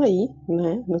começando aí,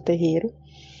 né, no terreiro,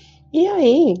 e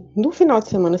aí, no final de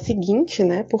semana seguinte,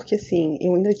 né, porque assim,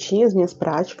 eu ainda tinha as minhas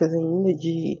práticas ainda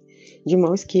de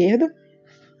mão esquerda,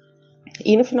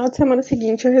 e no final de semana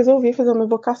seguinte eu resolvi fazer uma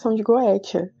evocação de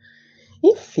Goetia.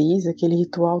 E fiz aquele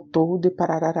ritual todo e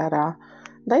parararará.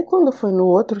 Daí quando foi no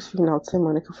outro final de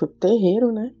semana que eu fui pro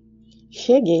terreiro, né?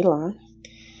 Cheguei lá.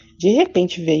 De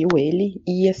repente veio ele.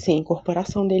 E assim, a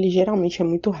incorporação dele geralmente é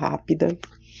muito rápida.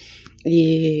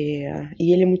 E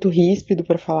ele é muito ríspido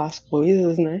para falar as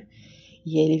coisas, né?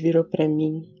 E ele virou para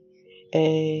mim.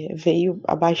 Veio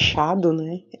abaixado,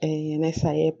 né?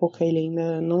 Nessa época ele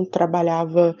ainda não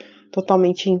trabalhava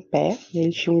totalmente em pé,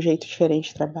 ele tinha um jeito diferente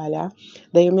de trabalhar.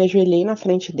 Daí eu me ajoelhei na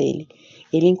frente dele,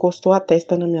 ele encostou a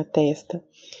testa na minha testa,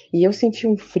 e eu senti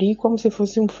um frio como se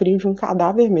fosse um frio de um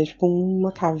cadáver mesmo, tipo uma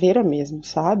caveira mesmo,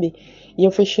 sabe? E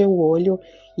eu fechei o olho,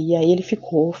 e aí ele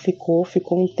ficou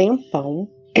um tempão.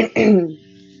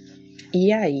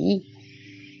 E aí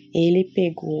ele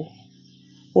pegou,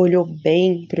 olhou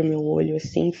bem pro meu olho,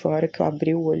 assim, foi a hora que eu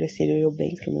abri o olho, assim, ele olhou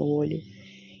bem pro meu olho,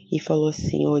 e falou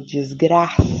assim: ô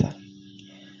desgraça,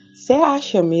 você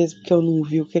acha mesmo que eu não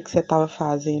vi o que você tava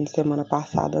fazendo semana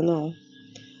passada, não?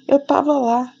 Eu tava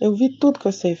lá, eu vi tudo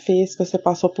que você fez, que você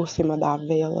passou por cima da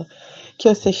vela, que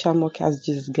você chamou que as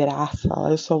desgraças.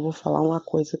 Eu só vou falar uma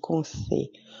coisa com você.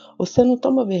 Você não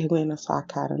toma vergonha na sua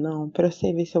cara, não, pra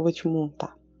você ver se eu vou te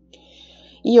montar.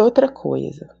 E outra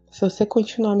coisa, se você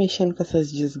continuar mexendo com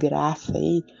essas desgraças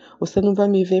aí, você não vai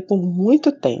me ver por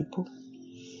muito tempo.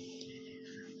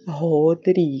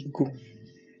 Rodrigo,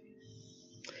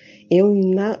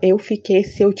 eu fiquei,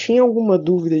 se eu tinha alguma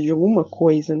dúvida de alguma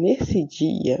coisa nesse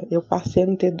dia, eu passei a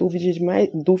não ter dúvida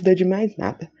de mais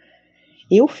nada.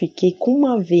 Eu fiquei com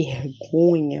uma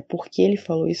vergonha, porque ele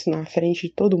falou isso na frente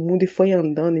de todo mundo e foi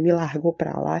andando e me largou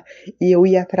pra lá, e eu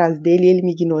ia atrás dele e ele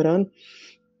me ignorando.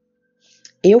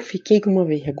 Eu fiquei com uma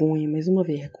vergonha, mas uma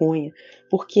vergonha,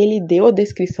 porque ele deu a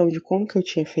descrição de como que eu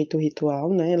tinha feito o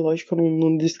ritual, né? Lógico que eu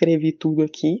não descrevi tudo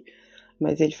aqui,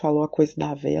 mas ele falou a coisa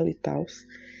da vela e tal.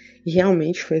 E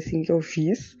realmente foi assim que eu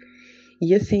fiz.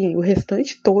 E assim, o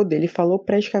restante todo, ele falou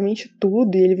praticamente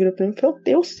tudo, e ele virou pra mim e falou: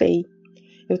 eu sei,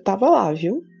 eu tava lá,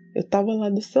 viu? Eu tava lá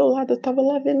do seu lado, eu tava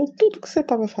lá vendo tudo que você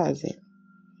tava fazendo.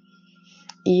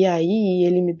 E aí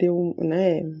ele me deu,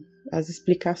 né, as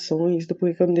explicações do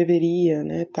porquê que eu não deveria,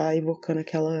 né, tá evocando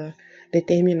aquela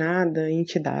determinada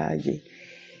entidade.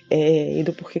 e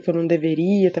do porquê que eu não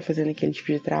deveria estar fazendo aquele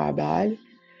tipo de trabalho.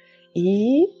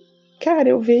 E, cara,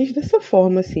 eu vejo dessa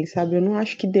forma, assim, sabe? Eu não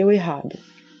acho que deu errado.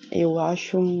 Eu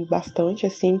acho bastante,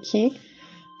 assim, que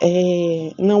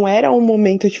não era o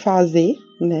momento de fazer,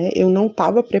 né? Eu não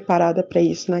estava preparada para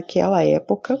isso naquela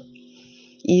época.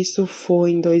 Isso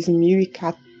foi em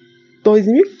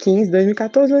 2015,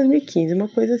 2014, 2015, uma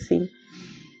coisa assim.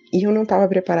 E eu não estava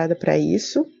preparada para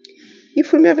isso. E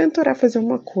fui me aventurar a fazer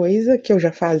uma coisa que eu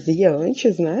já fazia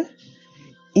antes, né?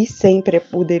 E sem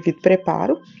o devido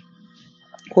preparo.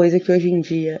 Coisa que hoje em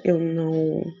dia eu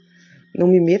não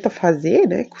me meto a fazer,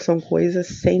 né? São coisas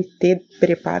sem ter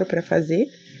preparo para fazer.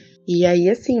 E aí,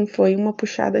 assim, foi uma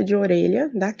puxada de orelha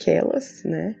daquelas,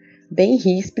 né? Bem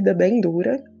ríspida, bem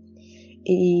dura.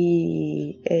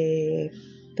 E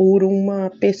por uma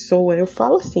pessoa, eu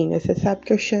falo assim, né? Você sabe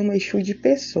que eu chamo Exu de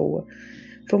pessoa.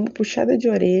 Foi uma puxada de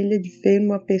orelha de ver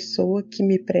uma pessoa que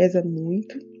me preza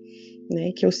muito,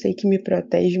 né? Que eu sei que me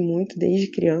protege muito desde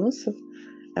criança.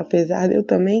 Apesar de eu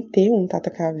também ter um Tata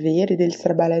Caveira e deles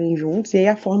trabalharem juntos. E aí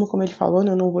a forma como ele falou,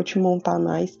 né, eu não vou te montar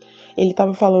mais. Ele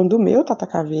tava falando do meu Tata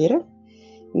Caveira,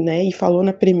 né? E falou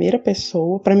na primeira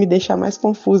pessoa, para me deixar mais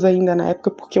confusa ainda na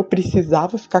época, porque eu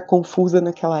precisava ficar confusa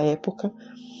naquela época.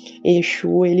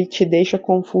 Exu, ele te deixa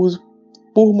confuso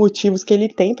por motivos que ele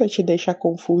tenta te deixar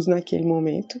confuso naquele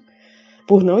momento.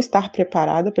 Por não estar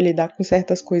preparada para lidar com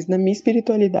certas coisas na minha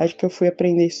espiritualidade, que eu fui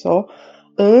aprender só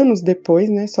anos depois,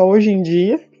 né? Só hoje em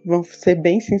dia, vamos ser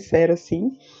bem sinceros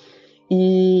assim.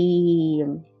 E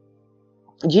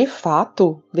de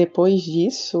fato, depois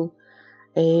disso,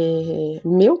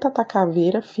 meu Tata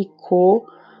Caveira ficou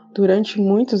durante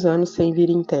muitos anos sem vir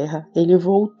em terra. Ele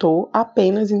voltou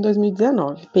apenas em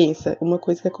 2019. Pensa, uma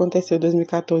coisa que aconteceu em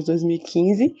 2014,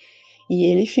 2015, e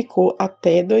ele ficou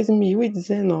até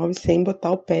 2019 sem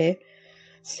botar o pé,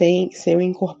 sem eu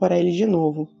incorporar ele de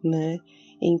novo, né?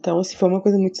 Então, assim, foi uma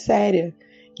coisa muito séria.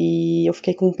 E eu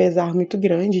fiquei com um pesar muito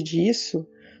grande disso,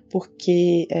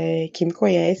 porque quem me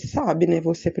conhece sabe, né?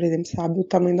 Você, por exemplo, sabe o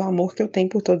tamanho do amor que eu tenho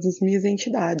por todas as minhas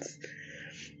entidades.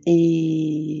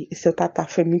 E seu Tatá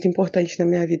foi muito importante na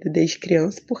minha vida desde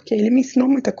criança, porque ele me ensinou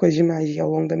muita coisa de magia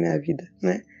ao longo da minha vida,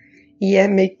 né? E é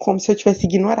meio como se eu tivesse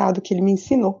ignorado o que ele me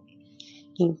ensinou.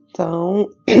 Então,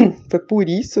 foi por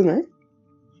isso, né,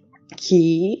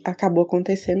 que acabou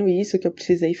acontecendo isso, que eu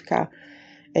precisei ficar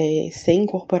sem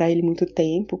incorporar ele muito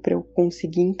tempo, para eu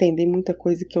conseguir entender muita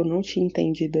coisa que eu não tinha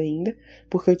entendido ainda,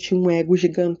 porque eu tinha um ego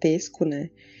gigantesco, né,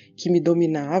 que me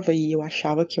dominava e eu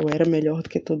achava que eu era melhor do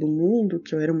que todo mundo,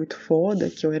 que eu era muito foda,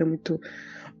 que eu era muito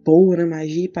boa na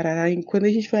magia e parará. E quando a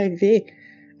gente vai ver,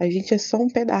 a gente é só um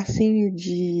pedacinho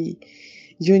de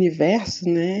universo,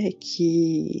 né,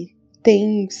 que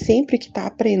tem sempre que estar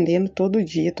aprendendo todo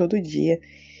dia.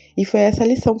 E foi essa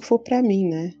lição que foi pra mim,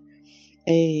 né?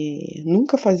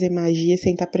 Nunca fazer magia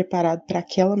sem estar preparado para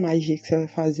aquela magia que você vai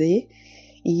fazer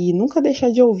e nunca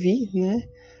deixar de ouvir, né?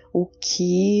 O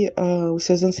que os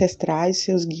seus ancestrais,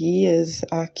 seus guias,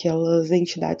 aquelas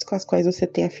entidades com as quais você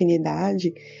tem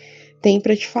afinidade, têm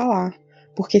para te falar.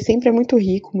 Porque sempre é muito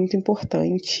rico, muito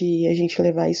importante a gente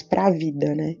levar isso para a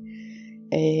vida, né?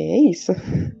 É isso.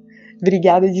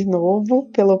 Obrigada de novo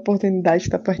pela oportunidade de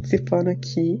estar participando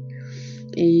aqui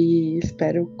e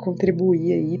espero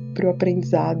contribuir aí para o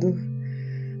aprendizado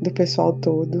do pessoal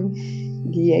todo.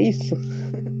 E é isso.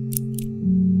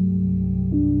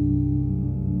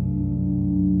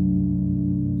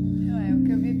 O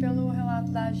que eu vi pelo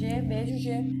relato da G, beijo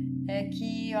G, é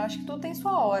que eu acho que tudo tem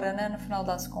sua hora, né, no final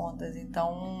das contas.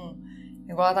 Então,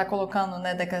 igual ela tá colocando,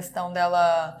 né, da questão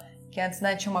dela, que antes,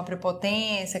 né, tinha uma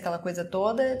prepotência, aquela coisa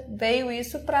toda, veio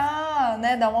isso pra,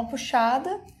 né, dar uma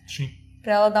puxada. Sim.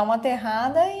 Pra ela dar uma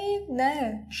aterrada e,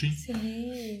 né, sim,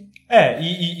 seguir.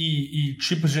 E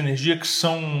tipos de energia que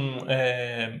são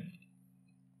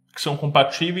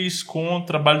compatíveis com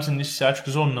trabalhos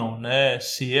iniciáticos ou não, né?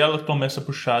 Se ela toma essa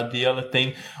puxada e ela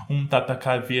tem um Tata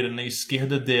Caveira na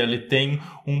esquerda dela e tem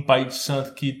um Pai de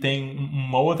Santo que tem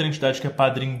uma outra entidade que é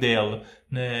padrinho dela,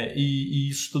 né? E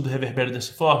isso tudo reverbera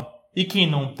dessa forma. E quem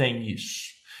não tem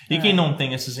isso? E quem não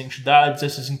tem essas entidades,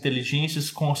 essas inteligências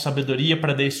com sabedoria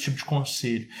para dar esse tipo de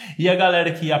conselho? E a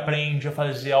galera que aprende a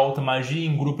fazer alta magia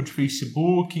em grupo de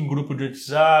Facebook, em grupo de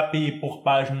WhatsApp, por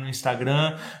página no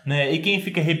Instagram, né? E quem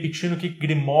fica repetindo que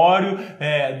Grimório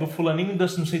do fulaninho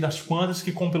das não sei das quantas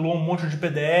que compilou um monte de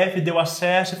PDF, deu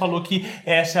acesso e falou que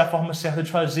essa é a forma certa de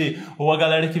fazer. Ou a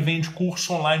galera que vende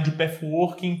curso online de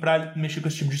pathworking para mexer com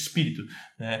esse tipo de espírito,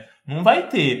 né? Não vai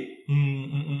ter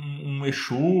um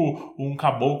Exu, um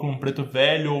caboclo, um preto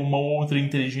velho ou uma outra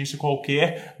inteligência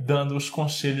qualquer dando os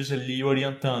conselhos ali,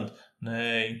 orientando,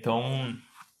 né? Então,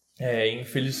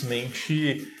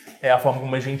 Infelizmente, é a forma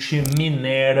como a gente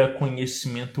minera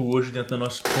conhecimento hoje dentro da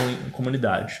nossa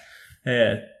comunidade.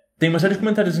 Tem uma série de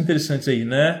comentários interessantes aí,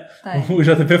 né? O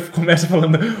JP começa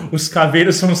falando: os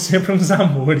caveiros são sempre uns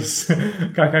amores.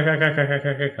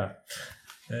 KKKKKKKK.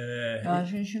 Eu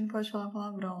acho que a gente não pode falar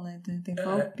palavrão, né? Tem que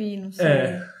falar o pi, não sei.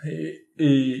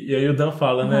 E aí o Dan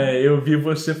fala, né? Eu vi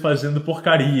você fazendo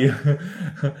porcaria.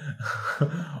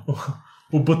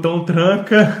 O botão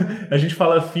tranca, a gente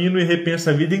fala fino e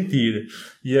repensa a vida inteira.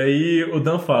 E aí o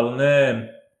Dan fala, né?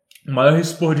 O maior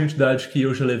expor de identidade que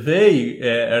eu já levei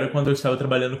era quando eu estava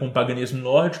trabalhando com o paganismo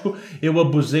nórdico. Eu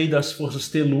abusei das forças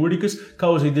telúricas,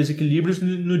 causei desequilíbrios.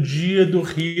 No dia do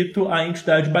rito, a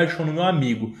entidade baixou no meu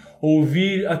amigo.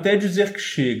 Ouvi até dizer que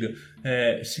chega.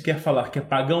 Se quer falar que é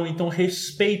pagão, então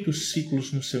respeite os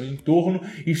ciclos no seu entorno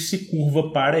e se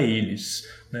curva para eles.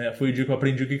 Foi o dia que eu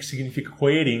aprendi o que significa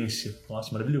coerência.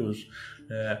 Nossa, maravilhoso.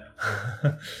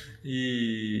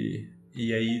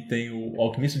 E aí tem o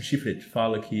alquimista de Chifre, que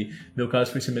fala que meu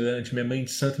caso foi semelhante, minha mãe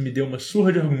de santo me deu uma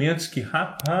surra de argumentos que,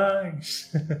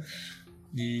 rapaz...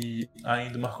 E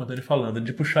ainda o Marco Antônio falando,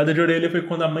 de puxada de orelha foi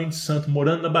quando a mãe de santo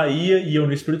morando na Bahia e eu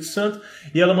no Espírito Santo,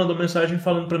 e ela mandou mensagem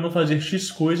falando para não fazer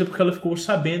X coisa porque ela ficou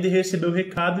sabendo e recebeu o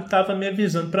recado e estava me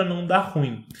avisando para não dar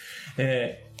ruim.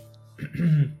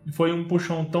 Foi um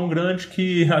puxão tão grande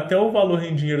que até o valor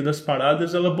em dinheiro das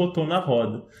paradas ela botou na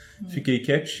roda. Fiquei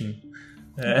quietinho.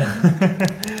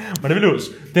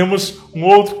 Maravilhoso. Temos um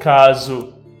outro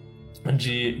caso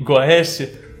de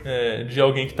Goécia, de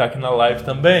alguém que está aqui na live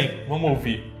também. Vamos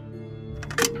ouvir.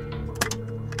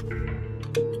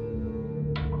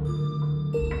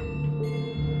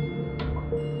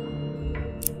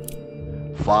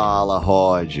 Fala,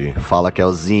 Rod. Fala,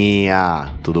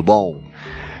 Kelzinha. Tudo bom?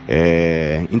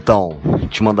 Então,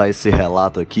 te mandar esse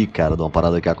relato aqui, cara, de uma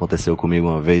parada que aconteceu comigo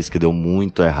uma vez que deu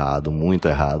muito errado, muito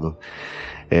errado.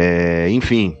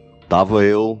 Enfim, tava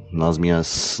eu nos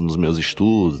meus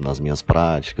estudos, nas minhas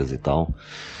práticas e tal.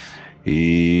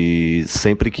 E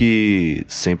sempre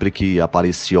que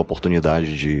aparecia a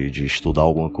oportunidade de estudar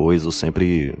alguma coisa, eu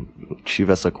sempre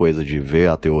tive essa coisa de ver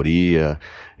a teoria,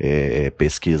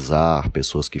 pesquisar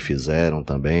pessoas que fizeram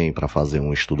também para fazer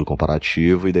um estudo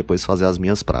comparativo e depois fazer as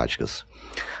minhas práticas.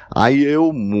 Aí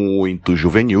eu, muito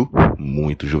juvenil,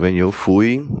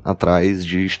 fui atrás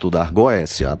de estudar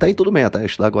Goécia. Até aí tudo bem, até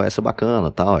estudar Goécia é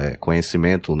bacana, tal,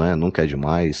 conhecimento, né, nunca é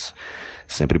demais,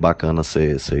 sempre bacana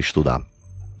você estudar.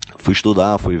 Fui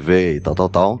estudar, fui ver e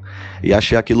tal, e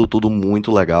achei aquilo tudo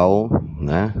muito legal,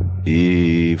 né,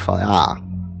 e falei,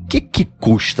 que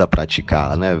custa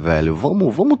praticar, né, velho,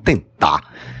 vamos tentar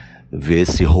ver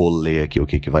esse rolê aqui, o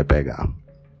que vai pegar.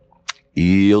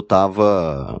 E eu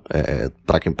tava,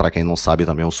 pra quem não sabe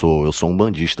também, eu sou um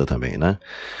bandista também, né?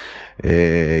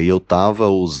 E eu tava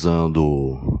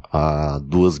usando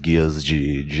 2 guias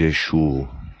de Exu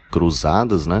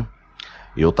cruzadas, né?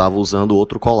 E eu tava usando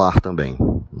outro colar também,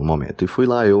 no momento. E fui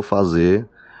lá eu fazer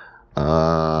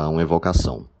uma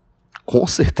evocação. Com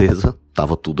certeza,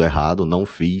 tava tudo errado, não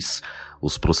fiz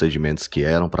os procedimentos que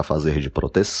eram para fazer de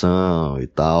proteção e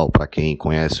tal. Para quem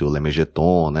conhece o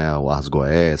Lemegeton, né, o Ars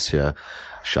Goécia,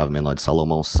 Chave Menor de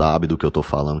Salomão, sabe do que eu tô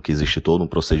falando, que existe todo um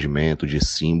procedimento de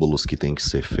símbolos que tem que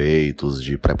ser feitos,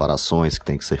 de preparações que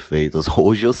tem que ser feitas.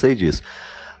 Hoje eu sei disso.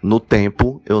 No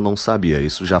tempo eu não sabia,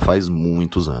 isso já faz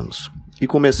muitos anos. E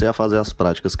comecei a fazer as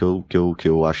práticas que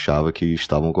eu achava que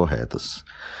estavam corretas.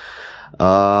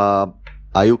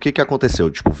 Aí o que aconteceu?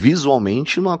 Tipo,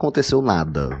 visualmente não aconteceu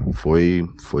nada. Foi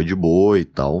de boa e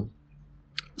tal.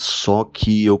 Só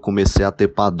que eu comecei a ter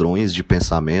padrões de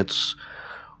pensamentos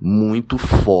muito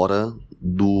fora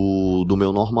do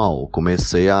meu normal.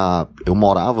 Eu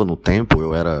morava no templo,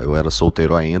 eu era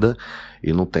solteiro ainda,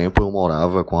 e no templo eu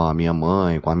morava com a minha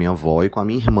mãe, com a minha avó e com a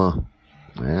minha irmã.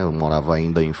 Né? Eu morava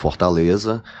ainda em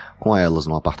Fortaleza com elas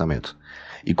no apartamento.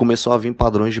 E começou a vir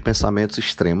padrões de pensamentos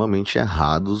extremamente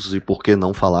errados e, por que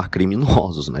não falar,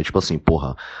 criminosos, né? Tipo assim,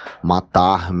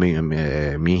 matar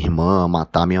minha irmã,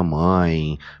 matar minha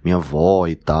mãe, minha avó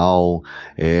e tal.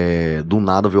 Do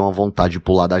nada veio uma vontade de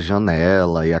pular da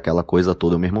janela e aquela coisa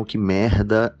toda. Meu irmão, que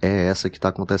merda é essa que tá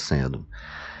acontecendo?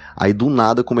 Aí do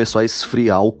nada começou a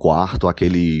esfriar o quarto,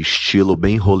 aquele estilo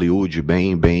bem Hollywood,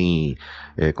 bem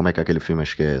como é que é aquele filme?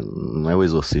 Acho que não é O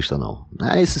Exorcista, não.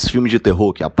 É esses filmes de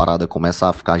terror que a parada começa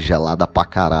a ficar gelada pra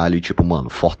caralho e tipo, mano,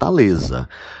 Fortaleza.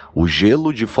 O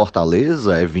gelo de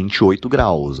Fortaleza é 28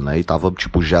 graus, né? E tava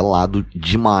tipo gelado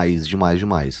demais.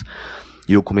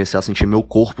 E eu comecei a sentir meu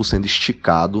corpo sendo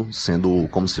esticado, sendo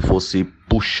como se fosse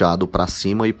puxado pra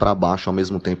cima e pra baixo ao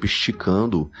mesmo tempo,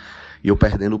 esticando, e eu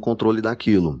perdendo o controle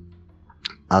daquilo.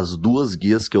 as 2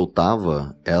 guias que eu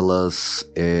tava, elas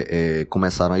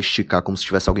começaram a esticar como se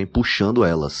tivesse alguém puxando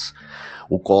elas.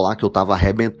 O colar que eu tava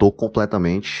arrebentou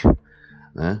completamente,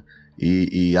 né?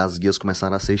 E as guias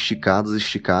começaram a ser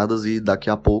esticadas, e daqui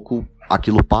a pouco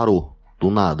aquilo parou, do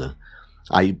nada.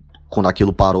 Aí, quando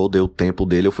aquilo parou, deu tempo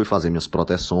dele, eu fui fazer minhas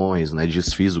proteções, né?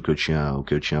 Desfiz o que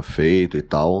eu tinha feito e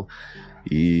tal.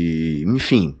 E,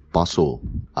 enfim, passou.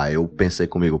 Aí eu pensei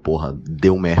comigo, porra,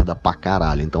 deu merda pra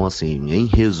caralho. Então, assim, em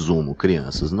resumo,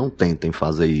 crianças, não tentem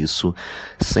fazer isso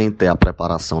sem ter a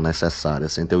preparação necessária,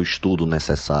 sem ter o estudo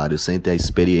necessário, sem ter a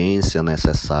experiência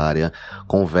necessária.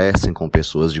 Conversem com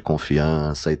pessoas de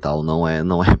confiança e tal, não é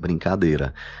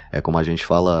brincadeira. É como a gente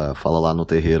fala lá no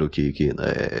terreiro, que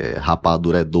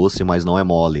rapadura é doce, mas não é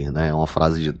mole, né? É uma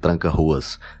frase de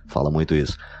Tranca-Ruas, fala muito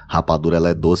isso. Rapadura, ela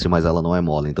é doce, mas ela não é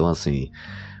mole. Então, assim,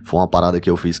 foi uma parada que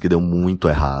eu fiz que deu muito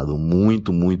errado.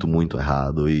 Muito, muito, muito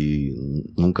errado. E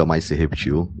nunca mais se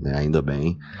repetiu, né? Ainda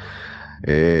bem.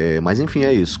 Mas, enfim,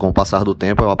 é isso. Com o passar do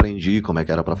tempo, eu aprendi como é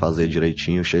que era pra fazer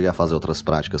direitinho. Cheguei a fazer outras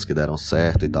práticas que deram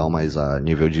certo e tal, mas a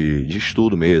nível de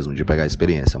estudo mesmo, de pegar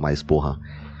experiência. Mas, porra,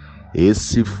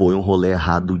 esse foi um rolê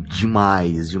errado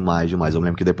demais, demais, demais. Eu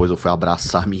lembro que depois eu fui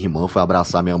abraçar minha irmã, fui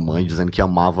abraçar minha mãe, dizendo que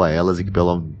amava elas e que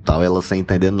tava elas sem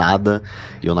entender nada.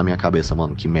 E eu na minha cabeça,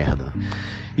 mano, que merda.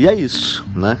 E é isso,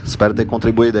 né? Espero ter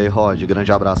contribuído aí, Rod.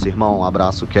 Grande abraço, irmão.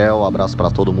 Abraço, Kel. Abraço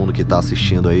pra todo mundo que tá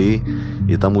assistindo aí.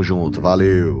 E tamo junto.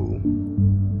 Valeu!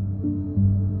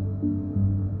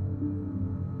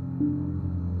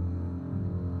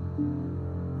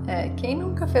 Quem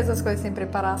nunca fez as coisas sem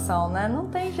preparação, né? Não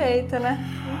tem jeito, né?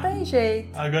 Não tem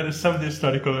jeito. Agora, sabe da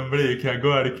história que eu lembrei aqui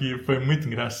agora, que foi muito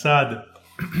engraçada?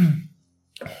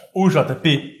 O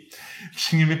JP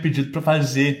tinha me pedido pra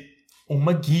fazer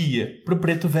uma guia pro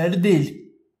preto velho dele.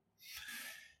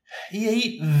 E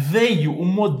aí veio o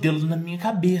modelo na minha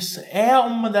cabeça. É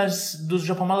uma dos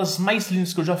japamalas mais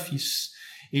lindos que eu já fiz.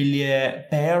 Ele é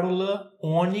pérola,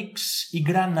 ônix e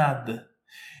granada.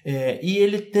 E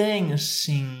ele tem,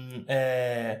 assim,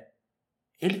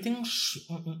 ele tem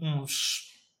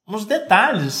uns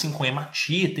detalhes, assim, com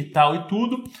hematita e tal e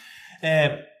tudo.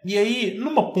 E aí,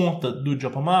 numa ponta do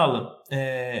japamala,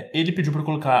 ele pediu para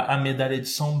colocar a medalha de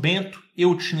São Bento.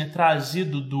 Eu tinha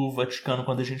trazido do Vaticano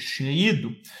quando a gente tinha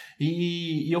ido.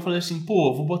 E eu falei assim,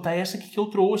 pô, vou botar essa aqui que eu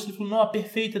trouxe. Ele falou, não,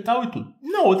 perfeita e tal e tudo.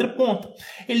 Na outra ponta,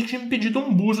 ele tinha me pedido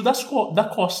um buzo da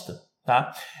costa,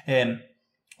 tá?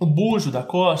 O buzo da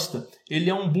costa, ele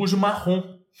é um buzo marrom.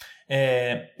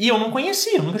 E eu não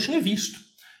conhecia, eu nunca tinha visto.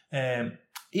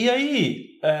 E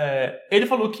aí, ele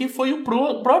falou que foi o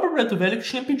próprio preto velho que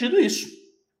tinha pedido isso.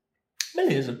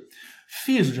 Beleza.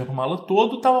 Fiz o japamala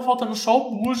todo, tava faltando só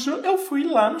o buzo. Eu fui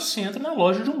lá no centro, na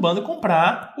loja de Umbanda,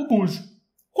 comprar o buzo.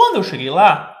 Quando eu cheguei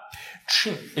lá,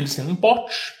 eles têm um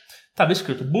pote. Tava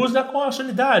escrito, buzo da costa,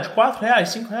 unidade, R$4,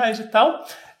 R$5 e tal.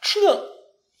 Tinha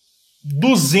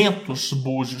 200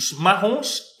 búzios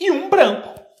marrons e um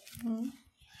branco.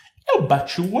 Eu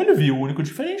bati o olho, vi o único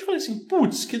diferente, falei assim,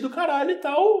 putz, que do caralho e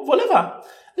tal, vou levar.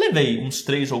 Levei uns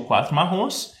 3 ou 4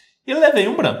 marrons e levei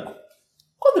um branco.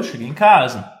 Quando eu cheguei em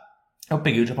casa, eu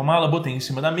peguei o japamala, botei em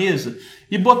cima da mesa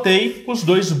e botei os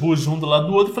 2 búzios um do lado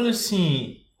do outro e falei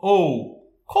assim,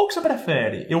 qual que você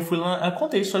prefere? Eu fui lá,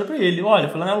 contei a história pra ele, olha,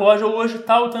 fui lá na loja hoje e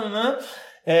tal,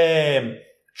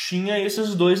 tinha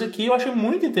esses 2 aqui, eu achei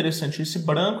muito interessante esse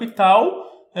branco e tal,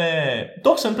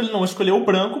 torcendo pra ele não escolher o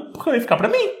branco, porque ia ficar pra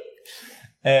mim.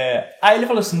 Aí ele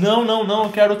falou assim, não, eu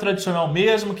quero o tradicional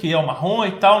mesmo, que é o marrom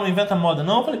e tal, não inventa moda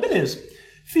não. Eu falei, beleza.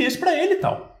 Fiz pra ele e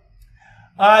tal.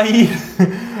 Aí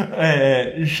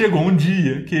chegou um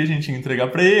dia que a gente ia entregar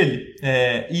pra ele,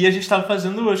 e a gente tava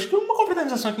fazendo, acho que uma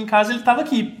confraternização aqui em casa, ele tava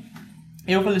aqui.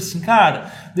 E eu falei assim,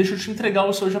 cara, deixa eu te entregar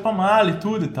o seu japamala e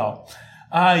tudo e tal.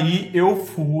 Aí eu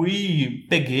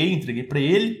entreguei pra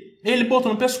ele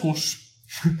botou no pescoço.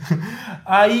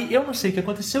 Aí eu não sei o que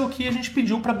aconteceu, que a gente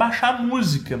pediu pra baixar a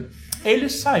música. Ele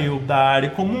saiu da área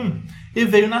comum e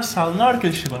veio na sala. Na hora que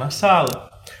ele chegou na sala,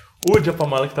 o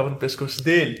japamala que tava no pescoço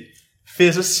dele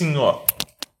fez assim, ó.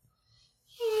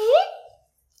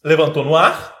 Levantou no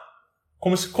ar,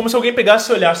 como se alguém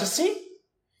pegasse e olhasse assim,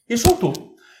 e soltou.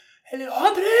 Ele,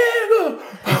 Rodrigo!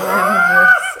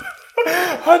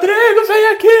 Rodrigo,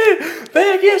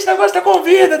 vem aqui, esse negócio tá com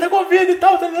vida e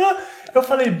tal, Eu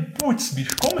falei, putz,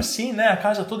 bicho, como assim, né? A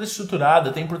casa toda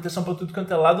estruturada, tem proteção pra tudo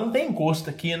quanto é lado, não tem encosto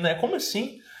aqui, né? Como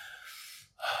assim?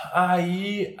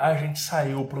 Aí a gente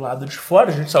saiu pro lado de fora,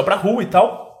 a gente saiu pra rua e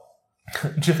tal.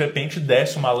 De repente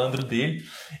desce o malandro dele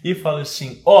e fala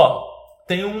assim,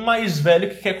 tem um mais velho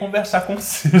que quer conversar com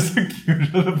vocês aqui.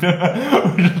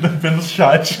 O JP no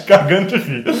chat, cagando de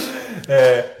rir.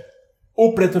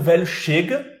 O preto velho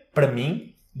chega pra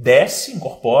mim, desce,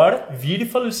 incorpora, vira e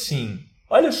fala assim,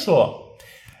 olha só,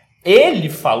 ele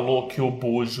falou que o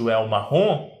Bozo é o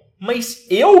marrom, mas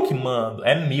eu que mando,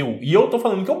 é meu. E eu tô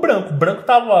falando que é o branco. O branco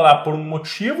tava lá por um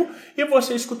motivo e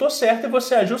você escutou certo e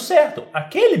você agiu certo.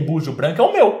 Aquele búzio branco é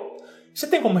o meu. Você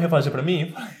tem como refazer pra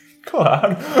mim?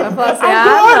 Claro. Eu falei assim,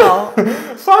 agora, não.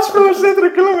 faço pra você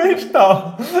tranquilamente e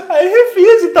tal. Aí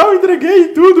refiz e tal, entreguei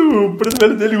tudo. O preto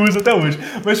velho dele usa até hoje.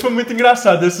 Mas foi muito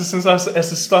engraçado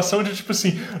essa situação de, tipo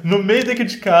assim, no meio daqui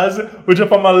de casa, o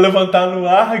Japamala levantar no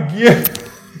ar, guia...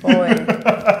 Foi.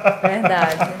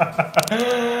 Verdade.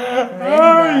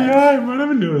 Ai,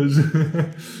 maravilhoso.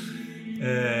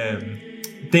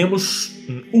 Temos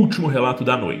um último relato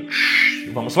da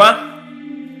noite. Vamos lá?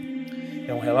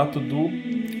 É um relato do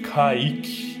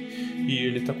Kaique. E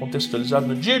ele está contextualizado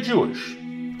no dia de hoje.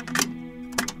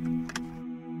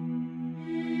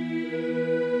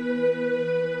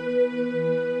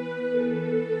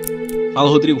 Fala,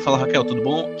 Rodrigo, fala, Raquel, tudo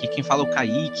bom? Aqui quem fala é o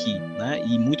Kaique, né?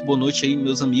 E muito boa noite aí,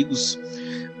 meus amigos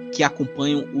que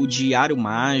acompanham o Diário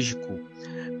Mágico.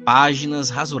 Páginas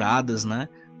rasuradas, né?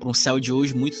 Para um céu de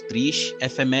hoje muito triste,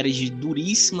 efeméride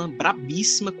duríssima,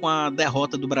 brabíssima com a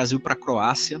derrota do Brasil para a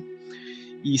Croácia.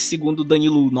 E segundo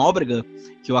Danilo Nóbrega,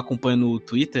 que eu acompanho no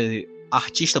Twitter,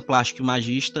 artista plástico e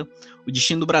magista, o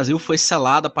destino do Brasil foi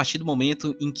selado a partir do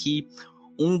momento em que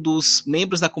um dos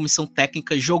membros da comissão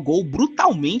técnica jogou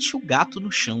brutalmente o gato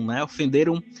no chão, né?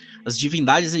 Ofenderam as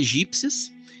divindades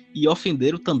egípcias e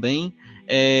ofenderam também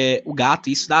o gato,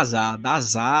 isso dá azar. Dá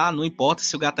azar, não importa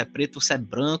se o gato é preto ou se é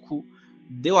branco,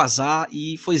 deu azar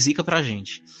e foi zica pra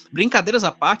gente. Brincadeiras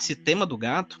à parte, esse tema do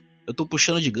gato, eu tô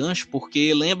puxando de gancho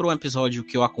porque lembra um episódio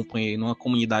que eu acompanhei numa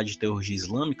comunidade de teologia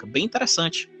islâmica, bem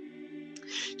interessante,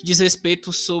 que diz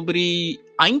respeito sobre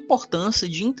a importância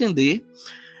de entender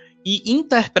e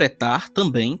interpretar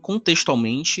também,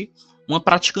 contextualmente, uma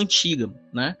prática antiga,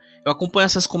 né? Eu acompanho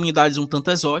essas comunidades um tanto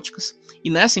exóticas,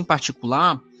 e nessa em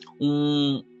particular,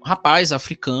 um rapaz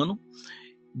africano,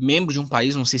 membro de um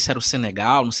país, não sei se era o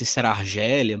Senegal, não sei se era a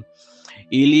Argélia,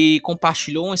 ele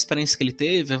compartilhou uma experiência que ele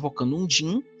teve evocando um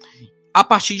djinn, a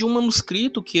partir de um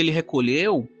manuscrito que ele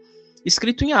recolheu,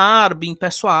 escrito em árabe, em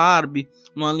perso-árabe,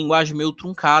 numa linguagem meio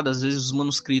truncada. Às vezes os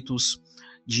manuscritos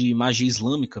de magia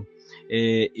islâmica,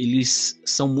 eles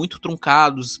são muito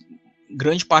truncados,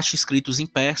 grande parte escritos em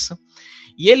persa,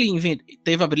 e ele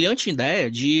teve a brilhante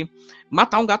ideia de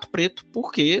matar um gato preto,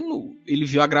 porque ele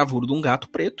viu a gravura de um gato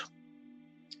preto,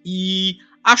 e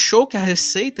achou que a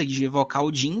receita de evocar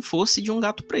o djinn fosse de um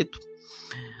gato preto.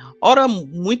 Ora,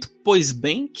 muito pois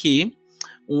bem que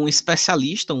um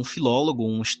especialista, um filólogo,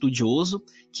 um estudioso,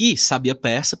 que sabia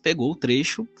persa, pegou o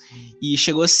trecho e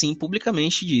chegou assim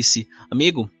publicamente e disse: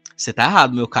 amigo, você tá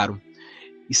errado, meu caro.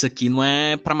 Isso aqui não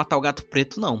é para matar o gato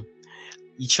preto, não.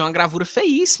 E tinha uma gravura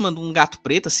feíssima de um gato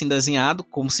preto, assim, desenhado,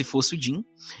 como se fosse o djinn.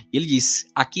 E ele disse,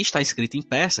 aqui está escrito em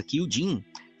persa que o djinn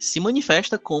se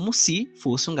manifesta como se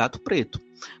fosse um gato preto.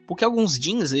 Porque alguns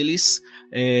djinns, eles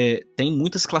têm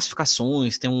muitas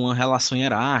classificações, têm uma relação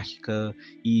hierárquica,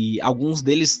 e alguns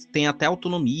deles têm até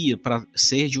autonomia para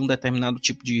ser de um determinado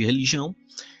tipo de religião.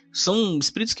 São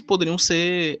espíritos que poderiam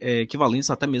ser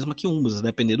equivalentes até mesmo a quiumbas, a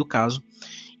depender do caso.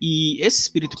 E esse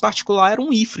espírito em particular era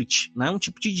um ifrit, né, um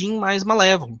tipo de djinn mais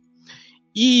malévolo.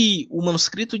 E o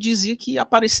manuscrito dizia que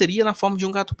apareceria na forma de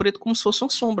um gato preto como se fosse uma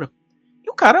sombra. E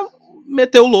o cara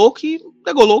meteu o louco e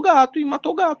degolou o gato e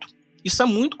matou o gato. Isso é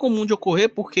muito comum de ocorrer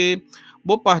porque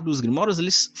boa parte dos grimórios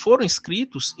eles foram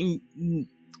escritos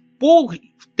por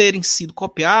terem sido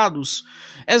copiados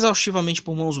exaustivamente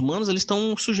por mãos humanas, eles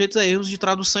estão sujeitos a erros de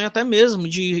tradução e até mesmo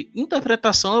de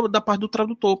interpretação da parte do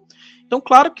tradutor. Então,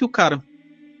 claro que o cara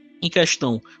em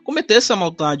questão cometeu essa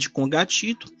maldade com o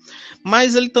gatito,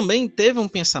 mas ele também teve um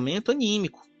pensamento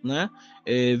anímico, né?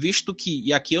 Visto que,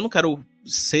 e aqui eu não quero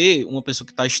ser uma pessoa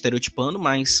que está estereotipando,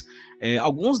 mas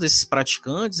alguns desses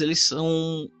praticantes, eles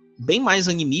são bem mais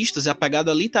animistas e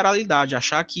apegados à literalidade,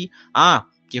 achar que,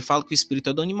 que fala que o espírito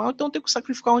é do animal, então tem que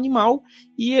sacrificar o animal,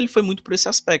 e ele foi muito por esse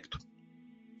aspecto.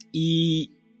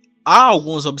 E há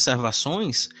algumas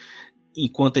observações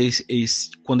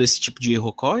quando esse tipo de erro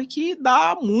ocorre, que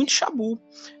dá muito chabu.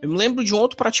 Eu me lembro de um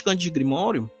outro praticante de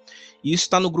Grimório, e isso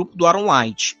está no grupo do Aaron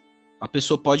Light. A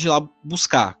pessoa pode ir lá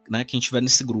buscar, né, quem estiver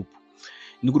nesse grupo.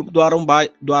 No grupo do Aaron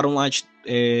Light,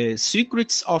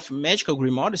 Secrets of Magical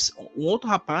Grimoires, um outro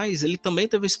rapaz, ele também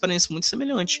teve uma experiência muito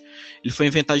semelhante. Ele foi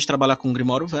inventado de trabalhar com o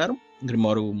Grimório Vero, um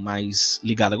Grimório mais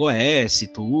ligado a Goécia e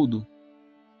tudo.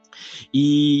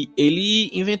 E ele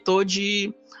inventou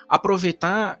de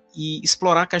aproveitar e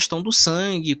explorar a questão do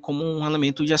sangue como um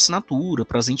elemento de assinatura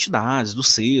para as entidades, dos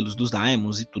selos, dos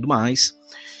daimons e tudo mais.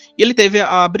 E ele teve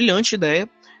a brilhante ideia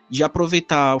de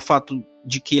aproveitar o fato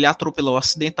de que ele atropelou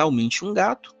acidentalmente um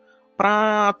gato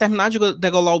para terminar de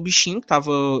degolar o bichinho que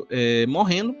estava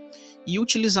morrendo e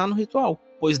utilizar no ritual,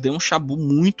 pois deu um chabu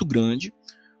muito grande,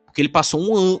 porque ele passou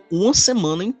uma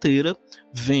semana inteira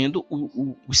vendo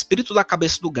o espírito da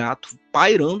cabeça do gato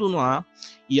pairando no ar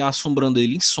e assombrando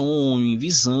ele em sonho, em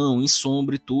visão, em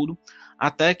sombra e tudo,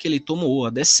 até que ele tomou a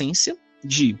decência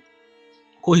de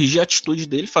corrigir a atitude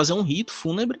dele, fazer um rito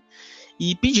fúnebre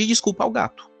e pedir desculpa ao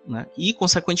gato, né? E,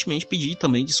 consequentemente, pedir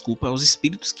também desculpa aos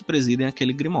espíritos que presidem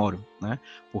aquele grimório, né?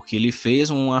 Porque ele fez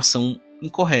uma ação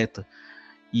incorreta.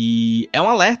 E é um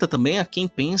alerta também a quem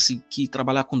pense que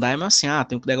trabalhar com Daimon é assim,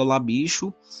 tem que degolar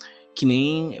bicho, que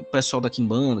nem o pessoal da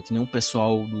Kimbanda, que nem o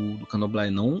pessoal do Candomblé.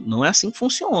 Não é assim que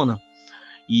funciona.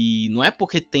 E não é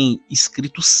porque tem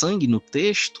escrito sangue no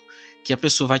texto que a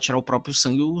pessoa vai tirar o próprio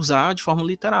sangue e usar de forma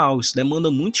literal. Isso demanda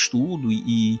muito estudo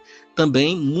e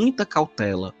também muita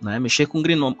cautela, né? Mexer com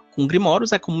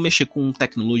grimórios é como mexer com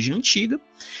tecnologia antiga,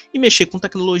 e mexer com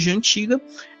tecnologia antiga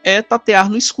é tatear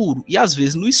no escuro. E às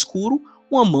vezes no escuro,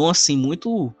 uma mão assim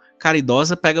muito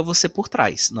caridosa pega você por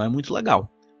trás. Não é muito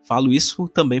legal. Falo isso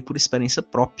também por experiência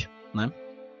própria, né?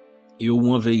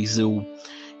 Uma vez,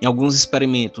 em alguns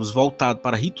experimentos voltados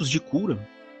para ritos de cura,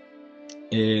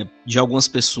 de algumas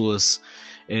pessoas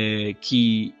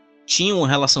que tinham uma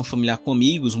relação familiar com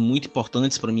amigos muito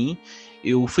importantes para mim,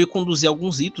 eu fui conduzir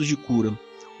alguns ritos de cura,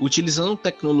 utilizando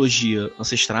tecnologia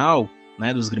ancestral,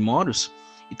 né, dos grimórios,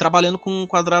 e trabalhando com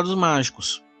quadrados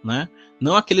mágicos, né?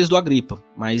 Não aqueles do Agripa,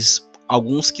 mas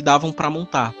alguns que davam para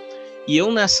montar. E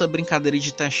eu, nessa brincadeira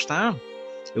de testar,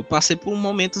 eu passei por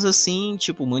momentos assim,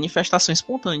 tipo manifestação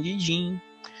espontânea de Jin,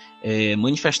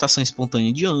 manifestação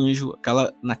espontânea de anjo,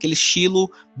 naquele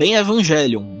estilo bem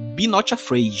Evangelion, Be Not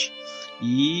Afraid.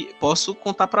 E posso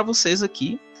contar para vocês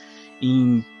aqui,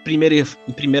 em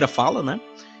primeira fala, né,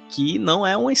 que não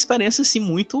é uma experiência assim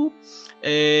muito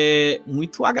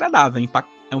agradável,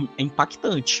 é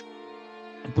impactante.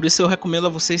 Por isso eu recomendo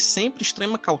a vocês sempre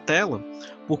extrema cautela,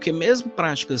 porque mesmo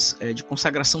práticas de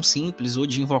consagração simples ou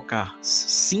de invocar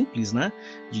simples, né,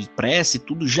 de prece,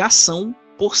 tudo já são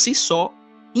por si só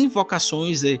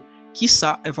invocações e,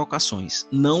 quiçá, evocações.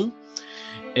 Não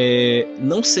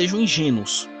sejam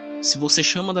ingênuos. Se você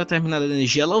chama determinada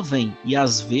energia, ela vem. E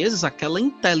às vezes aquela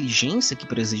inteligência que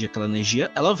preside aquela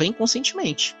energia, ela vem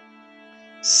conscientemente,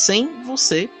 sem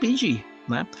você pedir,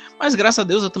 né? Mas graças a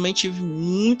Deus eu também tive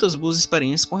muitas boas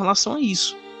experiências com relação a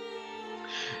isso.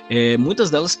 Muitas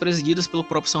delas presididas pelo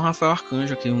próprio São Rafael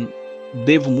Arcanjo, a quem eu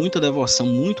devo muita devoção,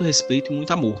 muito respeito e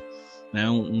muito amor. Né,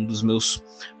 um dos meus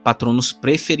patronos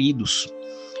preferidos.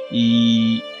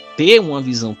 E ter uma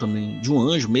visão também de um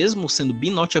anjo, mesmo sendo Be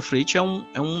Not Afraid, é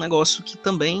um negócio que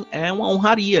também é uma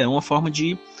honraria, é uma forma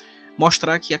de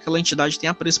mostrar que aquela entidade tem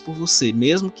apreço por você,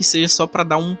 mesmo que seja só para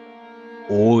dar um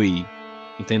oi,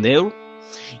 entendeu?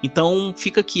 Então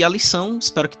fica aqui a lição,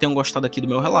 espero que tenham gostado aqui do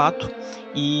meu relato,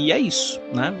 e é isso,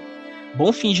 né?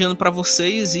 Bom fim de ano para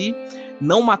vocês e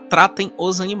não maltratem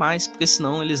os animais, porque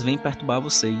senão eles vêm perturbar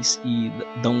vocês e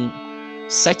dão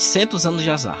 700 anos de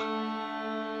azar.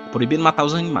 Proibido matar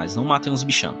os animais, não matem os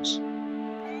bichanos.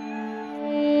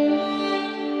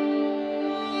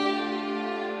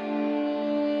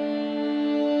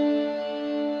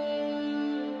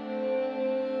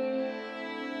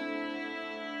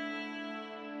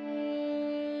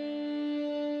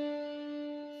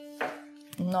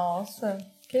 Nossa,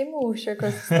 fiquei murcha com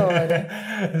essa história.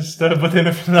 Essa história eu botei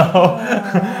no final,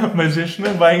 mas a gente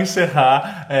não vai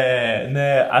encerrar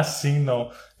né, assim,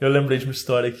 não. Eu lembrei de uma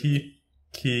história aqui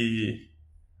que...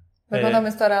 Vai contar uma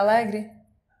história alegre?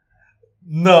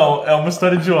 Não, é uma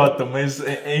história idiota, mas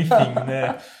enfim,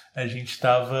 né? A gente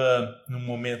tava num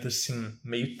momento assim,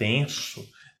 meio tenso,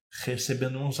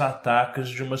 recebendo uns ataques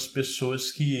de umas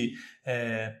pessoas que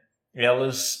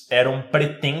elas eram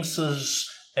pretensas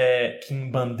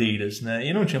quimbandeiras, né?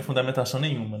 E não tinha fundamentação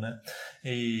nenhuma, né?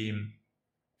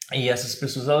 E essas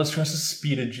pessoas, elas tinham essa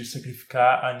espira de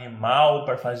sacrificar animal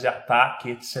para fazer ataque,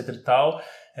 etc e tal.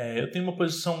 Eu tenho uma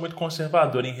posição muito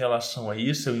conservadora em relação a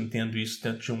isso, eu entendo isso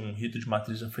dentro de um rito de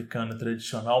matriz africana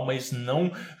tradicional, mas não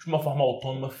de uma forma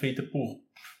autônoma feita por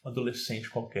um adolescente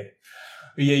qualquer.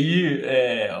 E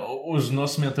aí, os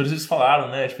nossos mentores, eles falaram,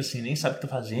 né, tipo assim, nem sabe o que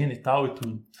tá fazendo e tal e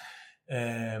tudo.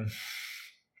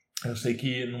 Eu sei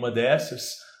que numa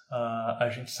dessas, a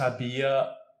gente sabia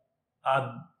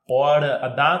a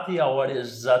data e a hora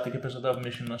exata que a pessoa estava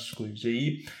mexendo nas coisas. E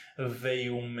aí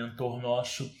veio um mentor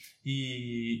nosso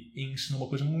e ensinou uma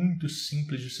coisa muito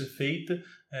simples de ser feita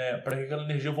para que aquela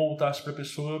energia voltasse para a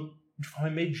pessoa de forma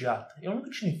imediata. Eu nunca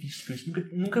tinha visto isso,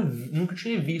 nunca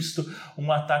tinha visto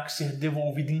um ataque ser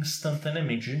devolvido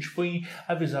instantaneamente. A gente foi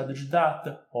avisado de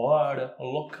data, hora,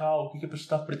 local, o que a pessoa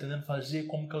estava pretendendo fazer,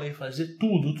 como que ela ia fazer,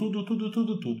 tudo.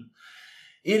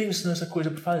 Ele ensinou essa coisa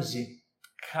para fazer.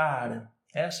 Cara,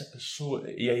 essa pessoa...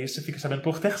 E aí você fica sabendo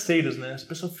por terceiros, né? Essa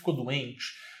pessoa ficou doente,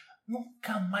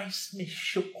 nunca mais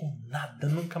mexeu com nada,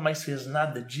 nunca mais fez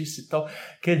nada disso e tal.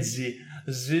 Quer dizer,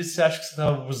 às vezes você acha que você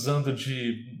estava usando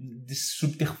de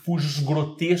subterfúgios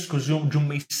grotescos de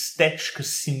uma estética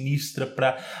sinistra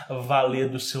para valer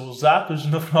dos seus atos, e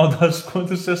no final das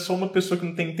contas você é só uma pessoa que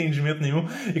não tem entendimento nenhum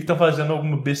e que está fazendo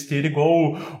alguma besteira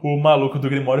igual o maluco do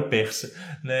Grimório Persa,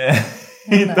 né?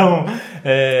 Então,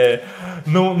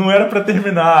 não era pra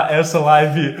terminar essa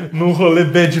live num rolê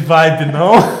bad vibe,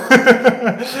 não.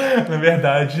 Na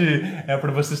verdade, é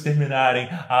pra vocês terminarem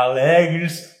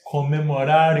alegres,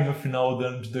 comemorarem o final do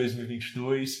ano de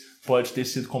 2022. Pode ter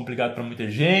sido complicado para muita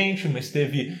gente, mas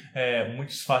teve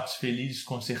muitos fatos felizes,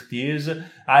 com certeza.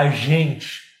 A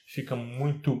gente fica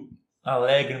muito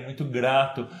alegre, muito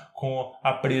grato com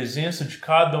a presença de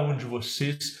cada um de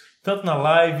vocês, tanto na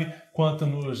live quanto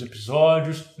nos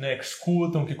episódios, né, que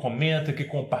escutam, que comentam, que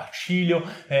compartilham,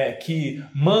 que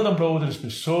mandam para outras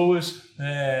pessoas.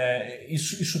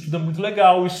 Isso tudo é muito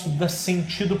legal, isso dá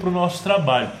sentido para o nosso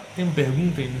trabalho. Tem uma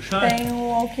pergunta aí no chat? Tem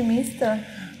o alquimista.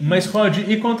 Mas, Rod,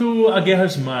 e quanto a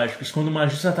guerras mágicas? Quando o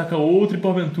magista ataca outro e,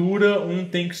 porventura, um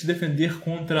tem que se defender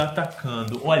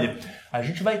contra-atacando. Olha, a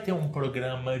gente vai ter um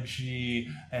programa de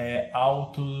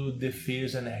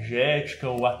autodefesa energética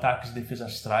ou ataques de defesa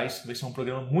astrais. Vai ser um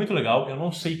programa muito legal. Eu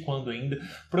não sei quando ainda.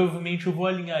 Provavelmente eu vou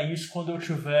alinhar isso quando eu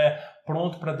estiver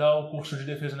pronto para dar o curso de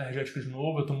defesa energética de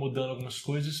novo. Eu estou mudando algumas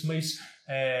coisas, mas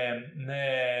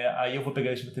aí eu vou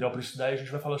pegar esse material para estudar e a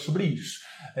gente vai falar sobre isso.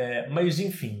 Mas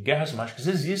enfim, guerras mágicas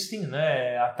existem,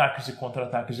 né? Ataques e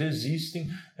contra-ataques existem.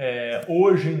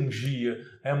 Hoje em dia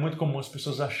é muito comum as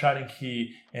pessoas acharem que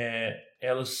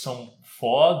elas são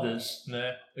fodas,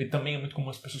 né? E também é muito comum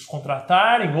as pessoas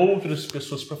contratarem outras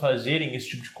pessoas para fazerem esse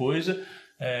tipo de coisa.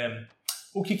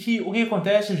 O que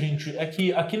acontece, gente, é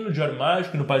que aqui no Diário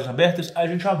Mágico e no Páginas Abertas a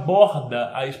gente aborda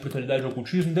a espiritualidade e o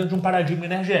ocultismo dentro de um paradigma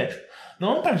energético.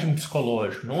 Não é um paradigma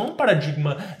psicológico, não é um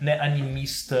paradigma, né,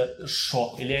 animista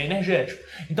só, ele é energético.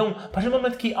 Então, a partir do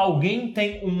momento que alguém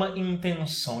tem uma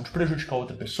intenção de prejudicar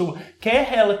outra pessoa,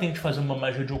 quer ela tente fazer uma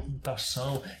magia de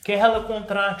ocultação, quer ela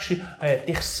contrate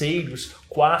terceiros,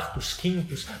 quartos,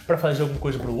 quintos, para fazer alguma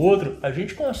coisa para o outro, a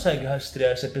gente consegue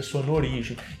rastrear essa pessoa na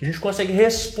origem. A gente consegue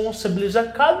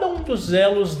responsabilizar cada um dos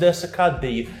elos dessa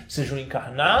cadeia, sejam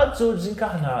encarnados ou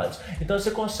desencarnados. Então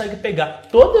você consegue pegar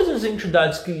todas as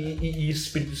entidades e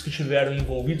espíritos que estiveram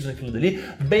envolvidos naquilo dali,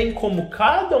 bem como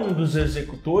cada um dos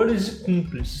executores e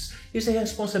cúmplices. E se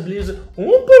responsabiliza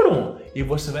um por um. E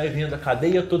você vai vendo a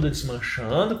cadeia toda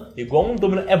desmanchando, igual um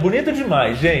domínio. É bonito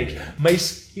demais, gente.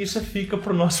 Mas isso fica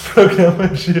pro nosso programa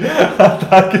de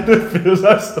ataque e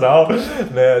defesa astral,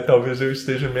 né? Talvez eu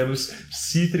esteja menos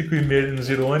cítrico e menos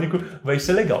irônico. Vai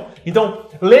ser legal. Então,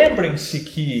 lembrem-se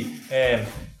que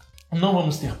não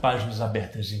vamos ter páginas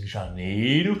abertas em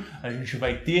janeiro. A gente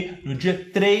vai ter no dia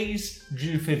 3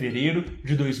 de fevereiro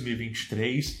de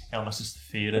 2023. É uma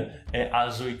sexta-feira,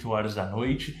 às 8 horas da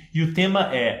noite. E o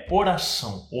tema é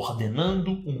oração,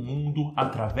 ordenando o mundo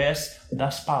através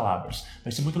das palavras.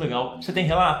 Vai ser muito legal. Você tem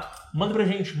relato? Manda pra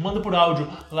gente, manda por áudio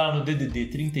lá no DDD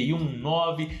 31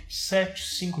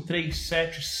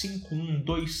 97537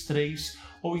 5123.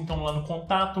 Ou então lá no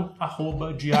contato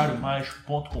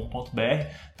 @diariomagico.com.br,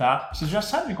 tá? Vocês já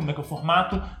sabem como é que é o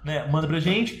formato, né? Manda pra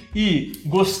gente. E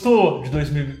gostou de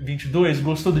 2022?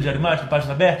 Gostou do Diário Mágico,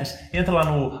 Páginas Abertas? Entra lá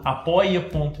no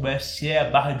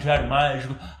apoia.se/Diário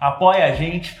Mágico, apoia a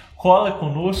gente, cola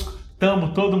conosco,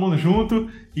 tamo todo mundo junto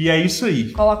e é isso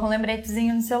aí. Coloca um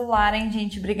lembretezinho no celular, hein,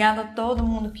 gente? Obrigada a todo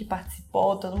mundo que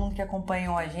participou, todo mundo que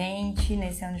acompanhou a gente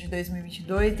nesse ano de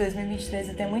 2022. 2023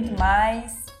 vai ter muito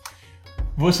mais.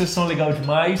 Vocês são legal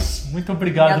demais. Muito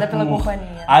obrigado pela por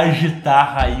companhia.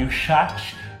 Agitar aí o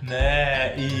chat,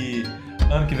 né? E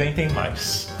ano que vem tem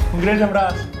mais. Um grande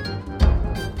abraço.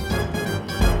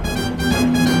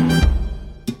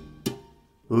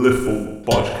 Leful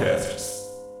Podcasts.